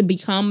pop to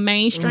become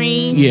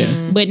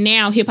mainstream. But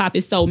now hip hop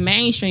is so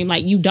mainstream,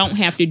 like you don't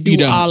have to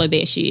do all of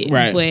that shit.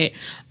 Right. But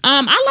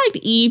I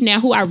liked Eve. Now,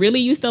 who I really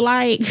used to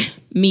like,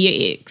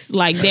 Mia X.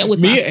 Like that was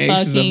Mia my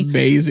X fucking is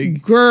amazing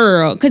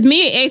girl. Because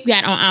Mia X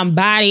got on I'm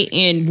Body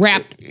and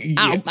rapped.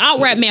 I'll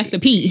rap Master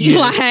P.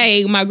 Yes.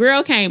 Like my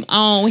girl came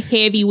on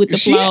heavy with the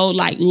flow.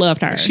 Like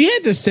loved her. She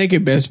had the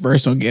second best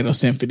verse on Ghetto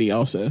Symphony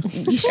also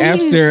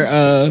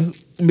after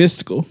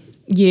Mystical.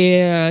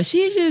 Yeah,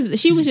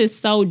 she was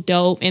just so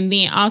dope. And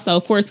then also,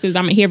 of course, because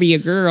I'm a heavier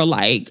girl,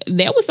 like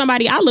that was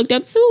somebody I looked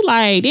up to.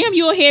 Like, damn,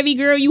 you a heavy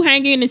girl, you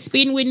hanging and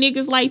spitting with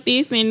niggas like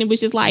this. And it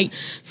was just like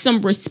some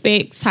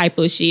respect type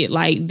of shit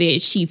like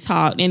that she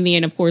taught. And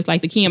then, of course,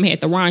 like the Kim had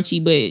the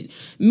raunchy, but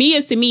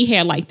Mia to me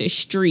had like the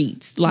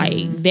streets.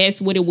 Like that's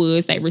what it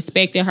was. They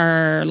respected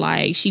her.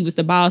 Like she was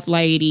the boss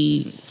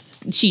lady.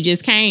 She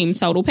just came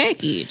total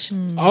package.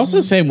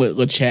 Also, same with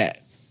LaChat.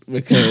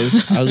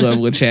 Because I love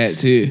LaChat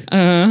too.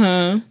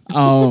 I'm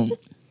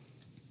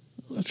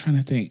trying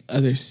to think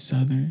other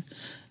Southern.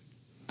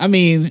 I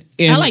mean,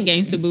 I like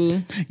Gangsta Boo.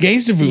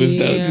 Gangsta Boo is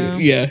dope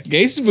too. Yeah,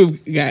 Gangsta Boo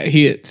got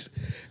hits.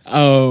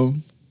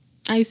 I'm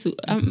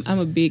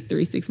a big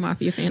 3-6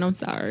 Mafia fan. I'm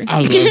sorry.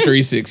 I love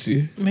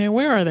 360. Man,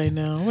 where are they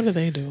now? What are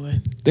they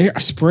doing? They are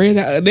spread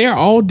out. They are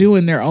all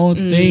doing their own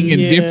thing in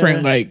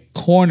different like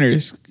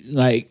corners.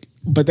 Like,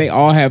 but they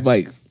all have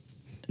like.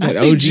 I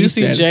see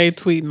Juicy J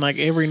tweeting like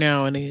every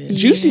now and then.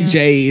 Juicy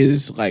J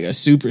is like a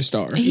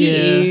superstar. He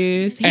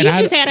is. He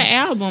just had an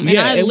album, and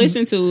I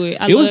listened to it.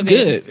 It was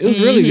good. It was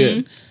really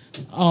good.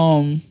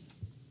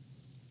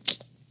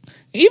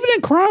 Even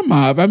in Crime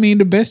Mob, I mean,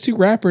 the best two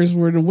rappers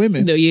were the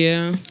women.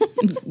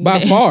 By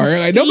far.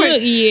 Like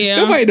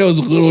nobody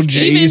knows Lil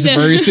J's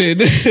verse.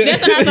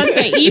 That's what I was about to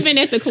say. Even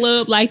at the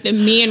club, like the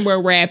men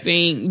were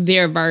rapping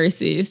their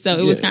verses. So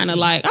it was kind of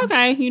like,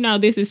 okay,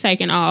 this is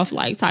taking off,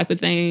 like type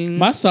of thing.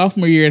 My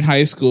sophomore year in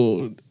high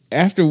school,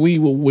 after we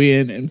would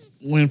win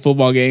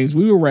football games,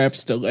 we would rap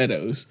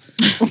stilettos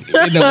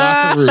in the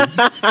locker room.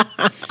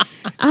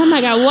 Oh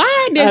my God,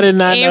 why does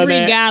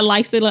every guy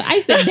like stilettos? I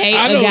used to date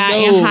a guy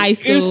in high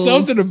school. It's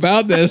something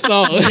about that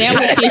song. That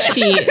was his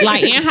shit.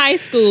 Like in high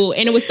school.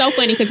 And it was so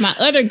funny because my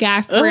other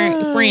guy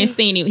friend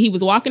seen it. He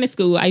was walking to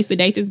school. I used to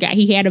date this guy.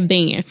 He had a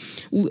van.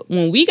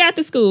 When we got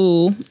to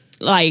school,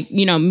 like,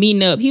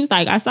 meeting up, he was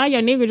like, I saw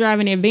your nigga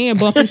driving that van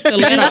bumping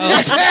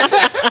stilettos.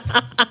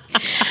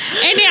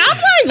 And then I'm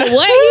like,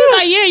 what? He was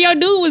like, yeah, your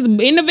dude was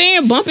in the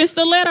van bumping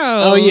stilettos.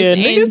 Oh, yeah.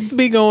 Niggas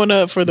be going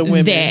up for the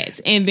women.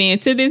 And then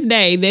to this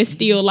day, that's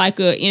still like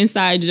an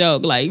inside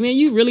joke. Like, man,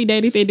 you really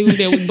dated that dude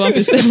that was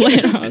bumping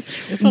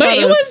stilettos. It's a lot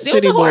of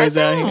city boys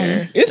out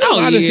here. It's a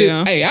lot of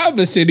city. Hey, I'm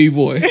a city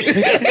boy.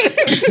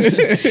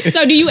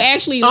 So do you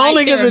actually like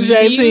only their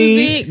JT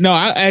music? No,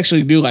 I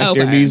actually do like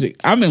their music.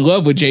 I'm in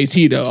love with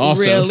JT though.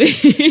 Also,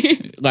 really?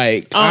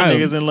 Like, all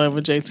niggas in love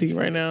with JT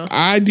right now.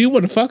 I do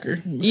want to fuck her.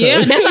 So. Yeah,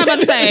 that's what I'm about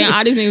to say.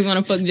 All these niggas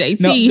want to fuck JT.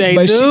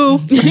 No,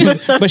 they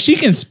do. But she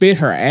can spit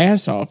her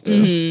ass off, though.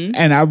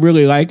 And I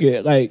really like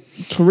it. Like,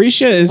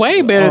 Carisha is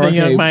way better than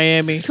Young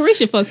Miami.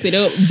 Carisha fucks it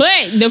up.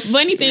 But the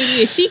funny thing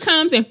is, she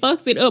comes and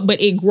fucks it up, but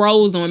it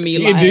grows on me.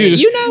 Like,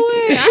 you know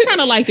what? I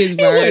kind of like this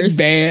verse. It wasn't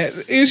bad.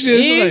 It's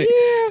just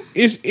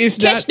it's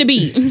catch not the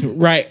beat.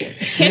 Right.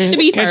 Catch the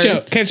beat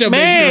first. Catch up,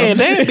 man.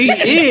 That be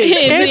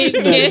it.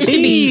 Catch the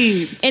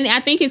beat. And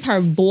I think it's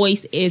her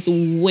voice as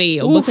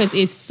well because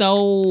it's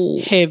so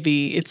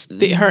heavy. It's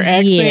her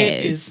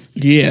accent is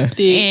thick.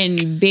 And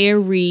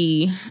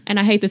very. And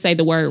I hate to say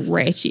the word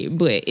ratchet,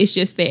 but it's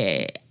just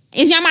that.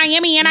 It's Young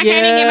Miami, and I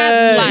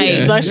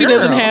can't get my like she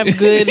doesn't have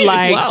good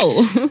like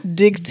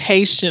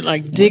diction.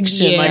 Like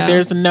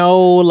there's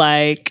no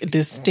like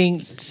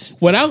distinct.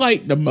 What I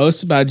like the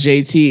most about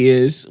JT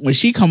is when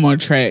she come on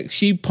track,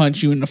 she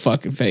punch you in the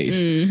fucking face,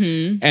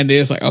 and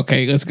it's like,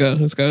 okay, let's go.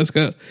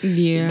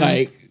 Yeah,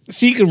 like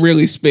she can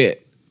really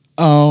spit.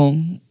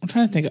 I'm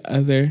trying to think of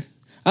other.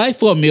 I like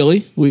Flo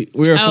Milli. We're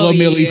Flo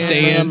Milli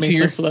stands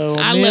here.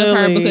 I love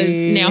her because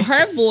now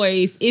her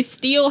voice is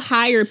still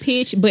higher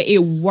pitched, but it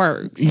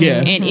works.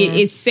 Yeah. And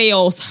it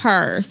sells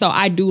her. So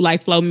I do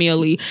like Flo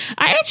Milli.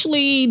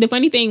 The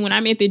funny thing, when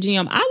I'm at the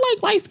gym, I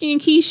like light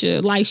skinned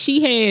Keisha. Like,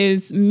 she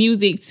has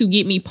music to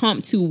get me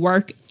pumped to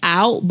work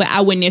out, but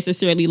I wouldn't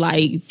necessarily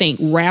like think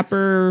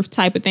rapper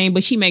type of thing,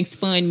 but she makes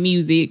fun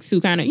music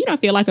to kind of,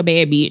 feel like a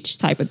bad bitch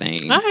type of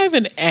thing. I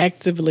haven't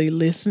actively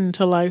listened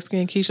to light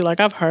skin Keisha. Like,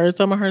 I've heard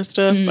some of her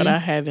stuff, but I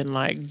haven't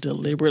like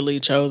deliberately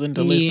chosen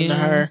to listen to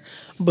her.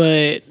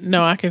 But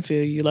no, I can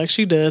feel you. Like,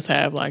 she does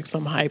have like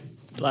some hype,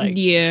 like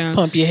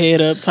pump your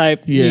head up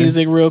type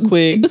music real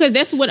quick. Because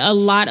that's what a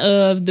lot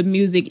of the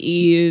music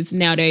is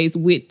nowadays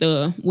with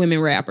the women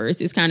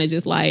rappers. It's kind of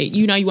just like,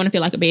 you want to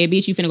feel like a bad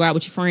bitch. You finna go out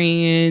with your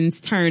friends,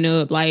 turn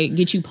up, like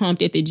get you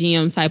pumped at the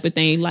gym type of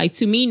thing. Like,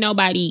 to me,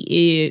 nobody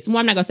is, well,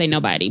 I'm not gonna say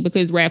nobody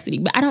because Rhapsody,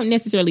 but I don't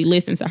necessarily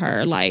listen to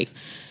her. Like,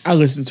 I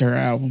listen to her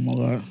album a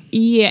lot.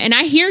 Yeah, and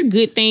I hear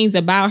good things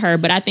about her,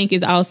 but I think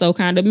it's also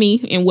kind of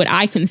me, and what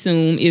I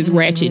consume is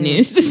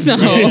ratchetness.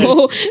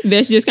 So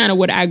that's just kind of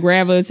what I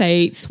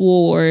gravitate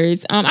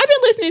towards. I've been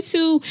listening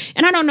to,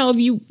 and I don't know if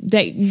you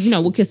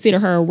would consider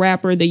her a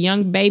rapper, the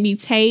Young Baby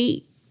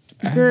Tate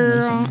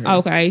girl.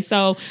 Okay,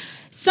 so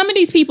some of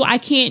these people I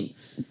can't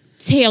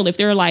tell if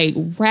they're like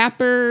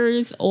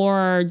rappers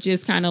or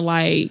just kind of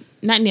like,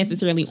 not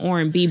necessarily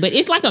R&B, but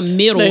it's like a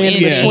middle in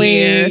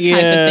between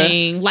type of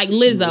thing, like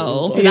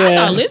Lizzo. I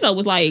thought Lizzo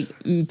was like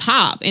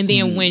pop, and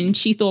then when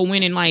she started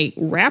winning like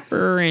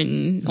rapper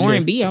and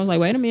R&B, I was like,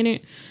 wait a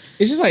minute.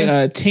 It's just like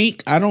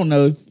Tink. I don't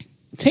know.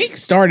 Tink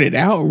started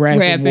out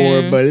rapping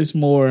more, but it's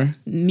more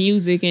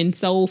music and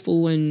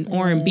soulful and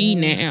R&B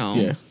now.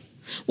 Yeah.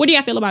 What do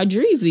y'all feel about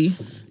Dreezy?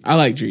 I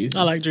like Dreezy.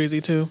 I like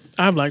Dreezy too.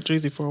 I've liked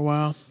Dreezy for a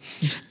while.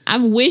 I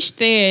wish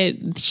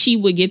that she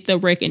would get the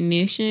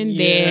recognition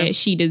that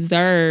she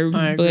deserved,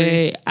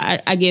 but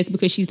I guess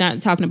because she's not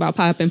talking about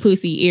popping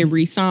pussy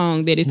every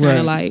song, that it's kind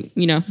of like,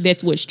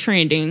 that's what's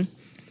trending.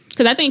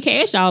 Because I think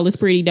Cash Doll is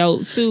pretty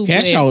dope too.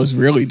 Cash Doll is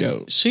really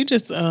dope. She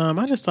just,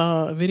 I just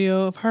saw a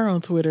video of her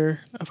on Twitter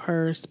of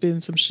her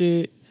spitting some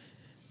shit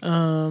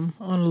on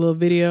a little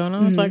video, and I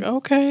was like,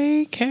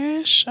 okay,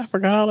 Cash, I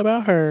forgot all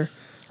about her.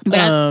 But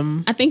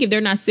I think if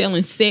they're not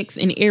selling sex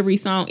in every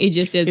song, it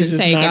just doesn't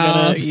take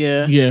off.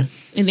 Yeah.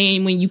 And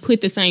then when you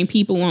put the same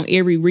people on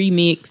every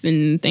remix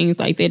and things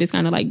like that, it's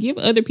kind of like, give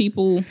other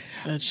people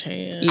a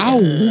chance. I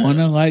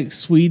wanna like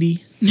Sweetie.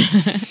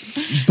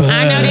 But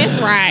I know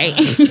that's right.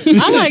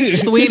 I like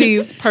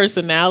Sweetie's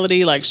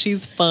personality. Like,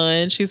 she's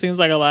fun. She seems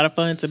like a lot of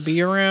fun to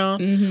be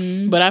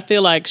around. But I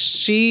feel like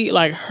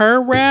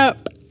her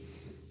rap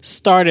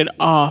started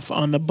off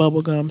on the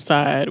bubblegum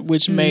side,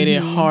 which made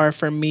it hard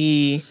for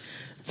me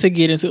to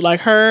get into. Like,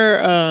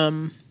 her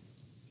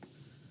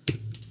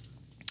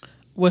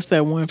what's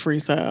that one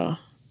freestyle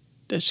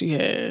that she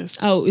has?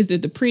 Oh, is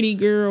it the Pretty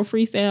Girl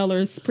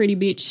freestylers, Pretty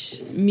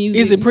Bitch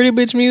music? Is it Pretty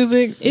Bitch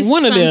music? It's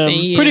one of them.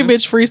 Yeah. Pretty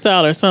Bitch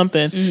freestyle or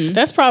something.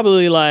 That's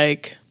probably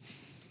like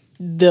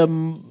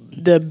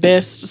the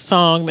best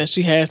song that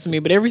she has to me,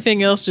 but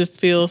everything else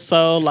just feels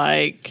so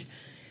like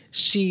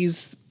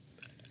she's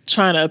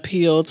trying to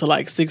appeal to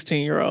like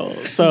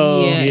 16-year-olds.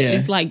 So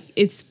it's like,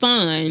 it's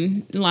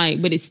fun,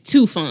 like, but it's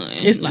too fun.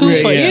 It's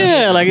too fun.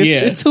 Yeah, like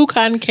it's too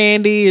cotton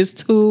candy. It's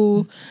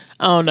too,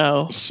 I don't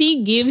know.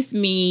 She gives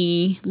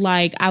me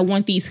like, I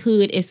want these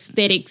hood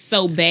aesthetics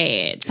so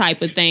bad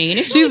type of thing.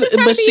 And she's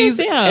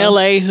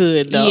LA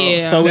hood though.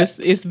 So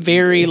it's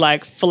very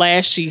like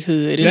flashy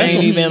hood. It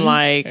ain't even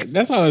like.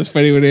 That's always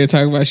funny when they're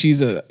talking about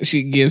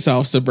she gives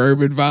off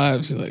suburban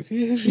vibes. Like,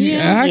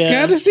 I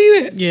gotta see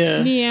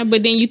that. Yeah,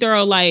 but then you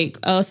throw like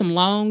some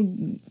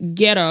long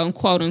ghetto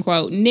quote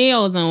unquote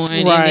nails on,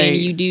 and then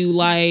you do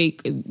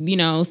like,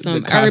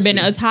 some urban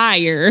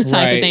attire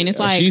type of thing. It's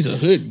like, she's a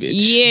hood bitch.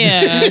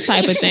 Yeah.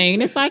 type of thing.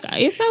 And it's like,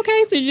 it's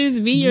okay to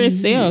just be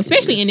yourself,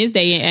 especially in this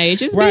day and age.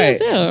 Just be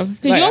yourself.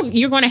 Because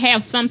you're going to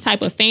have some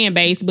type of fan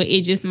base, but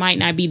it just might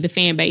not be the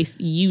fan base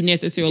you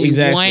necessarily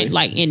want,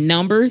 like in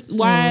numbers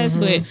wise.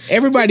 But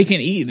everybody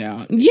can eat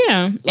now.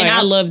 Yeah. Like, and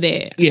I love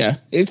that. Yeah.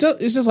 It's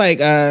just like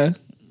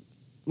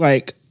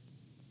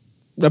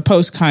the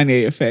post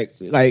Kanye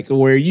effect, like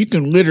where you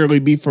can literally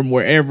be from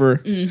wherever,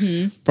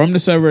 from the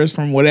suburbs,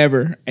 from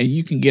whatever, and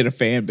you can get a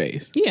fan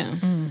base. Yeah.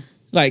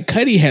 Like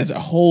Cudi has a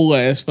whole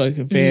ass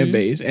fucking fan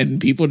base, and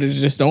people that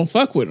just don't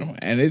fuck with him,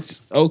 and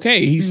it's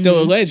okay. He's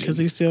still a legend because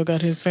he still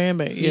got his fan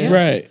base. Yeah.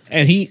 Right,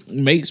 and he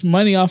makes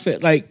money off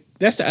it. Like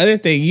that's the other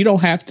thing. You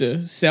don't have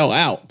to sell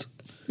out.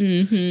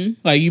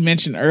 Like you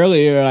mentioned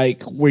earlier,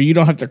 like where you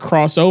don't have to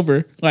cross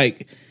over.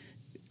 Like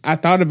I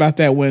thought about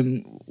that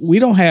when we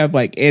don't have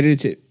like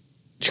edited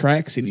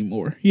tracks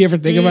anymore. You ever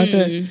think about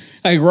that?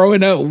 Like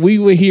growing up, we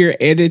would hear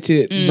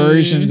edited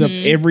versions of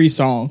every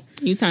song.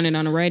 You turn it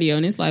on the radio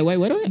and it's like, wait,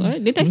 what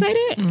did they say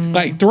that?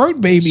 Like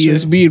Throat Baby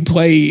is being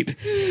played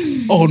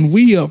on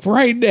We Up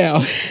right now.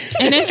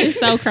 And that's just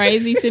so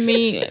crazy to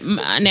me.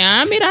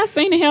 Now, I mean, I've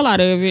seen the hell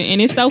out of it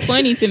and it's so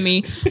funny to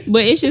me,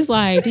 but it's just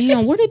like,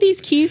 damn, what are these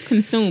kids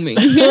consuming?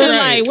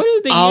 Like, what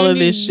is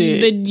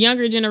the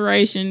younger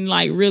generation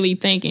like really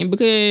thinking?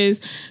 Because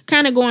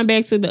kind of going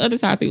back to the other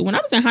topic, when I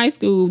was in high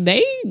school,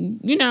 they,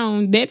 you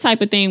know, that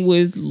type of thing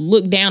was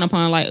looked down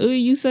upon, like, oh,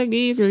 you suck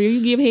dick or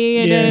you give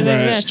head.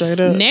 Yeah,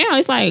 straight up. Now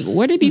it's like,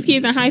 what are these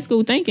kids in high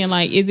school thinking?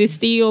 Like, is it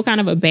still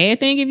kind of a bad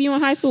thing if you're in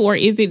high school, or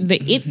is it the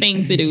it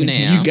thing to do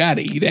now? You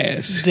gotta eat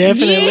ass.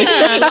 Definitely.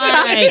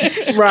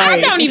 Yeah, like,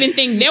 I don't even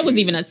think that was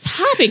even a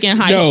topic in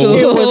high school.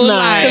 It was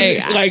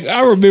not. Like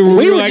I remember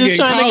we were just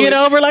trying to get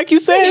over, like you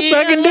said,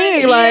 sucking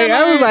dick. Like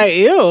I was like,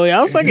 ew,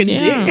 y'all sucking dick.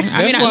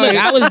 I mean,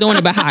 I was doing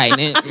it behind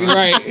it.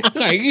 Right.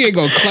 Like you ain't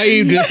gonna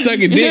claim just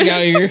sucking dick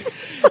out here.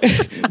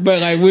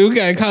 But like when we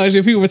got in college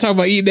and people were talking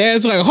about eating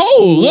ass, like,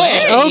 hold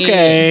up.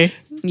 Okay.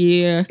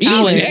 Yeah,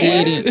 college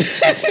did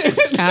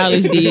it.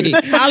 College did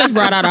it. College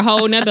brought out a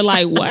whole nother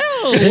like, wow,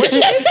 where did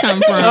this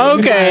come from?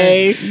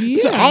 Okay.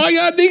 Like, So all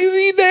y'all niggas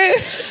eat that?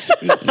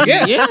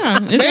 Yeah.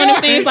 It's one of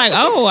the things like,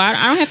 oh,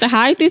 I don't have to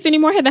hide this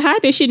anymore. I had to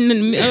hide this shit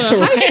in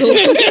high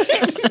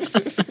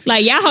school.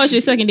 Like, y'all hoes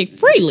just sucking dick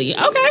freely.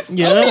 Okay.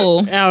 Yeah.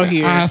 Cool. Out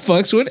here. I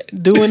fucks with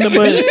it. Doing the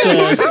butt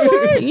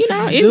stuff. You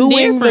know, it's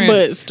doing different. the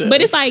butt stuff.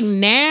 But it's like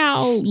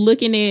now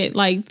looking at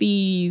like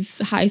these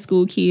high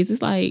school kids,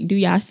 it's like, do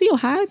y'all still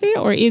hide that?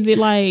 Or is it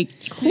like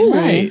cool?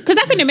 Because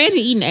I couldn't imagine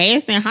eating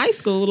ass in high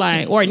school,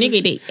 like, or a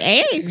nigga that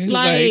ass.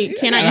 Like,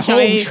 can I eat your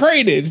ass?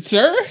 Traded,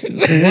 sir.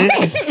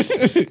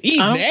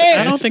 Eating ass.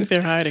 I don't think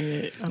they're hiding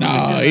it.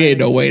 No, ain't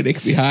no way they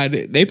could be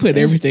hiding it. They put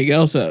everything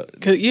else up.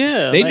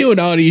 They doing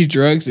all these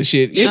drugs and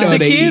shit. It's the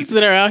kids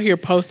that are out here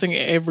posting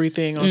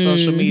everything on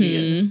social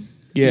media.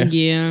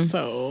 Yeah.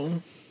 So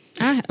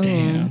I'm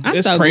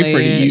Let's so pray glad. for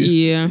the youth.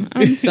 Yeah,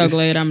 I'm so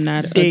glad I'm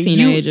not a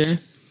teenager.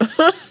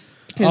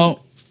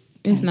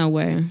 It's no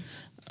way.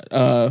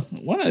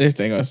 One other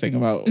thing I was thinking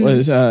about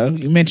was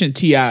you mentioned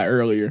T.I.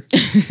 earlier.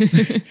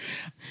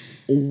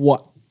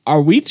 What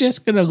are we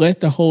just gonna let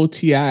the whole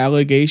T.I.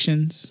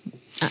 allegations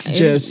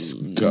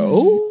just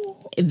go?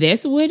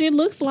 That's what it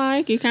looks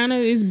like. It kind of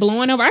is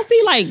blowing over. I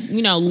see like,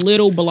 you know,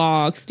 little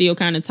blogs still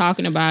kind of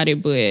talking about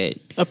it, but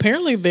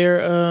apparently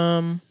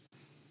their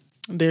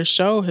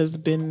show has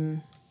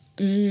been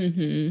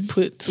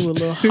put to a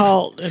little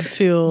halt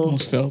until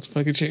Almost fell off the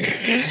fucking chair.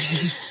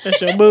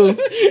 That's your boo.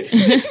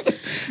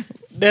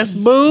 That's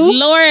boo.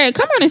 Lord,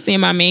 come on and see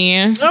my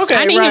man. Okay,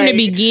 I need him to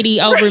be giddy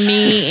over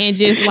me and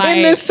just like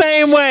in the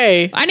same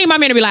way. I need my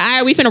man to be like, all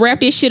right, we finna wrap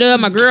this shit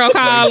up. My girl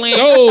calling.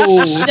 So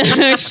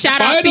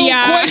shout out to final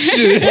y'all.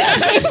 question.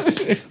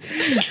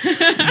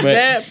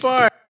 That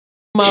part.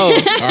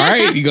 Most. All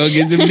right, you gonna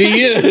get them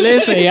DMs.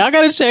 Listen, y'all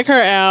gotta check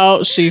her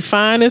out. She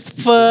fine as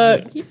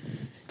fuck.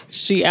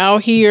 She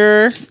out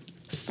here,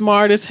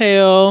 smart as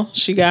hell.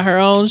 She got her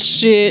own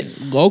shit.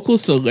 Local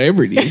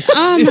celebrity.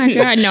 Oh my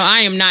God, no,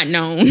 I am not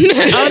known. No.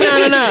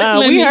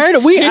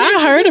 I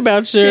heard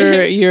about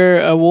your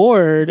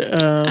award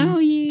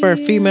for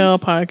Female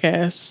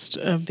Podcast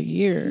of the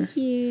Year.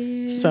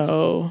 Yeah.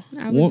 So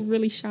I was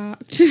really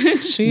shocked.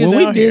 She is when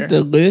we out did here.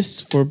 the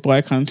list for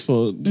Black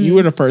Huntsville, you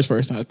were the first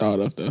person I thought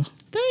of though.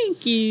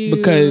 Thank you.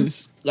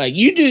 Because like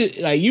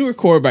you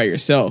record by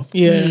yourself.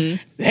 Yeah.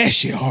 That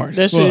shit hard.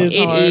 That shit is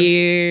hard. It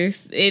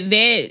is.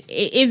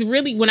 It's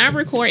really, when I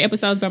record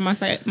episodes by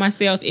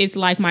myself, it's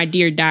like my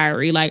dear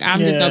diary. Like, I'm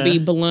just going to be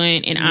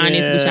blunt and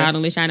honest with y'all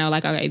and let y'all know,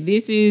 like, okay,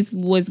 this is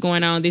what's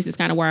going on. This is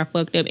kind of where I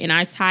fucked up. And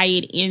I tie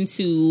it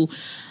into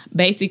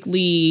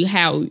basically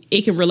how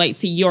it can relate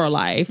to your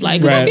life.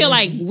 Like, 'cause I feel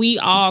like we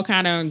all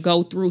kind of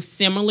go through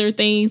similar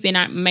things, and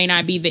I may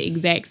not be the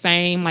exact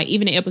same. Like,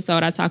 even the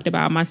episode I talked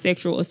about my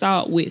sexual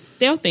assault with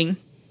stealthing,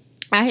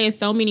 I had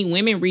so many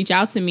women reach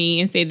out to me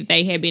and say that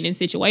they had been in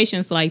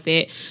situations like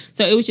that.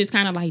 So it was just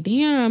kind of like,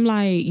 damn,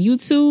 like, you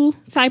too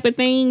type of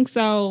thing.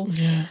 So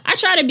I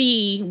try to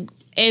be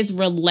as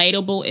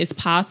relatable as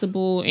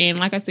possible. And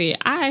like I said,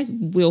 I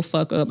will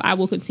fuck up. I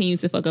will continue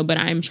to fuck up, but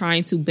I am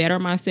trying to better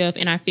myself.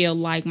 And I feel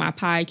like my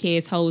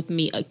podcast holds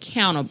me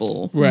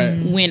accountable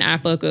when I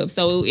fuck up.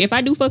 So if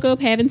I do fuck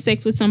up having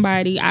sex with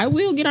somebody, I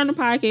will get on the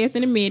podcast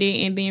and admit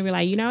it and then be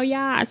like, y'all,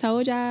 I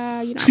told y'all,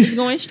 I was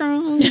going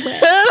strong. But,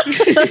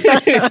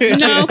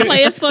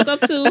 players fuck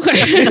up too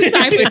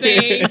type of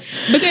thing.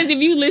 Because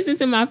if you listen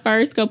to my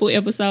first couple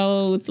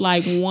episodes,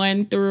 like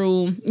 2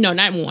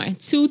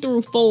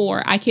 through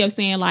 4, I kept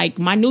saying like,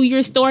 my New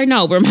Year's starting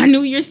over, and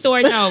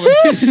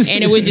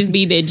it would just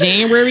be the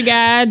January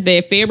guy,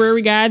 the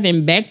February guy,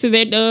 then back to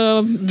that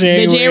the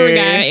January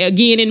guy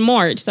again in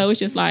March. So it's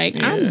just like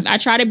I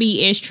try to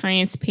be as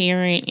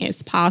transparent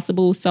as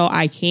possible so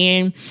I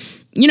can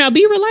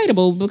be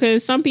relatable,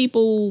 because some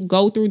people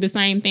go through the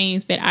same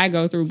things that I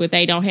go through, but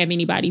they don't have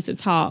anybody to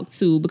talk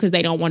to because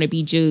they don't want to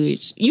be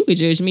judged. You could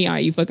judge me all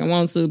you fucking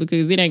want to,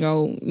 because it ain't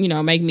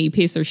gonna, make me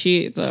piss or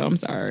shit. So I'm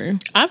sorry.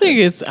 I think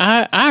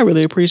I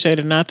really appreciate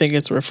it, and I think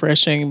it's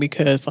refreshing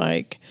because,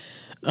 like,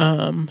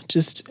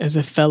 just as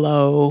a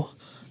fellow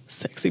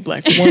sexy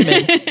Black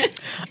woman,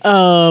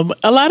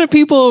 a lot of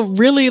people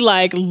really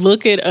like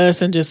look at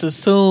us and just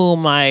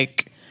assume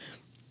like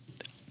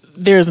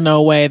there's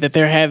no way that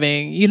they're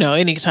having,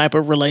 any type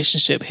of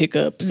relationship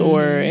hiccups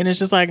and it's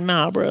just like,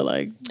 nah, bro,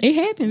 like it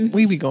happens.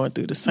 We be going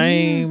through the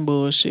same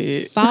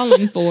bullshit.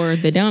 Falling for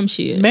the dumb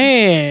shit.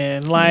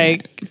 Man,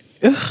 like,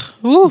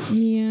 ooh.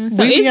 Yeah.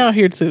 So we be out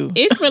here too.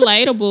 It's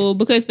relatable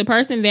because the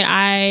person that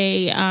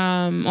I,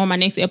 on my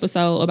next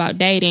episode about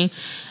dating,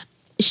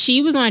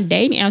 she was on a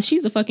dating app.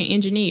 She's a fucking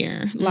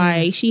engineer.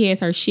 Like, she has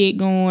her shit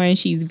going.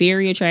 She's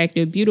very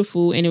attractive,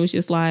 beautiful. And it was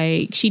just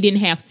like, she didn't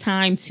have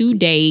time to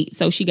date.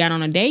 So she got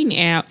on a dating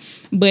app.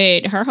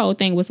 But her whole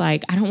thing was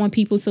like, I don't want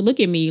people to look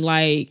at me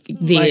like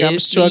this. Like I'm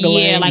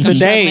struggling to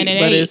date.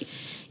 But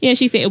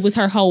she said it was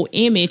her whole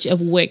image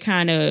of what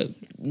kind of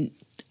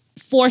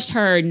forced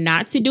her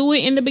not to do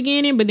it in the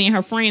beginning, but then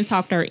her friend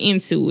talked her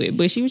into it.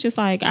 But she was just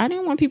like, I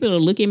didn't want people to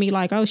look at me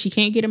like, oh, she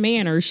can't get a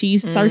man, or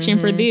she's searching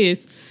for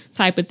this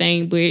type of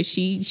thing. But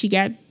she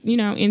got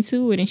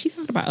into it, and she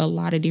talked about a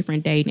lot of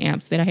different dating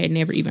apps that I had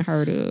never even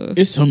heard of.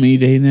 There's so many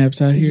dating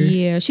apps out here.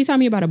 Yeah, she told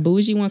me about a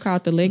bougie one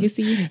called The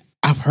Legacy.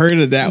 I've heard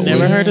of that one.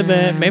 Never heard of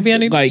that. Maybe I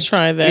need to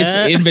try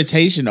that. It's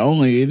invitation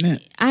only, isn't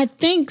it? I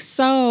think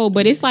so,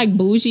 but it's like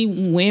bougie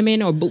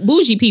women or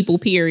bougie people,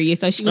 period.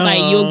 So she was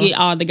like, you'll get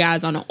all the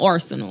guys on the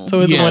arsenal.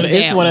 So it's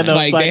one of those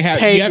like they have,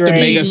 you have to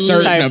make a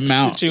certain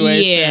amount.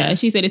 Situation. Yeah,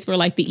 she said it's for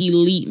like the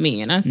elite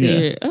men. I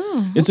said,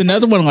 it's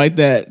another one like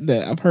that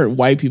I've heard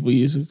white people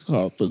use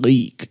called The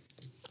League.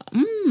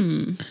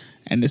 And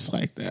it's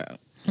like that.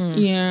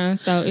 Yeah,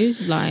 so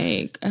it's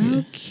like,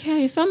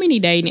 okay, so many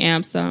dating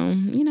apps, so,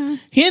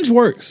 Hinge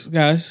works,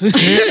 guys.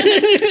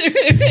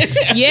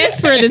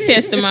 Yes, for the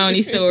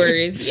testimony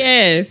stories.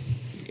 Yes.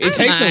 It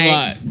takes a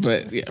lot,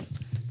 but yeah.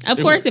 Of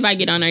course, if I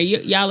get on there,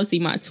 y'all will see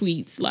my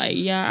tweets. Like,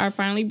 I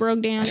finally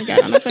broke down and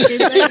got on the fucking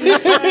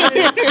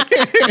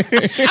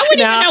I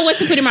wouldn't even know what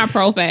to put in my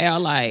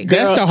profile. Like,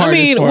 that's the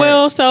hardest part.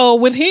 Well, so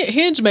with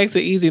Hinge makes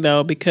it easy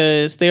though,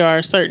 because there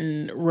are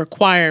certain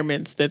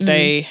requirements that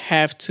they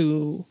have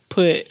to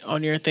put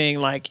on your thing.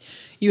 Like,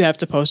 you have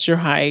to post your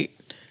height,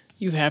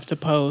 you have to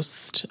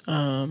post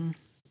you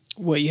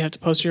have to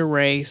post your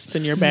race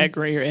and your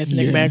background, your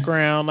ethnic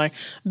background. Like,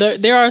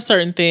 there are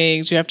certain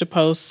things you have to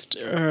post,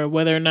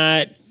 whether or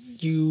not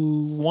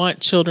you want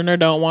children or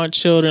don't want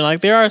children. Like,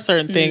 there are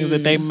certain things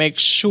that they make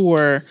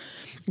sure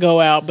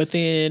go out, but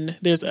then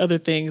there's other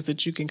things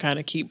that you can kind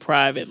of keep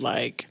private,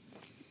 like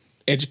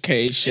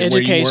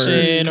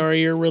education or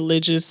your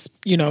religious,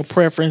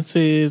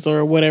 preferences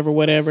or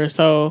whatever.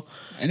 So,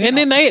 and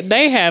then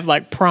they have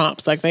like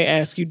prompts, like they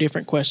ask you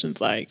different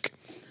questions, like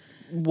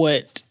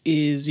what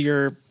is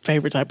your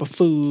favorite type of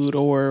food,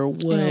 or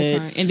what,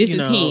 and this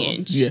is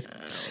Hinge. Yeah.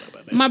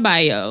 My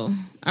bio.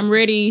 I'm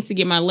ready to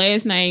get my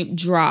last name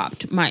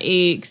dropped, my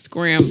eggs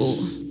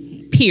scrambled.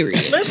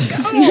 Period. Let's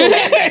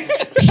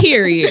go.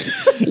 Period.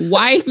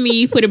 Wife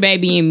me, put a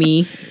baby in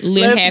me,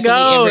 live happily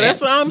ever after.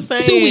 That's what I'm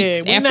saying. 2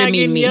 weeks We're after not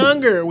getting me.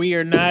 younger. We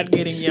are not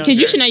getting younger. Because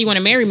you should know you want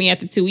to marry me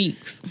after 2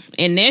 weeks.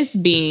 And that's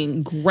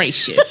being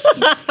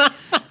gracious.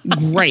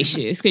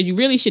 Gracious. Because you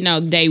really should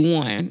know day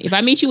one. If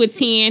I meet you at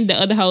 10, the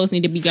other hoes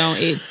need to be gone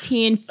at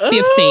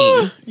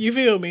 10:15. You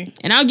feel me?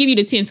 And I'll give you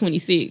the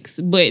 10:26.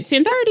 But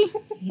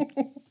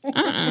 10:30?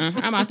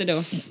 I'm out the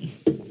door.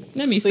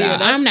 Let me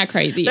stop. I'm not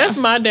crazy. That's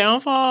my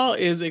downfall,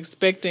 is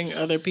expecting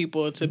other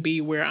people to be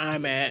where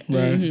I'm at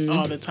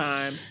all the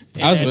time.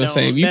 And I was going to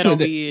say,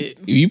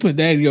 if you put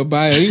that in your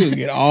bio, you're going to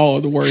get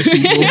all the worst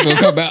people going to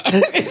come out.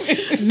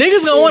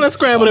 Niggas going to want to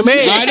scramble them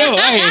eggs. I know.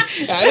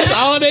 That's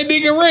all that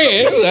nigga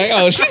read. Like,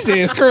 oh, she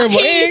said scramble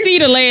eggs. He didn't see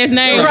the last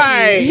name.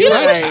 Right.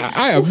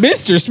 I am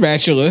Mr.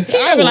 Spatula.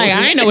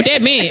 I ain't know what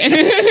that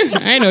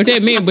meant. I ain't know what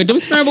that meant, but them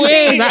scrambled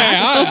eggs,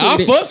 I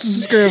fucks with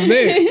scrambled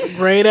eggs.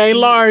 Grade A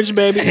large,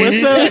 baby.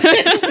 What's up?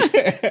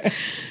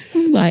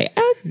 I'm like,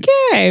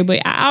 okay,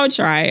 but I'll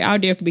try. I'll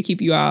definitely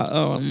keep you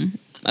all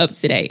up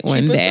to date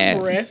on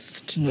that.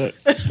 Rest. But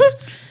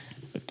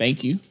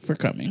thank you for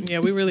coming. Yeah,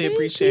 we really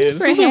appreciate it.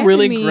 This was a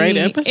really great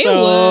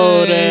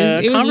episode.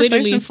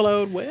 Conversation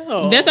flowed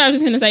well. That's what I was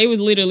just going to say. It was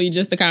literally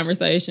just a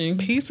conversation.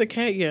 Piece of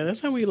cake. Yeah, that's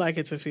how we like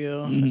it to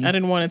feel. Mm-hmm. I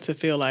didn't want it to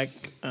feel like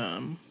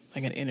an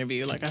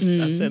interview. Like I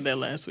said that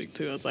last week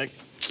too. I was like,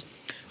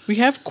 we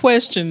have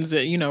questions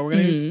that, we're going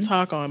to need to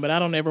talk on, but I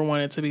don't ever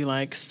want it to be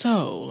like,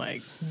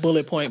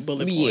 bullet point.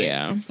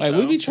 Yeah. Like,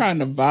 we be trying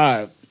to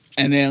vibe,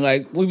 and then,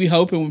 like, we be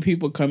hoping when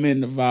people come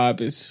in, the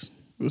vibe is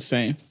the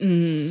same.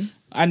 Mm-hmm.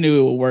 I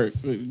knew it would work,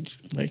 but,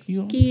 like,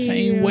 you on the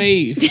same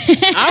wave.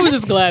 I was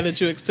just glad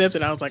that you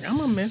accepted. I was like, I'm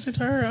going to message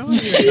her. I don't even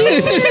know.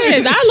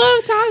 Yes, I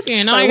love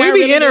talking. Like, we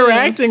be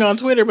interacting on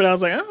Twitter, but I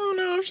was like, I don't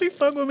know if she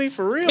fuck with me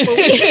for real, but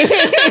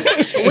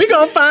we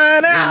gonna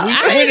find out. We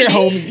Twitter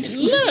homies.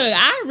 Look,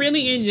 I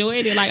really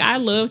enjoyed it. Like, I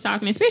love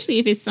talking, especially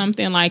if it's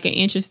something like an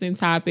interesting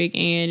topic,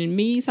 and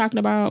me talking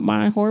about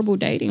my horrible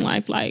dating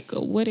life. Like,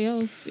 what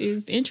else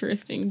is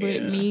interesting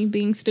but me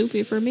being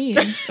stupid for men?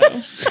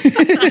 So,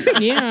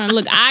 yeah.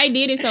 Look, I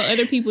did it so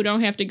other people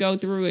don't have to go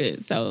through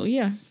it. So,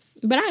 yeah.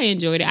 But I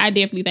enjoyed it. I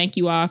definitely thank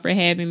you all for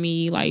having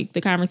me. Like,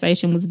 the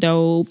conversation was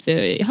dope.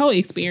 The whole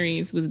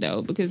experience was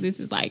dope because this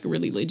is, like,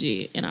 really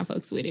legit, and I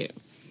fucks with it.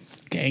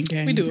 Gang.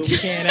 We do what we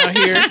can out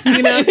here.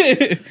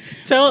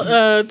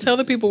 Tell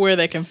the people where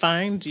they can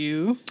find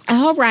you.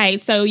 All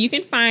right. So you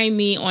can find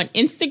me on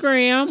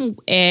Instagram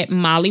at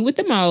Molly with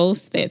the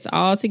Most. That's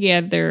all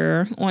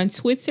together. On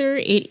Twitter,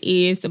 it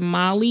is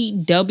Molly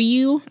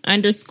W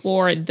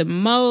 _ the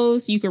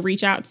most. You can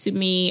reach out to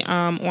me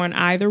on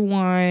either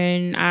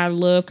one. I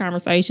love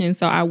conversation,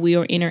 so I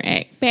will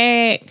interact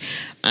back.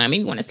 If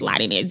you want to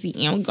slide in that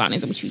DM,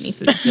 regardless of what you need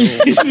to do.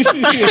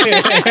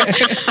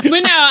 But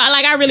no,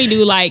 like, I really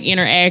do like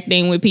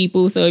interacting with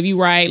people. So if you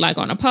write like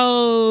on a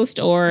post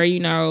or,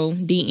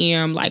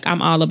 DM, like,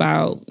 I'm all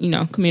about,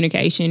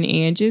 communication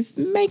and just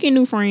making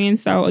new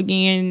friends. So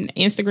again,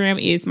 Instagram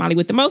is Molly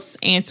with the Most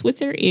and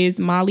Twitter is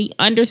Molly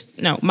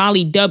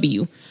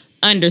W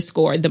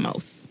 _ the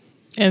most.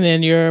 And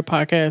then your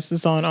podcast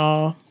is on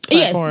all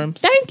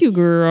platforms. Yes, thank you,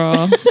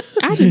 girl.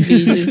 I just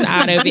be just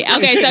out of it.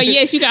 Okay, so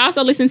yes, you can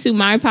also listen to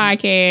my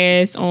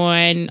podcast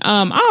on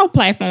all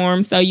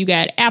platforms. So you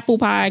got Apple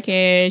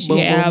Podcasts, you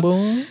have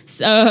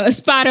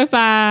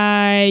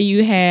Spotify,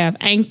 you have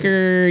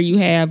Anchor, you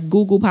have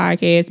Google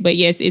Podcasts. But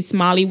yes, it's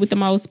Molly with the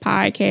Most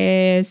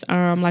podcast.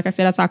 Like I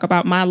said, I talk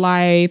about my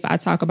life. I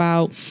talk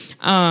about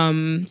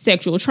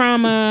sexual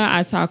trauma.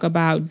 I talk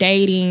about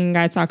dating.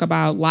 I talk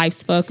about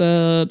life's fuck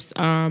ups,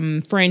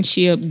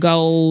 friendship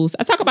goals.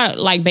 I talk about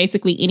like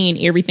basically any and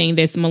everything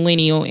that's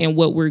millennial and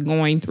what we're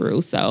going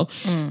through. So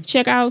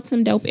check out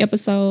some dope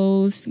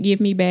episodes. Give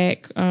me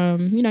back,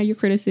 your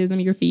criticism,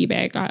 your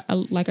feedback.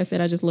 Like I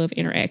said, I just love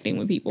interacting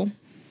with people.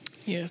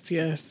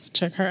 Yes.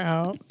 Check her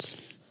out.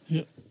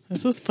 Yep.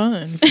 This was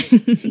fun.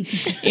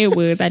 It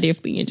was. I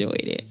definitely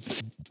enjoyed it.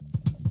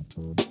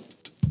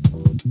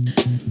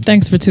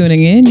 Thanks for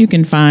tuning in. You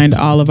can find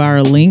all of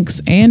our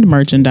links and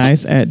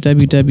merchandise at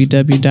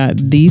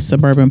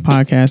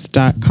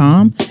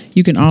www.thesuburbanpodcast.com.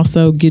 You can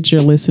also get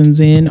your listens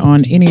in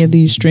on any of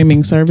these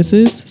streaming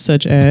services,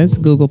 such as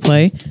Google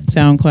Play,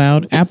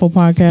 SoundCloud, Apple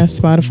Podcasts,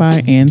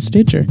 Spotify, and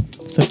Stitcher.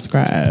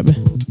 Subscribe.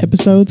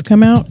 Episodes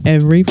come out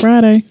every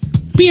Friday.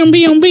 Boom.